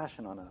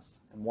compassion on us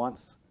and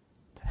wants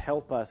to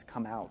help us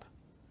come out.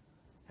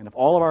 And if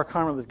all of our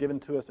karma was given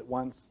to us at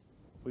once,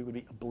 we would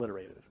be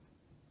obliterated.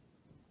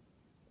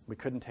 We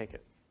couldn't take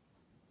it.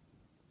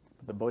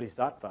 But the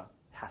Bodhisattva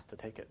has to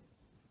take it.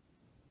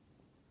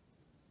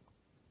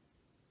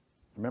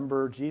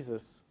 Remember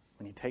Jesus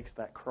when he takes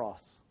that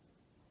cross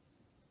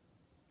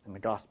in the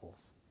Gospels,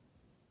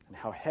 and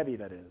how heavy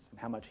that is, and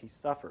how much he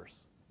suffers.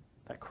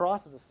 That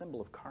cross is a symbol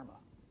of karma.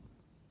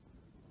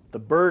 The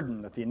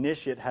burden that the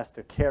initiate has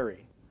to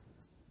carry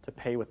to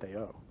pay what they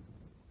owe.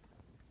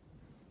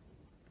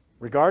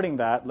 Regarding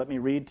that, let me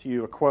read to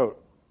you a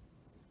quote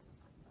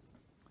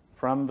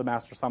from the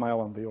Master Samael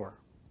Aun Weor.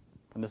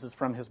 And this is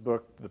from his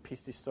book, The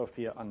Pistis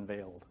Sophia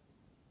Unveiled.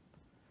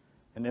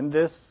 And in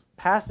this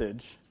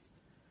passage,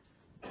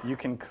 you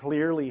can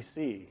clearly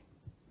see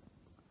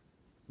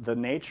the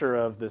nature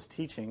of this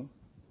teaching,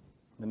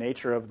 the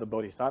nature of the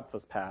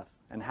Bodhisattva's path,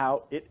 and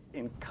how it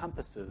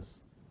encompasses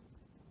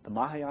the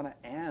Mahayana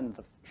and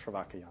the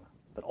Shravakayana.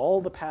 That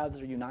all the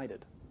paths are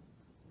united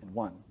in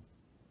one.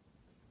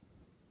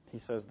 He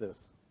says this: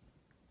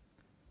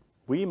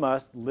 we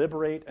must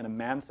liberate and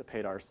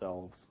emancipate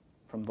ourselves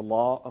from the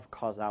law of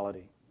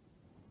causality.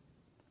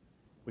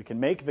 We can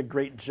make the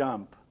great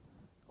jump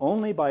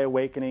only by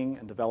awakening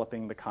and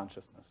developing the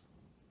consciousness.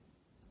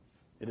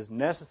 It is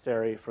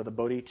necessary for the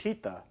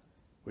Bodhichitta,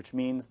 which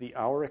means the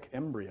auric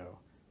embryo,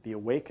 the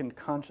awakened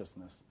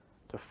consciousness,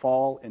 to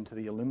fall into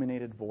the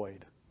illuminated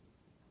void.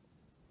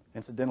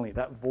 Incidentally,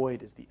 that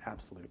void is the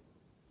absolute,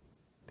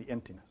 the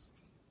emptiness.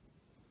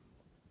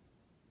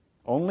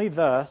 Only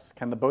thus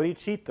can the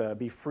Bodhichitta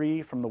be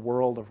free from the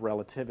world of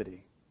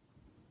relativity.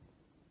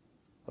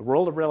 The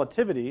world of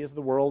relativity is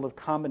the world of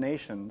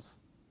combinations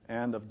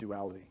and of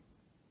duality.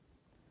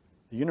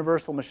 The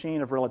universal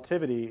machine of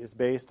relativity is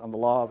based on the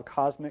law of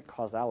cosmic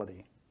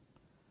causality.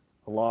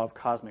 The law of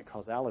cosmic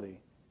causality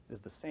is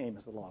the same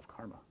as the law of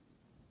karma.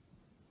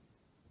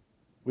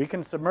 We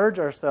can submerge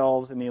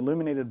ourselves in the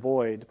illuminated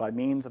void by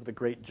means of the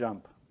great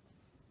jump.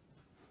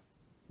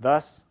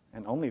 Thus,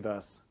 and only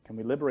thus, can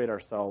we liberate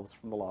ourselves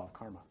from the law of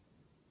karma.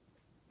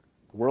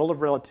 The world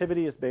of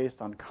relativity is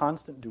based on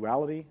constant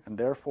duality and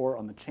therefore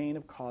on the chain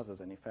of causes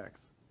and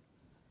effects.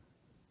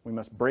 We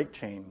must break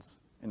chains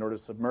in order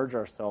to submerge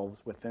ourselves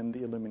within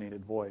the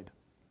illuminated void.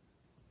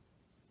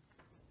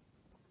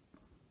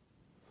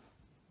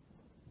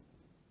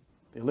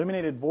 The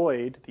illuminated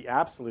void, the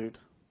absolute,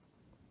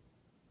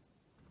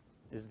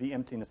 is the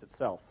emptiness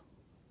itself.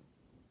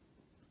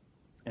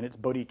 And it's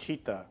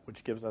bodhicitta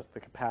which gives us the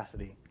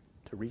capacity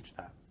to reach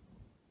that.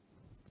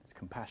 It's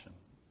compassion.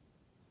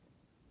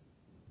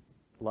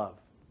 Love.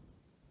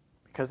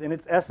 Because in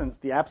its essence,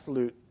 the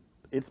absolute,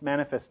 its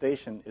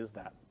manifestation is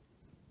that.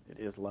 It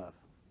is love.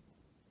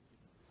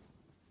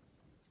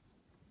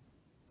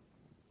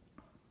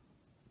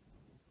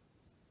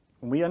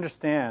 When we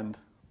understand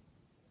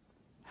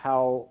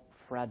how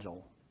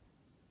fragile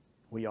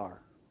we are,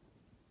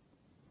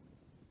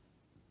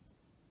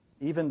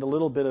 even the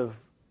little bit of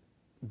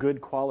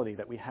good quality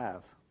that we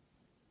have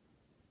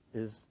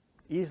is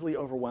easily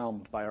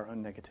overwhelmed by our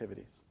own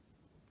negativities.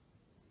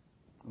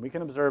 And we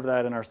can observe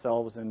that in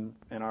ourselves in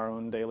our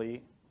own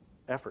daily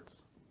efforts.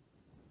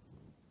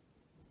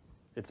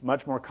 It's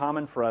much more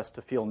common for us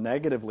to feel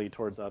negatively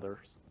towards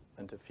others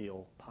than to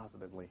feel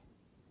positively,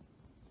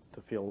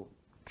 to feel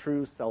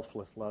true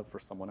selfless love for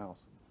someone else.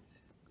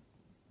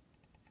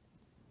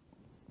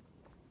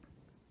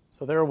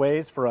 So there are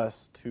ways for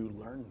us to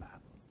learn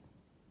that,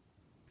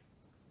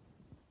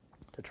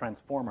 to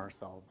transform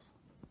ourselves.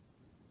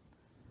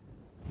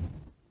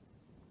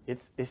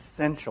 It's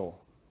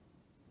essential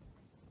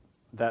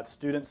that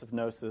students of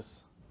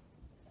Gnosis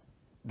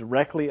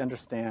directly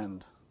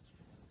understand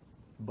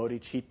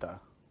bodhicitta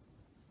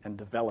and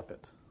develop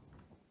it.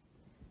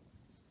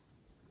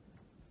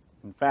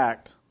 In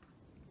fact,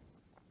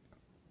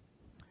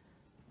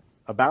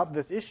 about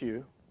this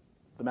issue,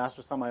 the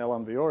Master Samael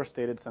Aun Weor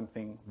stated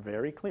something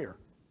very clear.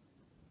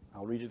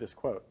 I'll read you this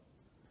quote.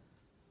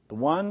 The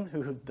one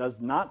who does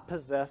not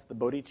possess the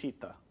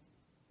bodhicitta,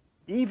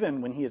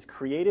 even when he has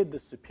created the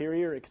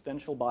superior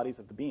extensional bodies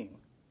of the being,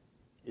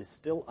 is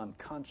still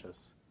unconscious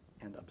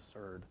and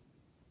absurd.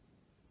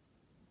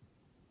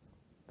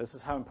 This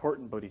is how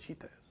important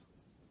bodhicitta is.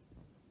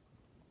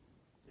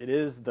 It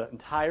is the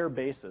entire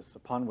basis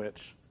upon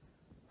which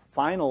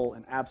final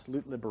and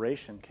absolute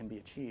liberation can be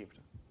achieved.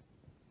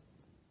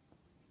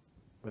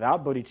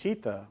 Without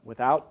bodhicitta,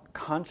 without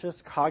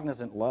conscious,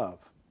 cognizant love,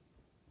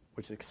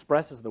 which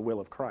expresses the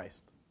will of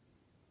Christ,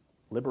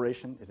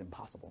 liberation is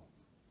impossible.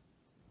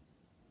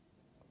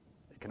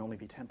 It can only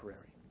be temporary.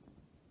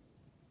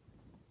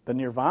 The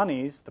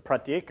nirvanis, the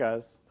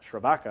pratyekas, the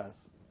shravakas,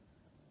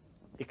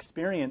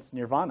 experience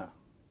nirvana.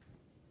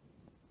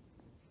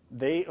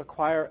 They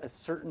acquire a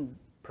certain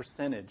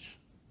percentage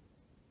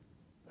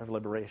of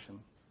liberation.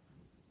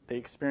 They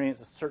experience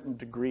a certain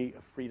degree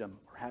of freedom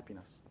or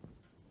happiness.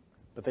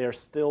 But they are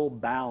still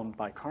bound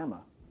by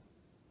karma.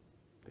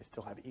 They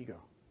still have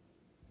ego.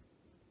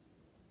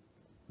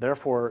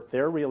 Therefore,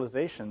 their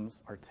realizations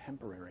are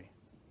temporary.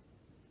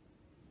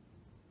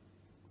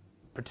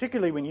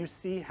 Particularly when you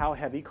see how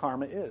heavy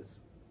karma is,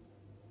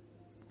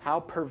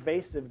 how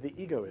pervasive the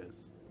ego is.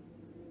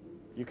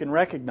 You can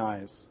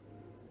recognize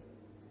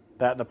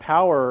that the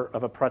power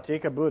of a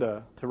pratyeka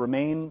Buddha to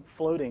remain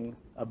floating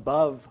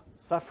above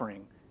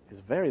suffering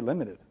is very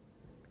limited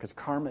because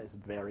karma is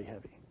very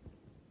heavy.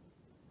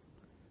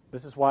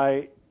 This is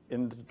why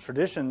in the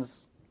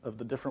traditions of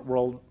the different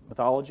world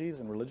mythologies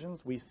and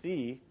religions, we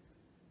see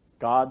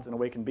gods and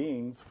awakened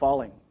beings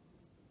falling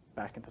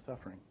back into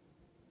suffering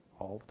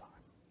all the time.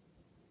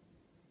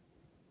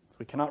 So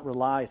we cannot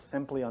rely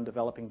simply on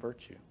developing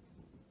virtue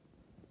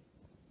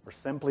or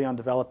simply on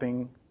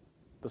developing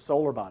the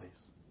solar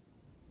bodies.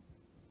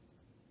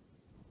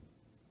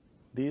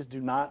 These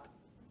do not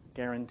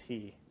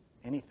guarantee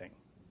anything,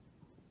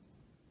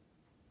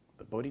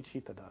 but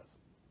bodhicitta does.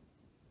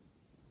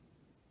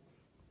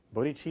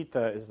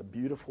 Bodhicitta is a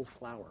beautiful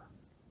flower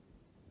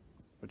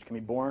which can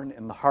be born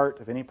in the heart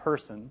of any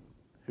person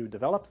who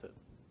develops it.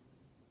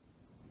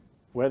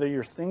 Whether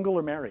you're single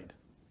or married,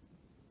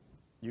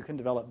 you can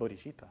develop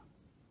bodhicitta.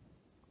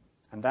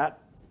 And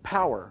that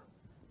power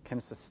can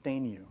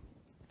sustain you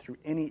through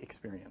any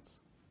experience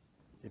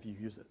if you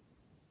use it.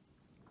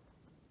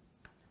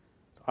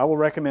 So I will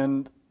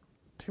recommend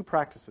 2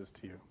 practices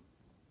to you.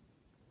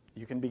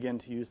 You can begin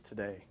to use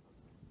today.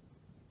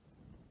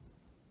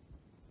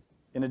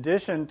 In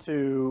addition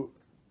to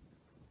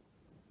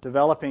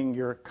developing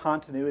your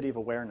continuity of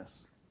awareness,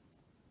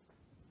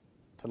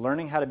 to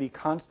learning how to be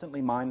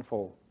constantly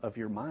mindful of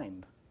your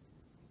mind,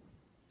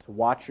 to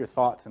watch your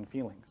thoughts and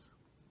feelings.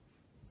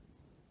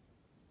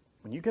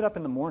 When you get up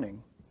in the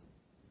morning,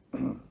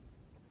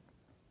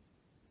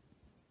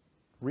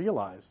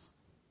 realize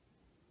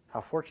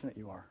how fortunate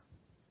you are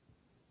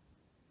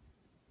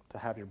to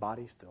have your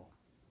body still.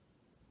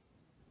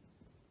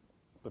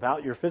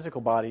 Without your physical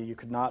body, you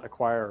could not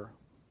acquire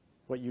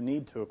what you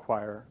need to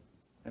acquire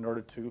in order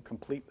to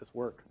complete this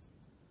work.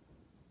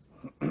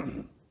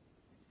 And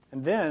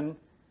then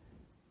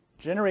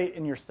generate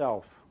in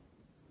yourself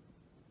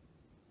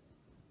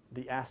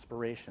the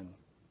aspiration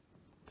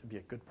to be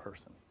a good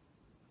person,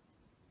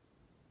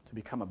 to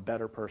become a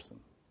better person,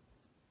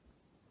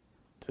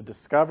 to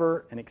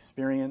discover and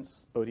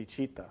experience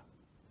bodhicitta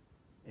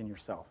in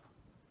yourself.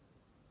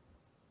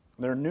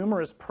 There are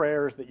numerous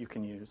prayers that you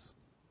can use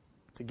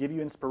to give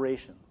you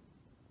inspiration,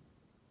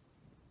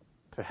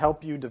 to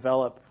help you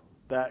develop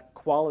that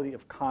quality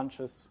of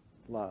conscious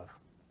love.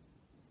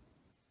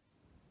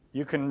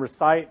 You can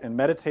recite and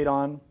meditate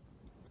on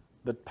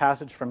the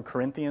passage from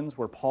Corinthians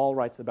where Paul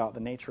writes about the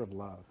nature of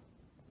love.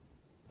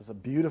 It's a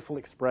beautiful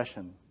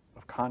expression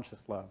of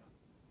conscious love.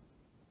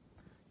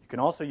 You can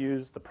also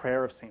use the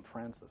prayer of St.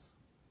 Francis,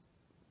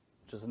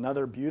 which is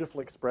another beautiful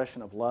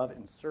expression of love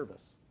and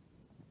service.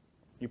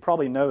 You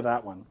probably know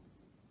that one.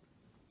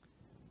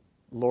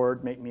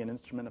 Lord, make me an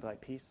instrument of thy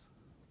peace.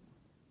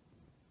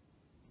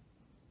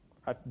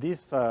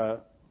 These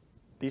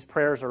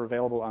prayers are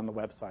available on the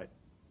website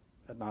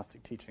at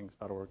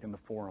gnosticteachings.org in the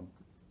forum.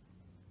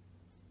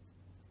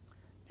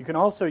 You can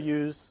also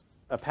use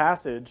a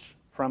passage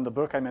from the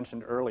book I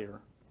mentioned earlier,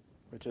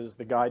 which is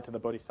the Guide to the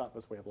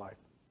Bodhisattva's Way of Life.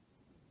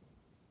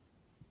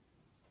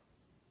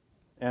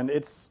 And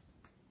it's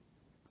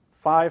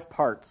 5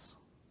 parts.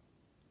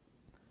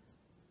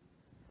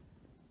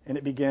 And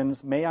it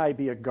begins, may I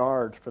be a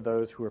guard for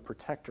those who are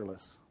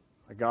protectorless,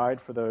 a guide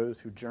for those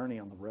who journey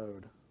on the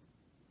road.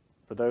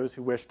 For those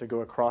who wish to go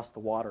across the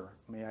water,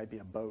 may I be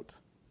a boat,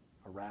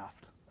 a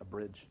raft, a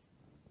bridge.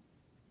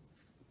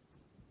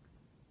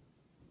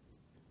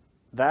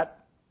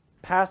 That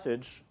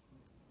passage,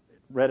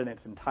 read in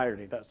its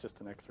entirety, that's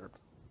just an excerpt,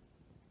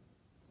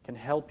 can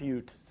help you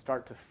to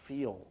start to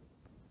feel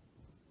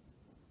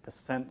the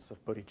sense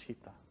of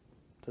bodhicitta,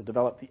 to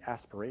develop the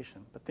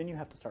aspiration. But then you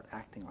have to start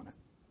acting on it.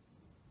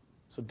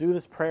 So do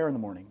this prayer in the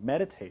morning.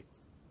 Meditate.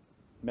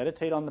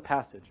 Meditate on the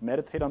passage.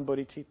 Meditate on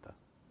bodhicitta.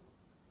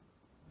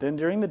 Then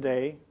during the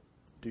day,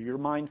 do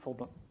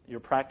your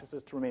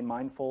practices to remain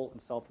mindful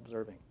and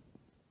self-observing.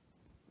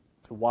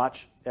 To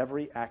watch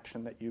every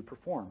action that you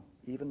perform,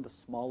 even the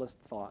smallest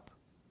thought.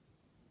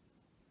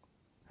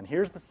 And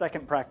here's the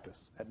second practice.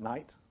 At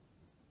night,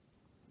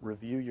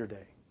 review your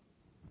day.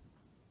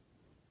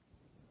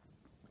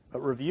 But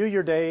review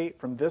your day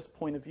from this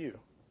point of view.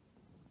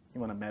 You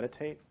want to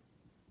meditate,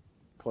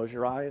 close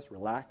your eyes,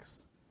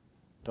 relax,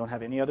 don't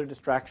have any other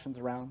distractions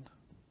around,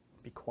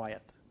 be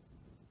quiet.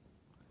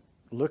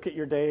 Look at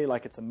your day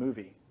like it's a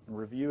movie and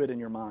review it in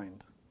your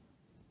mind.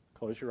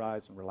 Close your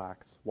eyes and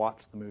relax.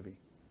 Watch the movie.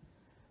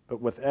 But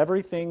with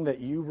everything that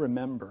you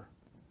remember,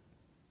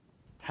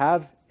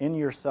 have in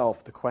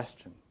yourself the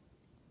question,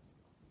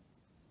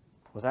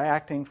 was I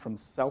acting from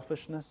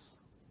selfishness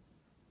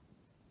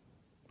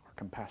or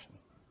compassion?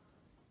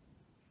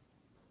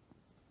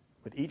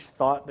 With each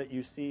thought that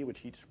you see,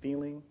 with each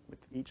feeling, with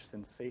each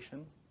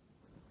sensation,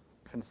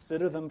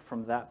 consider them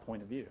from that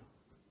point of view.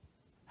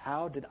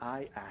 How did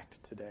I act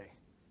today?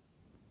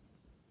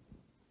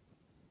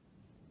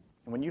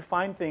 And when you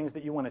find things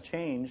that you want to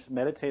change,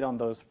 meditate on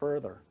those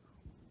further.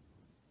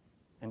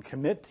 And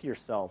commit to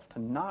yourself to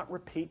not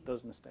repeat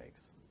those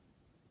mistakes.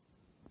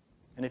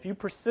 And if you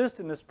persist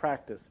in this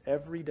practice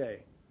every day,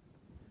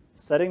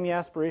 setting the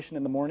aspiration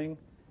in the morning,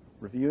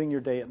 reviewing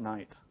your day at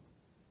night,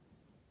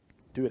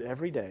 do it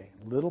every day,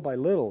 little by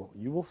little,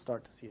 you will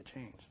start to see a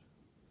change.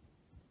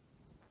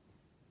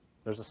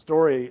 There's a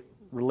story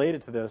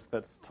related to this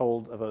that's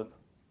told of a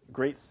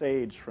great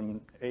sage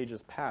from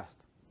ages past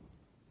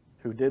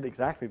who did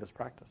exactly this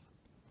practice.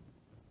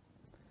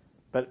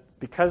 But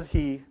because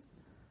he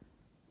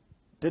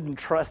didn't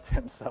trust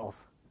himself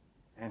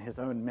and his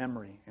own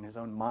memory and his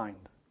own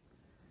mind,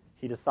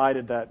 he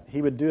decided that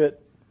he would do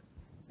it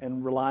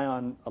and rely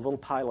on a little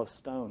pile of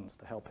stones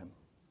to help him.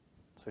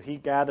 So he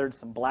gathered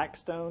some black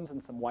stones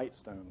and some white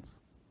stones.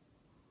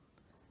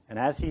 And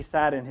as he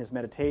sat in his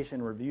meditation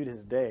and reviewed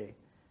his day,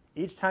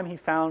 each time he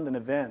found an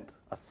event,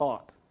 a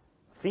thought,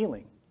 a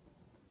feeling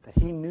that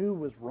he knew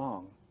was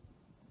wrong,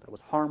 that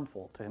was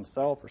harmful to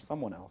himself or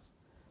someone else,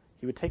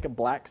 he would take a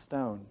black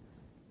stone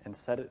and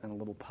set it in a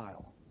little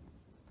pile.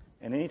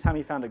 And anytime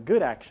he found a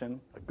good action,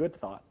 a good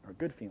thought, or a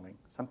good feeling,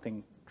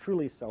 something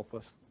truly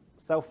selfless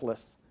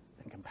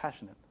and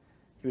compassionate,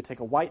 he would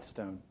take a white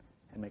stone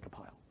and make a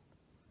pile.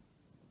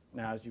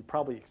 Now, as you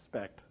probably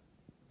expect,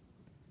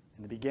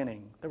 in the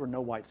beginning, there were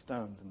no white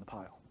stones in the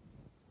pile.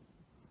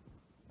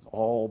 It was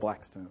all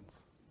black stones.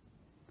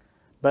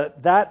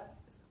 But that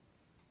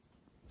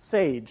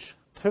sage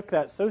took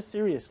that so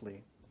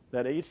seriously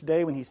that each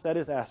day when he set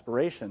his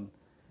aspiration,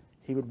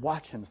 he would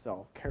watch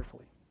himself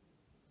carefully.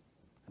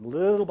 And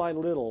little by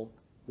little,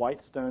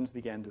 white stones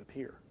began to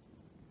appear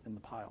in the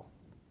pile,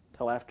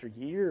 till after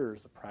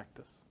years of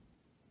practice,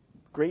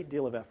 great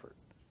deal of effort,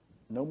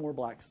 no more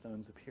black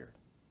stones appeared.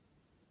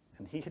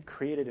 And he had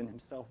created in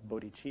himself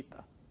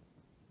Bodhichitta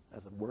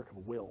as a work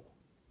of will.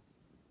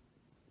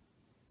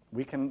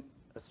 We can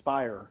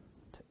aspire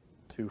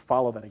to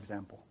follow that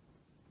example.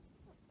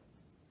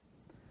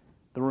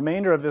 The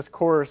remainder of this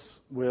course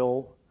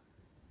will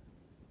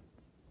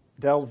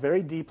delve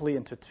very deeply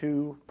into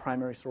two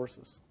primary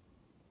sources.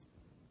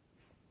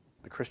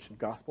 The Christian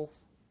Gospels,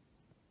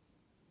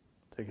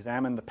 to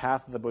examine the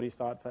path of the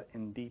Bodhisattva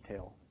in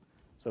detail.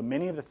 So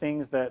many of the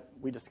things that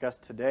we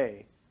discussed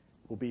today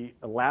will be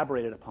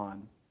elaborated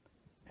upon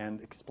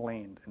and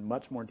explained in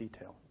much more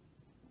detail.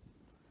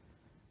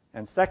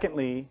 And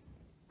secondly,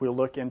 we'll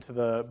look into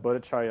the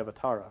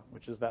Bodhicharyavatara,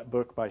 which is that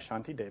book by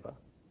Shantideva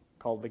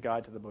called The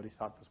Guide to the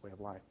Bodhisattva's Way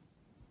of Life.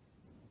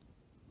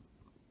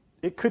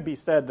 It could be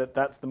said that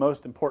that's the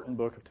most important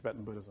book of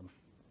Tibetan Buddhism.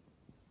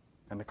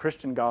 And the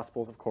Christian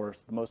Gospels, of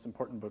course, the most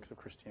important books of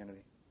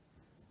Christianity.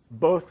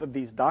 Both of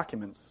these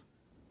documents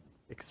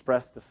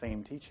express the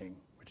same teaching,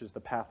 which is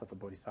the path of the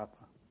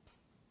Bodhisattva.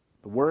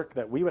 The work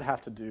that we would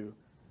have to do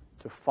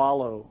to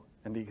follow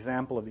in the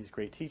example of these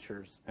great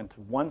teachers and to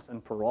once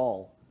and for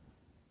all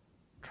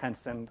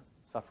transcend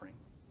suffering.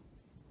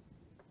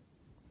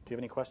 Do you have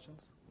any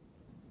questions?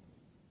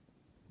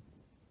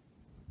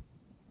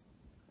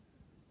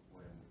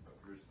 When a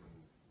person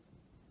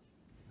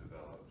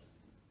develops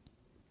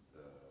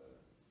the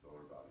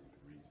solar body,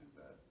 reaches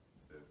that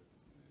fifth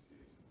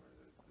initiation where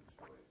there's the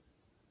choice,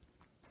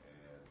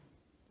 and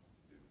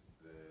if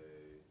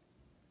they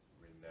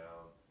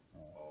renounce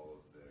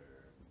all of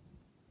their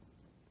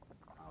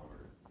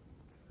powers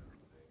and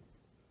everything,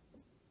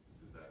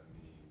 does that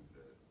mean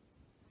that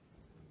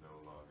they're no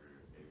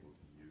longer able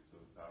to use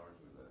those powers,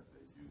 or that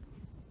they use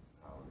those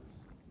powers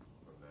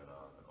from then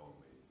on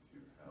only to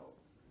help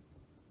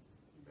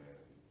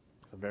humanity?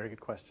 It's a very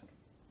good question.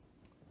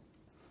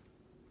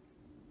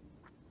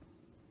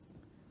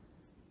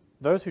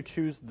 Those who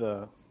choose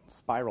the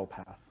spiral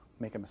path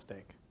make a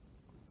mistake.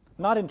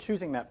 Not in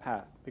choosing that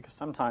path, because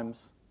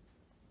sometimes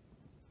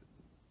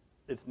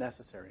it's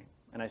necessary.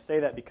 And I say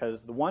that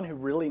because the one who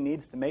really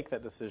needs to make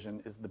that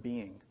decision is the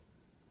being,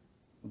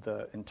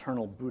 the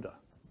internal Buddha,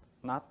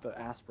 not the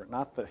aspirant,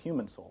 not the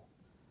human soul.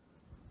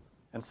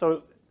 And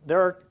so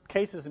there are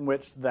cases in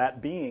which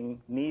that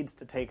being needs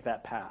to take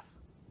that path.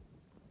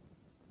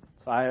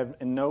 So I have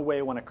in no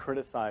way want to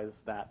criticize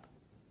that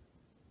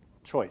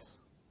choice.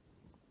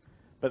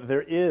 But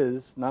there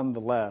is,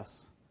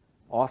 nonetheless,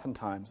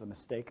 oftentimes a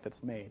mistake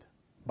that's made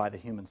by the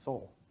human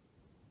soul,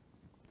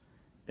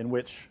 in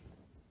which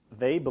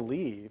they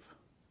believe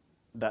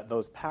that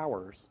those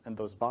powers and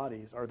those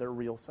bodies are their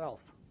real self.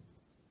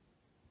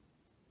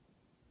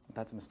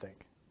 That's a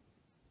mistake,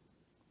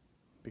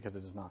 because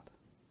it is not.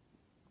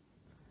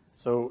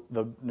 So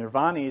the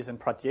nirvanis and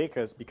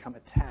pratyekas become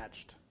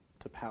attached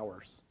to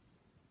powers,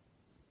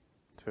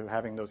 to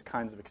having those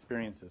kinds of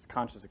experiences,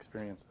 conscious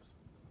experiences.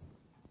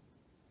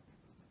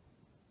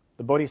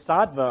 The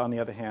bodhisattva, on the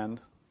other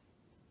hand,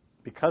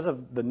 because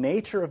of the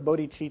nature of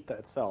bodhicitta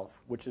itself,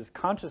 which is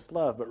conscious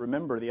love, but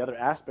remember the other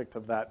aspect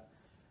of that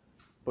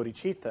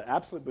bodhicitta,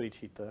 absolute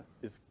bodhicitta,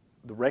 is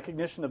the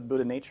recognition of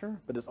Buddha nature,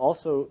 but is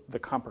also the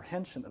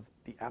comprehension of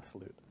the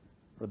absolute,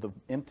 or the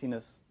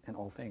emptiness in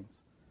all things.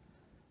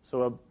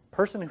 So a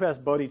person who has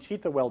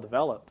bodhicitta well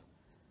developed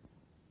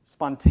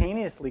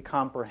spontaneously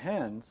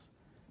comprehends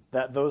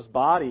that those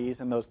bodies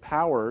and those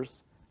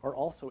powers are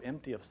also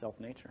empty of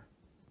self-nature.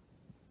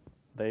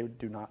 They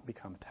do not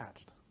become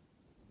attached.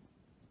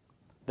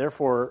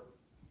 Therefore,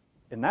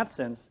 in that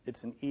sense,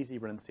 it's an easy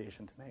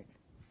renunciation to make.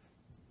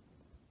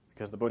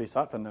 Because the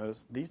bodhisattva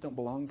knows, these don't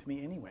belong to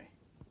me anyway.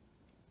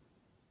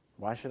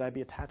 Why should I be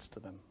attached to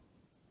them?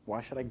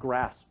 Why should I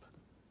grasp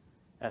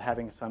at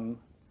having some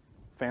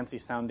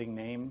fancy-sounding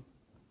name,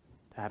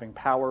 to having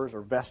powers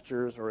or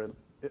vestures or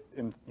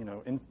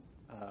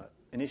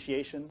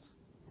initiations?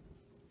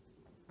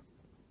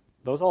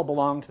 Those all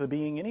belong to the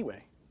being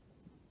anyway.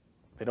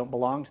 They don't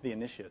belong to the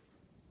initiate.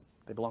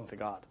 They belong to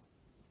God.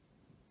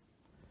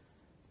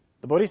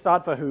 The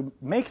bodhisattva who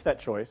makes that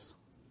choice,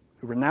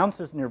 who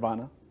renounces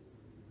nirvana,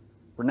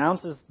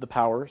 renounces the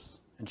powers,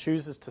 and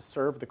chooses to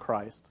serve the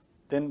Christ,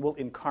 then will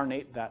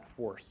incarnate that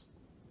force.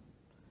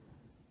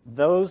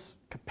 Those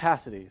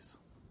capacities,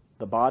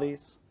 the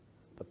bodies,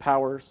 the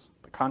powers,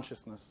 the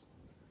consciousness,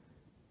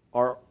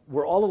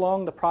 were all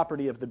along the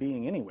property of the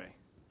being anyway.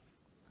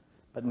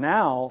 But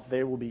now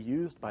they will be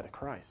used by the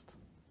Christ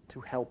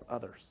to help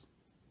others.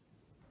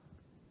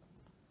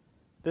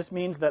 This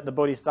means that the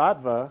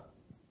bodhisattva,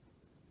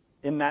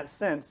 in that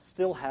sense,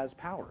 still has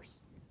powers,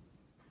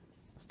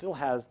 still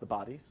has the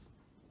bodies,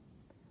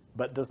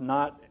 but does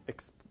not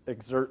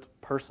exert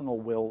personal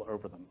will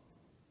over them.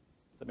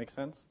 Does that make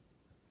sense?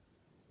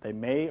 They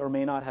may or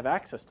may not have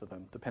access to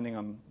them, depending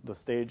on the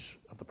stage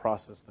of the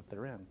process that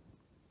they're in.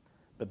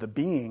 But the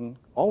being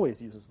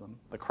always uses them.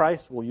 The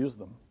Christ will use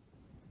them,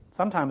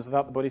 sometimes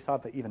without the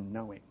bodhisattva even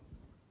knowing.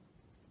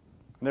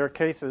 And there are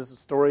cases,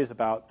 stories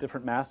about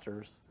different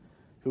masters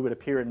who would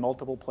appear in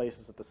multiple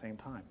places at the same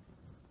time,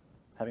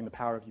 having the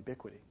power of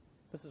ubiquity.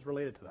 This is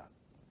related to that.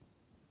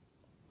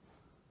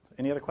 So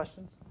any other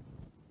questions?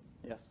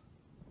 Yes?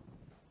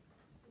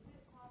 Is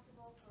it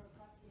possible for a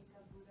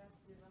Pratyeka Buddha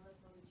to develop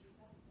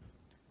bodhicitta?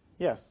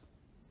 Yes.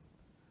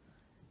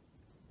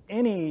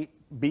 Any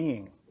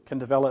being can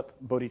develop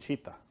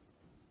bodhicitta.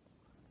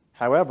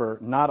 However,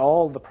 not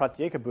all the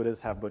Pratyeka Buddhas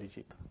have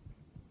bodhicitta.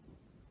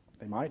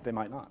 They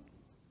might not.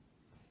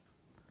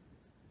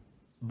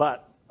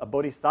 But a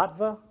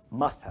bodhisattva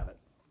must have it,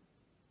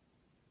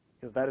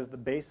 because that is the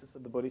basis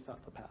of the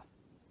bodhisattva path.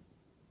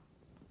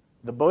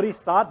 The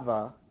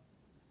bodhisattva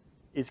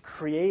is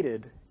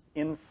created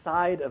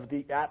inside of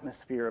the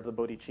atmosphere of the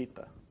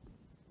bodhicitta.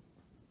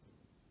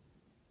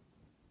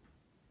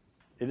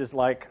 It is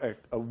like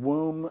a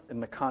womb in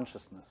the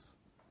consciousness.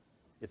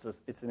 It's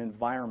an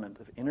environment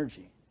of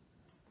energy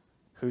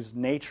whose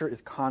nature is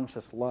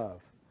conscious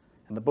love.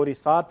 And the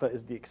bodhisattva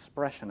is the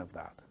expression of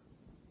that.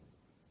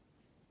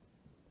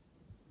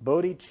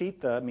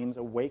 Bodhicitta means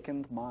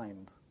awakened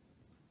mind,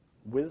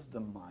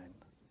 wisdom mind.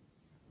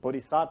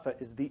 Bodhisattva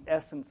is the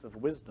essence of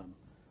wisdom,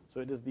 so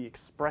it is the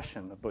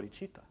expression of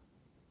bodhicitta.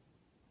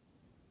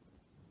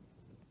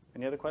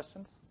 Any other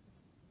questions?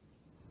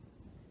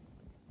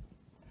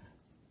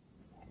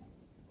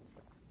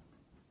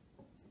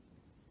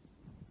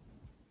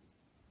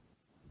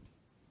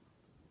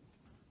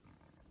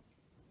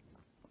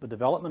 The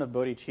development of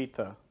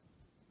bodhicitta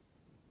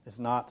is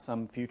not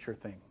some future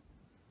thing.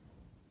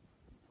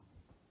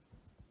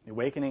 The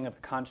awakening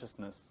of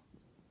consciousness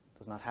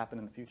does not happen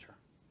in the future.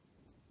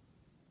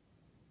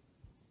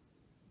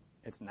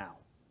 It's now.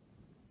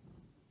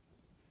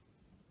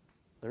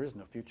 There is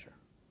no future.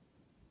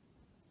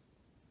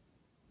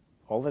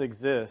 All that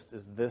exists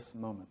is this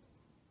moment.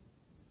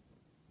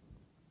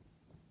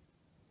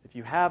 If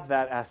you have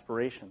that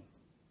aspiration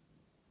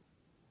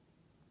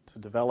to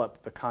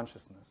develop the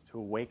consciousness, to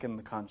awaken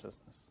the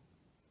consciousness,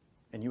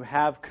 and you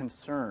have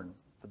concern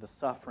for the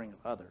suffering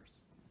of others,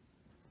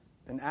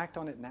 then act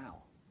on it now.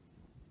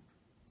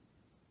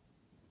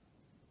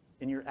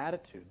 In your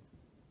attitude,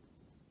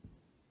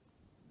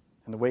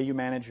 and the way you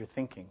manage your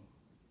thinking,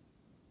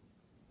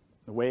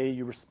 the way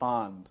you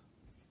respond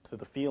to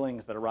the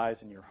feelings that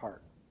arise in your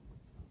heart,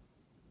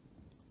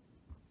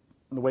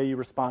 and the way you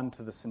respond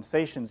to the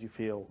sensations you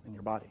feel in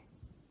your body.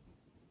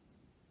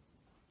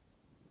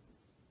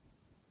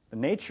 The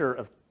nature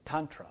of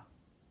Tantra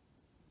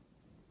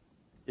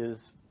is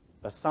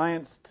a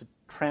science to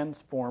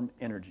transform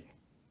energy.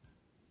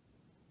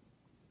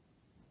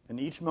 In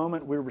each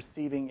moment, we're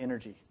receiving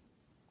energy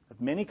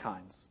of many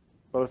kinds,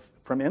 both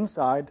from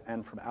inside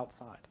and from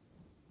outside.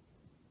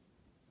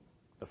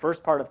 The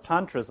first part of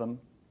Tantrism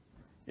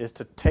is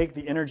to take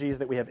the energies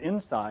that we have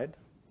inside,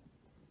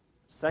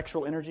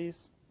 sexual energies,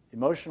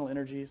 emotional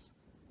energies,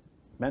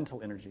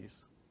 mental energies,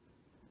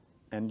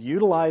 and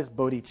utilize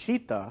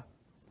bodhicitta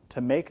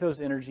to make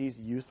those energies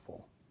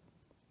useful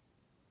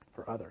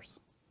for others.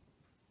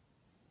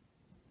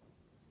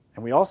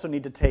 And we also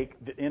need to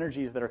take the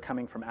energies that are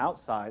coming from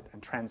outside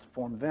and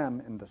transform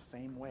them in the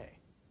same way.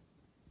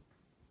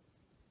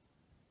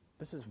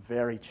 This is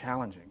very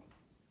challenging.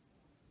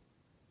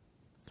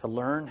 To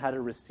learn how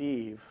to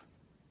receive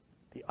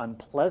the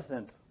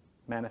unpleasant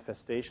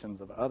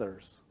manifestations of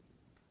others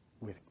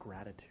with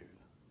gratitude,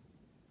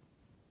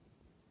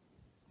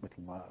 with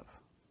love.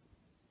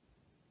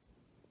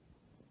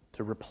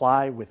 To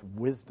reply with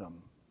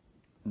wisdom,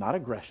 not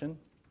aggression,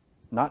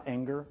 not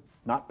anger,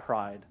 not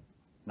pride,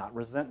 not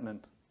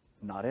resentment,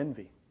 not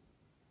envy.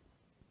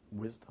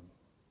 Wisdom.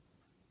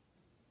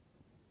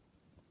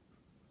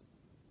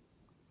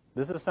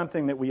 This is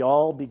something that we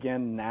all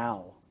begin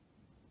now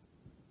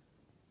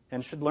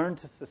and should learn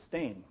to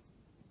sustain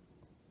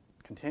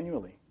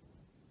continually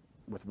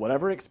with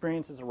whatever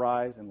experiences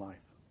arise in life.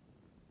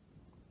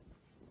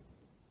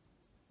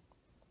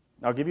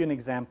 I'll give you an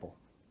example.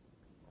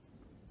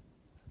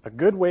 A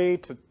good way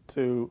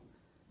to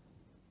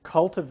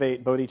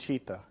cultivate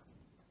bodhicitta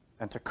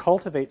and to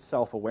cultivate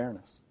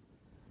self-awareness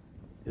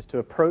is to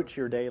approach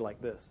your day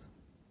like this.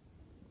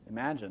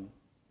 Imagine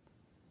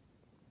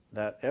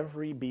that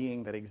every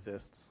being that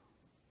exists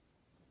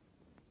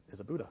is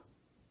a Buddha,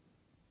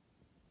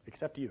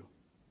 except you.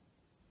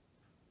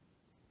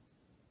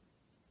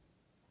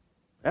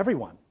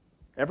 Everyone,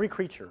 every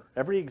creature,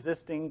 every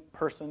existing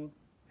person,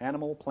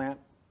 animal, plant,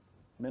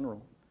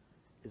 mineral,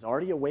 is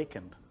already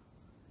awakened,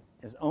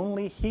 is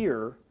only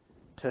here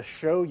to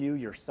show you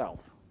yourself.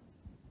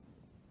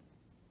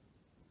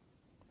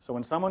 So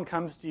when someone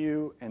comes to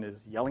you and is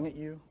yelling at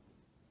you,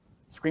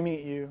 screaming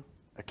at you,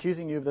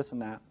 accusing you of this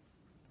and that,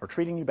 or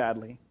treating you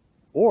badly,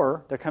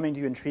 or they're coming to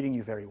you and treating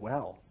you very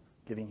well,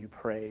 giving you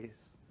praise,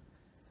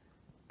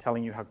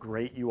 telling you how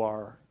great you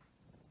are,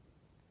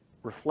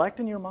 reflect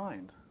in your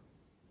mind,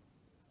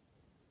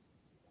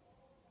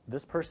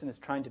 this person is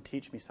trying to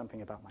teach me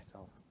something about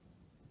myself.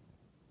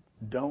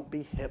 Don't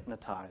be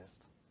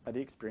hypnotized by the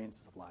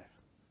experiences of life.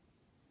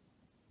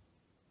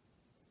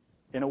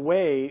 In a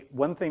way,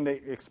 one thing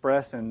they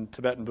express in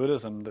Tibetan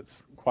Buddhism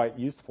that's quite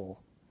useful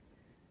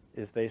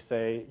is they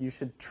say you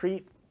should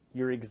treat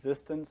your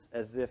existence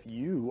as if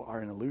you are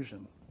an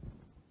illusion.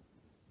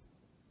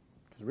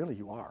 Because really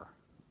you are.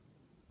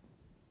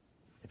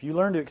 If you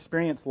learn to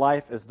experience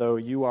life as though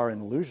you are an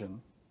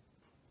illusion,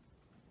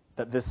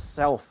 that this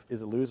self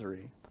is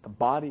illusory, that the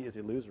body is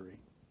illusory,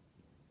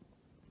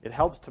 it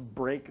helps to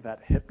break that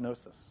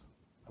hypnosis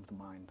of the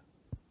mind,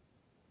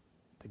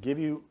 to give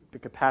you the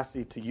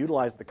capacity to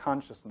utilize the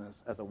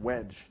consciousness as a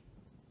wedge,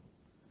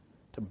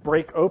 to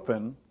break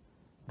open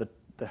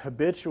the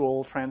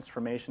habitual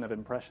transformation of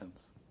impressions,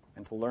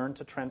 and to learn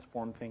to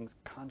transform things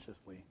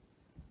consciously,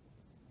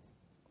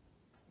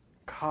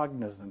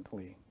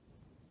 cognizantly,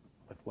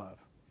 with love.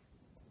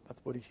 That's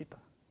bodhicitta.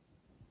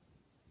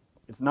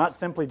 It's not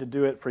simply to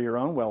do it for your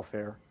own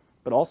welfare,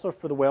 but also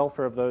for the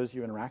welfare of those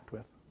you interact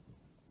with,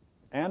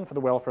 and for the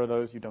welfare of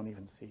those you don't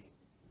even see.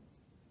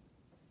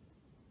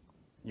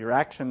 Your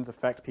actions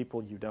affect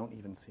people you don't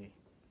even see.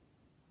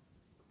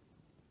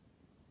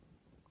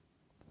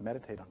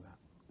 Meditate on that.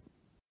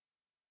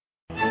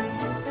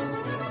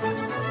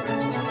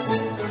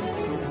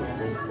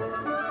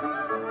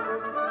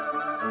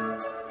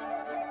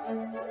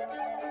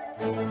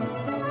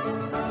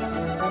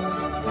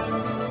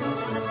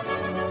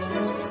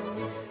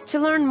 To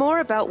learn more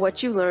about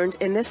what you learned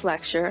in this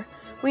lecture,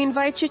 we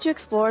invite you to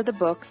explore the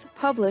books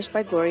published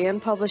by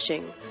Glorian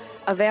Publishing,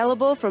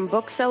 available from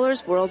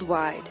booksellers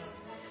worldwide.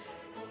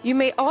 You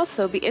may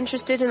also be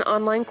interested in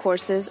online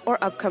courses or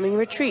upcoming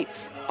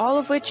retreats, all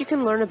of which you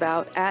can learn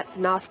about at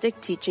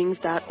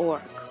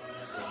GnosticTeachings.org.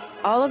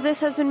 All of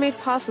this has been made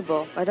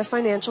possible by the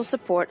financial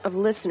support of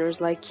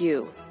listeners like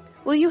you.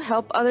 Will you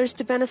help others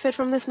to benefit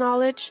from this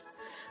knowledge?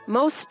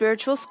 Most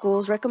spiritual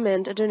schools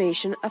recommend a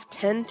donation of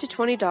 $10 to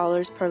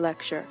 $20 per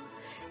lecture.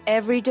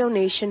 Every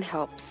donation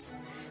helps.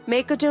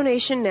 Make a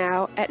donation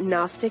now at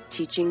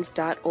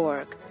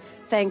GnosticTeachings.org.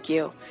 Thank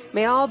you.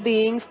 May all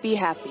beings be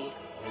happy.